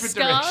in a coats, different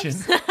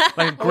scarves. direction.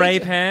 Like grey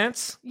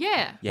pants?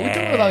 Yeah. Yeah. We're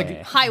talking about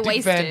like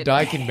High-waisted. Dick Van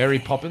Dyke and Mary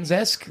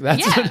Poppins-esque. That's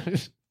Yeah.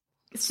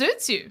 It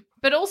suits you.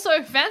 But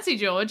also, fancy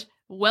George,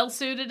 well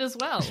suited as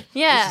well.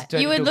 yeah,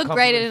 Turned you would into a look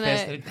great compliment in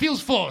fest and a it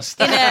feels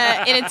forced. in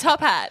a top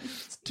hat.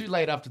 It's too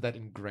late after that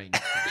ingrained.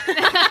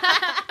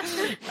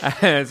 So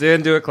you're going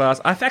to do a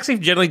class. I actually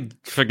generally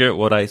forget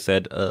what I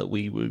said I was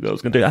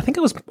going to do. I think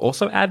it was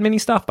also admin-y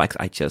stuff, but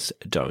I just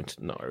don't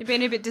know. You've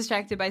been a bit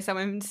distracted by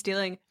someone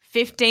stealing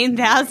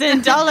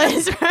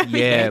 $15,000 from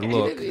Yeah, you.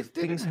 look, Things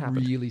things happen.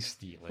 really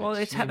steal it. Well,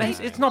 it's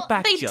not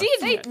back They just.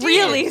 did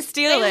really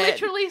steal They it.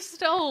 literally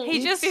stole.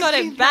 He just got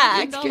it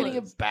back. It's getting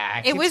it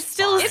back. It was It's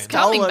still fine. It's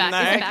coming stolen, back.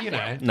 though. It's back. You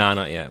know. No,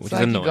 not yet, which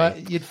It's is like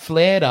annoying. it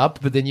flared up,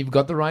 but then you've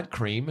got the right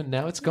cream, and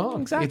now it's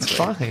gone. Exactly. It's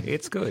fine.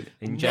 It's good.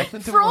 Inject.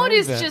 Nothing to Fraud worry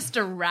is about. just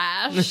a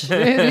rash. Yeah,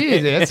 it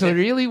is. That's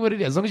really what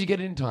it is. As long as you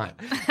get it in time.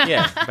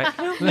 Yeah.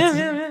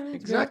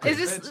 Exactly. Is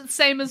this the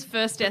same as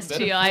first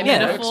STI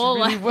Metaphor metaphor?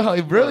 works really well.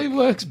 It really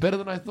works better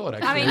than I thought.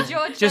 Actually. I mean,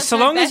 George Just does so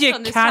know long as best you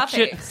on this catch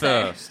topic, it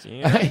so- first.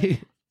 Yeah.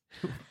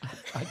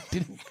 I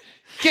didn't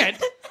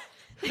get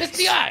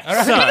STI. All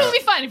right? So- But it would be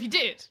fine if you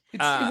did.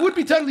 it would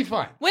be totally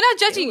fine. We're not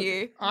judging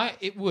you.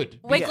 It would.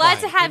 We're be glad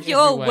fine to have in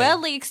your every way.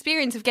 worldly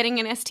experience of getting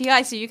an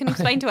STI so you can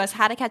explain to us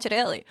how to catch it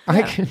early.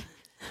 I can.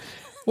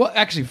 Well,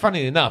 actually,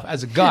 funny enough,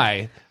 as a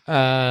guy,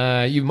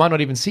 you might not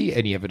even see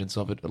any evidence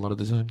of it a lot of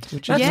the time.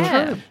 Which is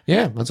Yeah.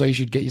 yeah, that's why you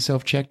should get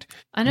yourself checked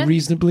I know-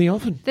 reasonably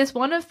often. There's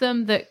one of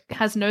them that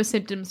has no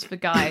symptoms for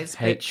guys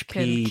but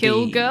can HPV.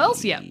 kill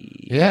girls. Yeah.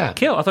 Yeah.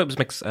 Kill. I thought it was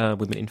makes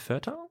women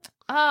infertile.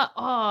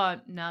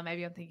 No,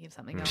 maybe I'm thinking of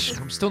something else.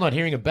 I'm still not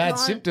hearing a bad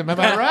symptom. Am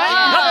I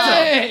right?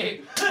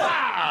 Hey!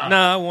 No,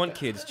 I want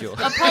kids, George.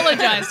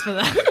 Apologize for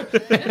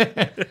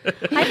that.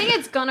 I think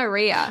it's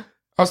gonorrhea.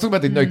 I was talking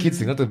about the no kids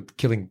thing, not the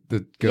killing the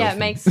girls. Yeah, it thing.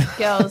 makes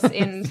girls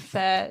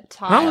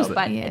infertile,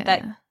 but Yeah.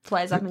 that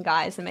flares up in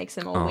guys and makes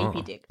them all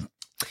weepy dick.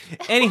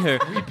 Anywho,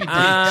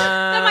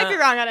 That might be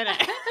wrong, I don't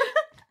know.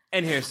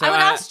 Anywho, so I would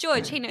ask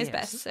George, he knows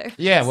best. So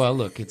Yeah, well,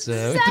 look, it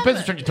depends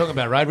which one you're talking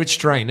about, right? Which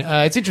strain?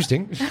 It's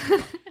interesting.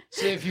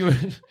 So if you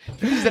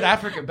said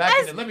Africa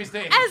back in, let me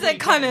stay. as a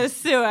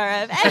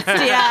connoisseur of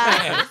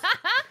STIs,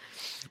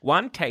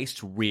 one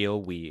tastes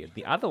real weird.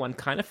 The other one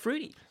kind of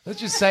fruity. Let's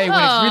just say when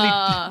it's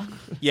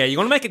really. Yeah, you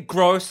want to make it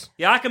gross?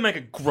 Yeah, I can make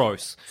it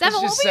gross. Sam, Let's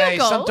what just were your say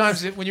goals?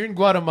 sometimes when you're in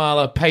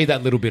Guatemala, pay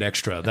that little bit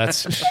extra.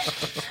 That's this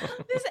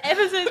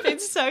episode's been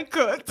so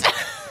cooked.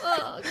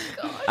 Oh,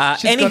 God.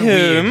 just gotten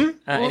weird. Well,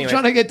 I'm anyway.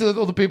 trying to get to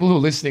all the people who are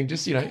listening.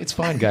 Just it's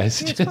fine,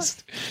 guys.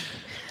 It's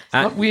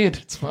not weird.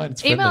 It's fine.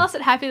 It's Email friendly. us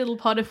at Happy Little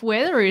Pod if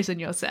we're the reason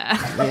you're sad.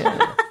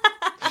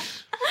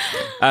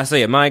 So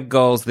yeah, my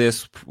goals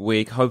this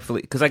week,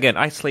 hopefully, because again,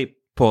 I sleep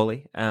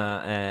poorly. Really?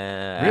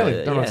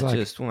 Don't know what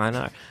it's like. I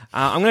know.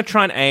 I'm going to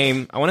try and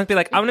aim. I want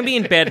to be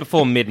in bed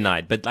before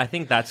midnight, but I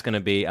think that's going to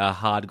be a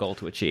hard goal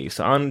to achieve.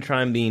 So I'm going to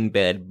try and be in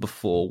bed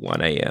before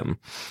 1 a.m.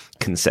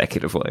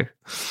 consecutively.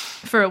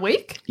 For a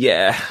week?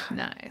 Yeah.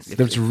 Nice.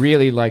 That's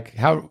really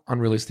how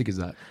unrealistic is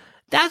that?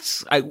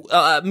 That's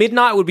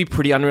midnight would be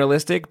pretty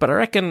unrealistic, but I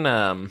reckon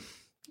 1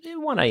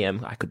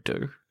 a.m. I could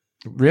do.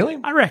 Really?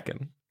 I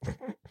reckon.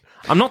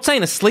 I'm not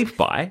saying asleep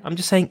by. I'm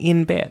just saying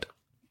in bed.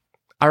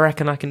 I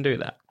reckon I can do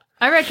that.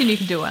 I reckon you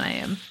can do 1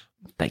 a.m.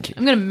 Thank you.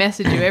 I'm going to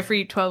message you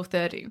every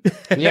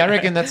 12:30. Yeah, I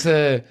reckon that's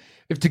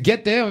if to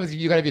get there,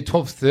 you got to have your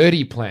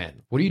 12:30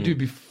 plan. What do you do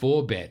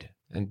before bed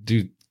and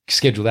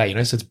schedule that?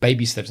 So it's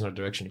baby steps in that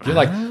direction. If you're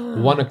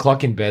 1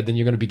 o'clock in bed, then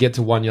you're going to get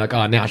to 1. You're like,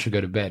 oh, now I should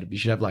go to bed. You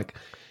should have what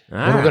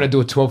am I going to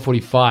do at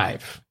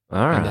 12:45?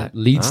 All right. And that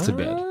leads to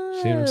bed.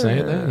 See what I'm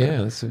saying there?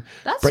 Yeah.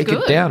 That's break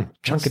good. it down.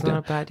 Chunk That's it down.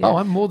 not bad, yeah. Oh,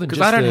 I'm more than Because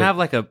just I don't a have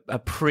like a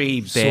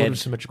pre-bed sort of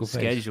symmetrical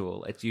face.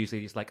 schedule. It's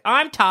usually just like,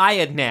 I'm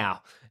tired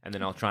now. And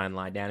then I'll try and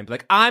lie down and be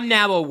like, I'm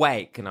now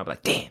awake. And I'll be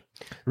like, damn.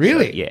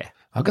 Really? So, yeah.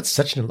 I got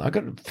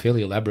a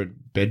fairly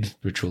elaborate bed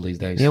ritual these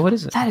days. Yeah, what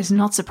is it? That is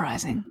not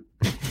surprising.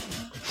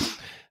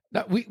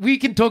 No, we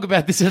can talk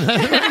about this another.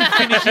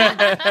 Finish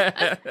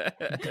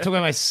it. Talk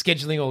about my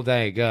scheduling all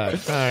day. God,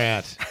 far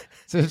out.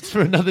 So it's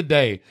for another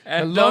day.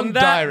 And a long on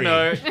that diary.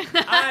 note,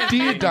 I'm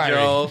Dear diary.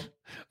 Joel.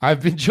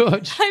 I've been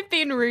George. I've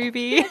been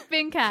Ruby.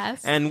 Been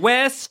Cass. And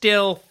we're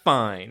still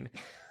fine.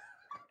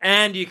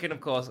 And you can, of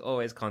course,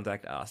 always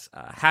contact us,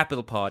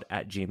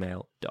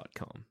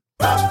 happylittlepod@gmail.com.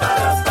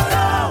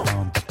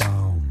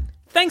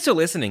 Thanks for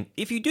listening.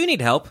 If you do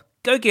need help,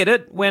 go get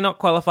it. We're not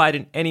qualified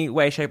in any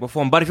way, shape, or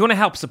form. But if you want to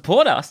help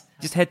support us,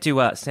 just head to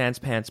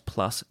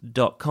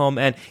sanspantsplus.com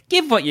and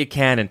give what you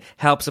can and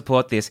help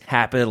support this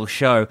happy little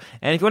show.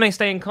 And if you want to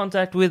stay in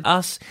contact with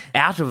us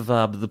out of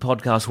the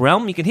podcast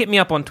realm, you can hit me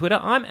up on Twitter.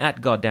 I'm at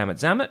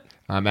GoddammitZammit.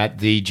 I'm at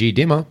the G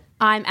Dimmer.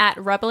 I'm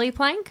at Rubbly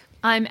Plank.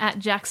 I'm at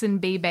Jackson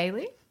B.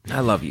 Bailey.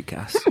 I love you,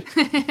 Cass. Joel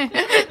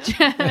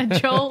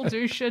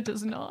Dusha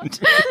does not.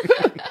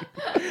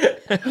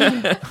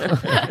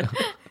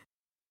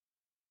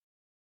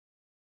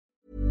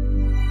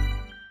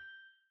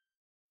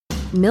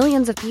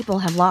 Millions of people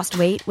have lost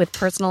weight with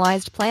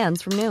personalized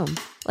plans from Noom.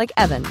 Like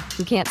Evan,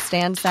 who can't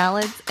stand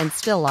salads and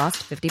still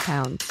lost 50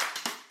 pounds.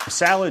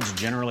 Salads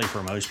generally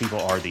for most people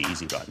are the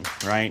easy button,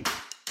 right?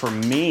 For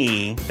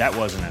me, that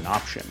wasn't an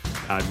option.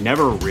 I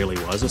never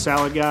really was a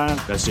salad guy.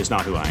 That's just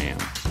not who I am.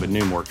 But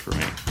Noom worked for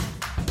me.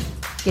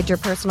 Get your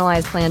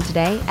personalized plan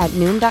today at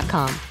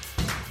Noom.com.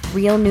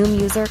 Real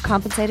Noom user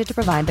compensated to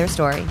provide their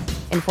story.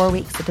 In 4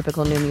 weeks, the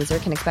typical Noom user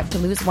can expect to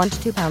lose 1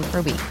 to 2 pounds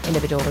per week.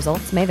 Individual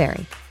results may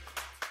vary.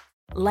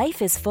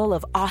 Life is full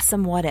of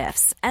awesome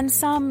what-ifs, and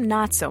some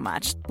not so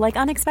much, like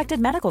unexpected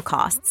medical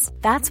costs.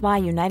 That's why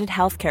United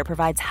Healthcare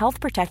provides Health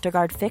Protector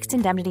Guard fixed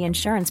indemnity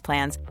insurance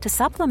plans to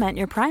supplement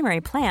your primary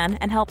plan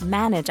and help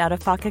manage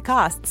out-of-pocket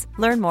costs.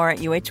 Learn more at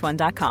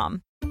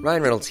UH1.com.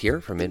 Ryan Reynolds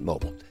here from Mint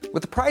Mobile.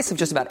 With the price of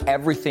just about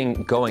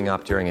everything going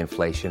up during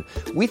inflation,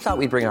 we thought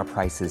we'd bring our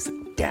prices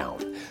down.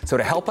 So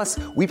to help us,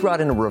 we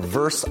brought in a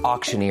reverse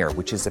auctioneer,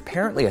 which is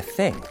apparently a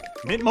thing.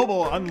 Mint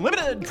Mobile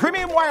Unlimited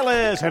Premium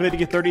Wireless. How to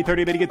get 30,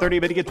 30, how to get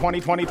 30, how to get 20,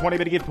 20, 20,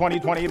 how to get 20,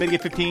 20, how to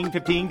get 15,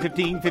 15,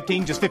 15,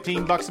 15, just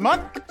 $15 a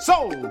month?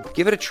 Sold!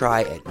 Give it a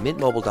try at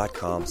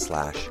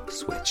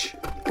mintmobile.com/switch.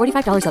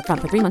 $45 up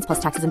front for 3 months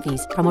plus taxes and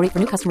fees. Promo rate for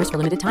new customers for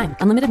limited time.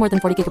 Unlimited more than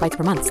 40 gigabytes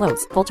per month.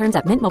 Slows full terms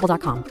at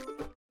mintmobile.com.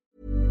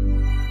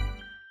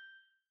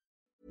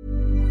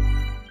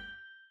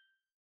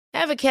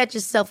 Ever catch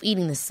yourself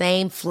eating the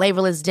same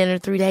flavorless dinner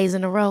 3 days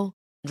in a row?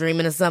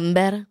 Dreaming of something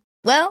better?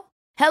 Well,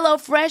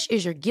 HelloFresh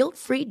is your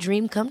guilt-free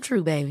dream come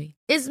true, baby.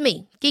 It's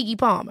me, Keke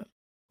Palmer.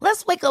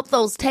 Let's wake up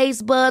those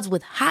taste buds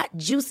with hot,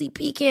 juicy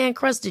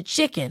pecan-crusted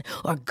chicken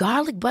or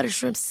garlic butter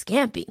shrimp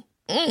scampi.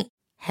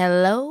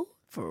 Hello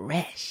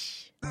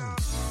Fresh.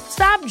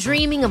 Stop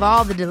dreaming of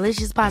all the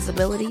delicious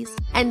possibilities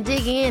and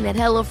dig in at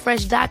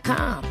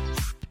HelloFresh.com.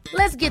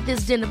 Let's get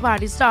this dinner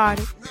party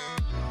started.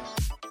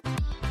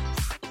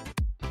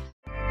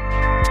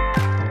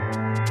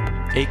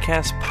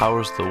 Acast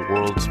powers the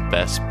world's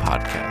best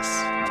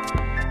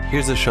podcasts.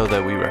 Here's a show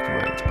that we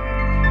recommend.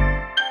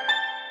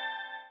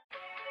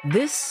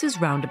 This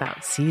is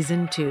Roundabout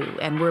Season 2,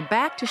 and we're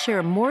back to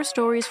share more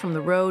stories from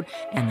the road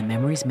and the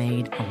memories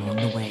made along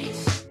the way.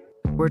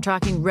 We're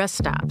talking rest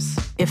stops.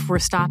 If we're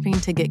stopping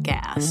to get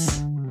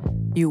gas,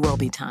 you will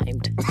be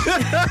timed.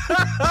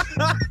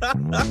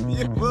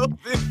 You will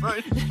be for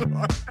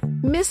sure.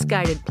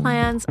 Misguided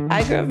plans.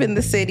 I grew up in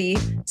the city,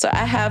 so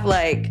I have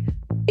a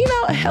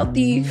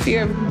healthy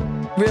fear of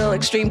real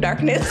extreme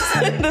darkness.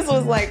 This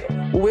was like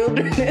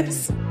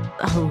wilderness.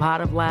 A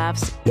lot of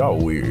laughs. Y'all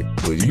weird,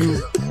 but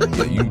you were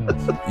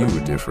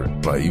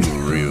different. Like, you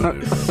were real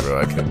different,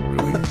 bro. I can't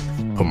really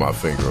put my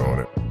finger on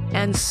it.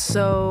 And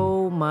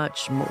so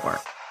much more.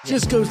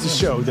 Just goes to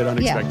show that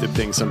unexpected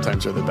things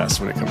sometimes are the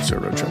best when it comes to a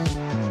road trip.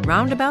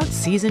 Roundabout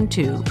Season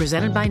 2,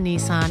 presented by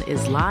Nissan,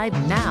 is live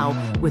now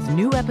with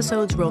new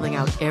episodes rolling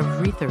out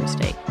every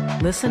Thursday.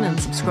 Listen and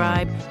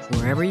subscribe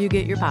wherever you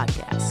get your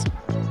podcasts.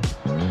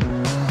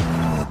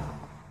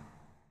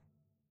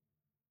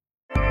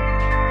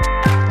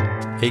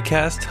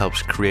 Acast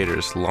helps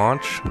creators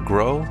launch,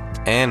 grow,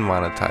 and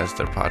monetize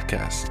their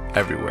podcasts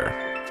everywhere.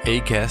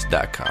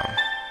 Acast.com.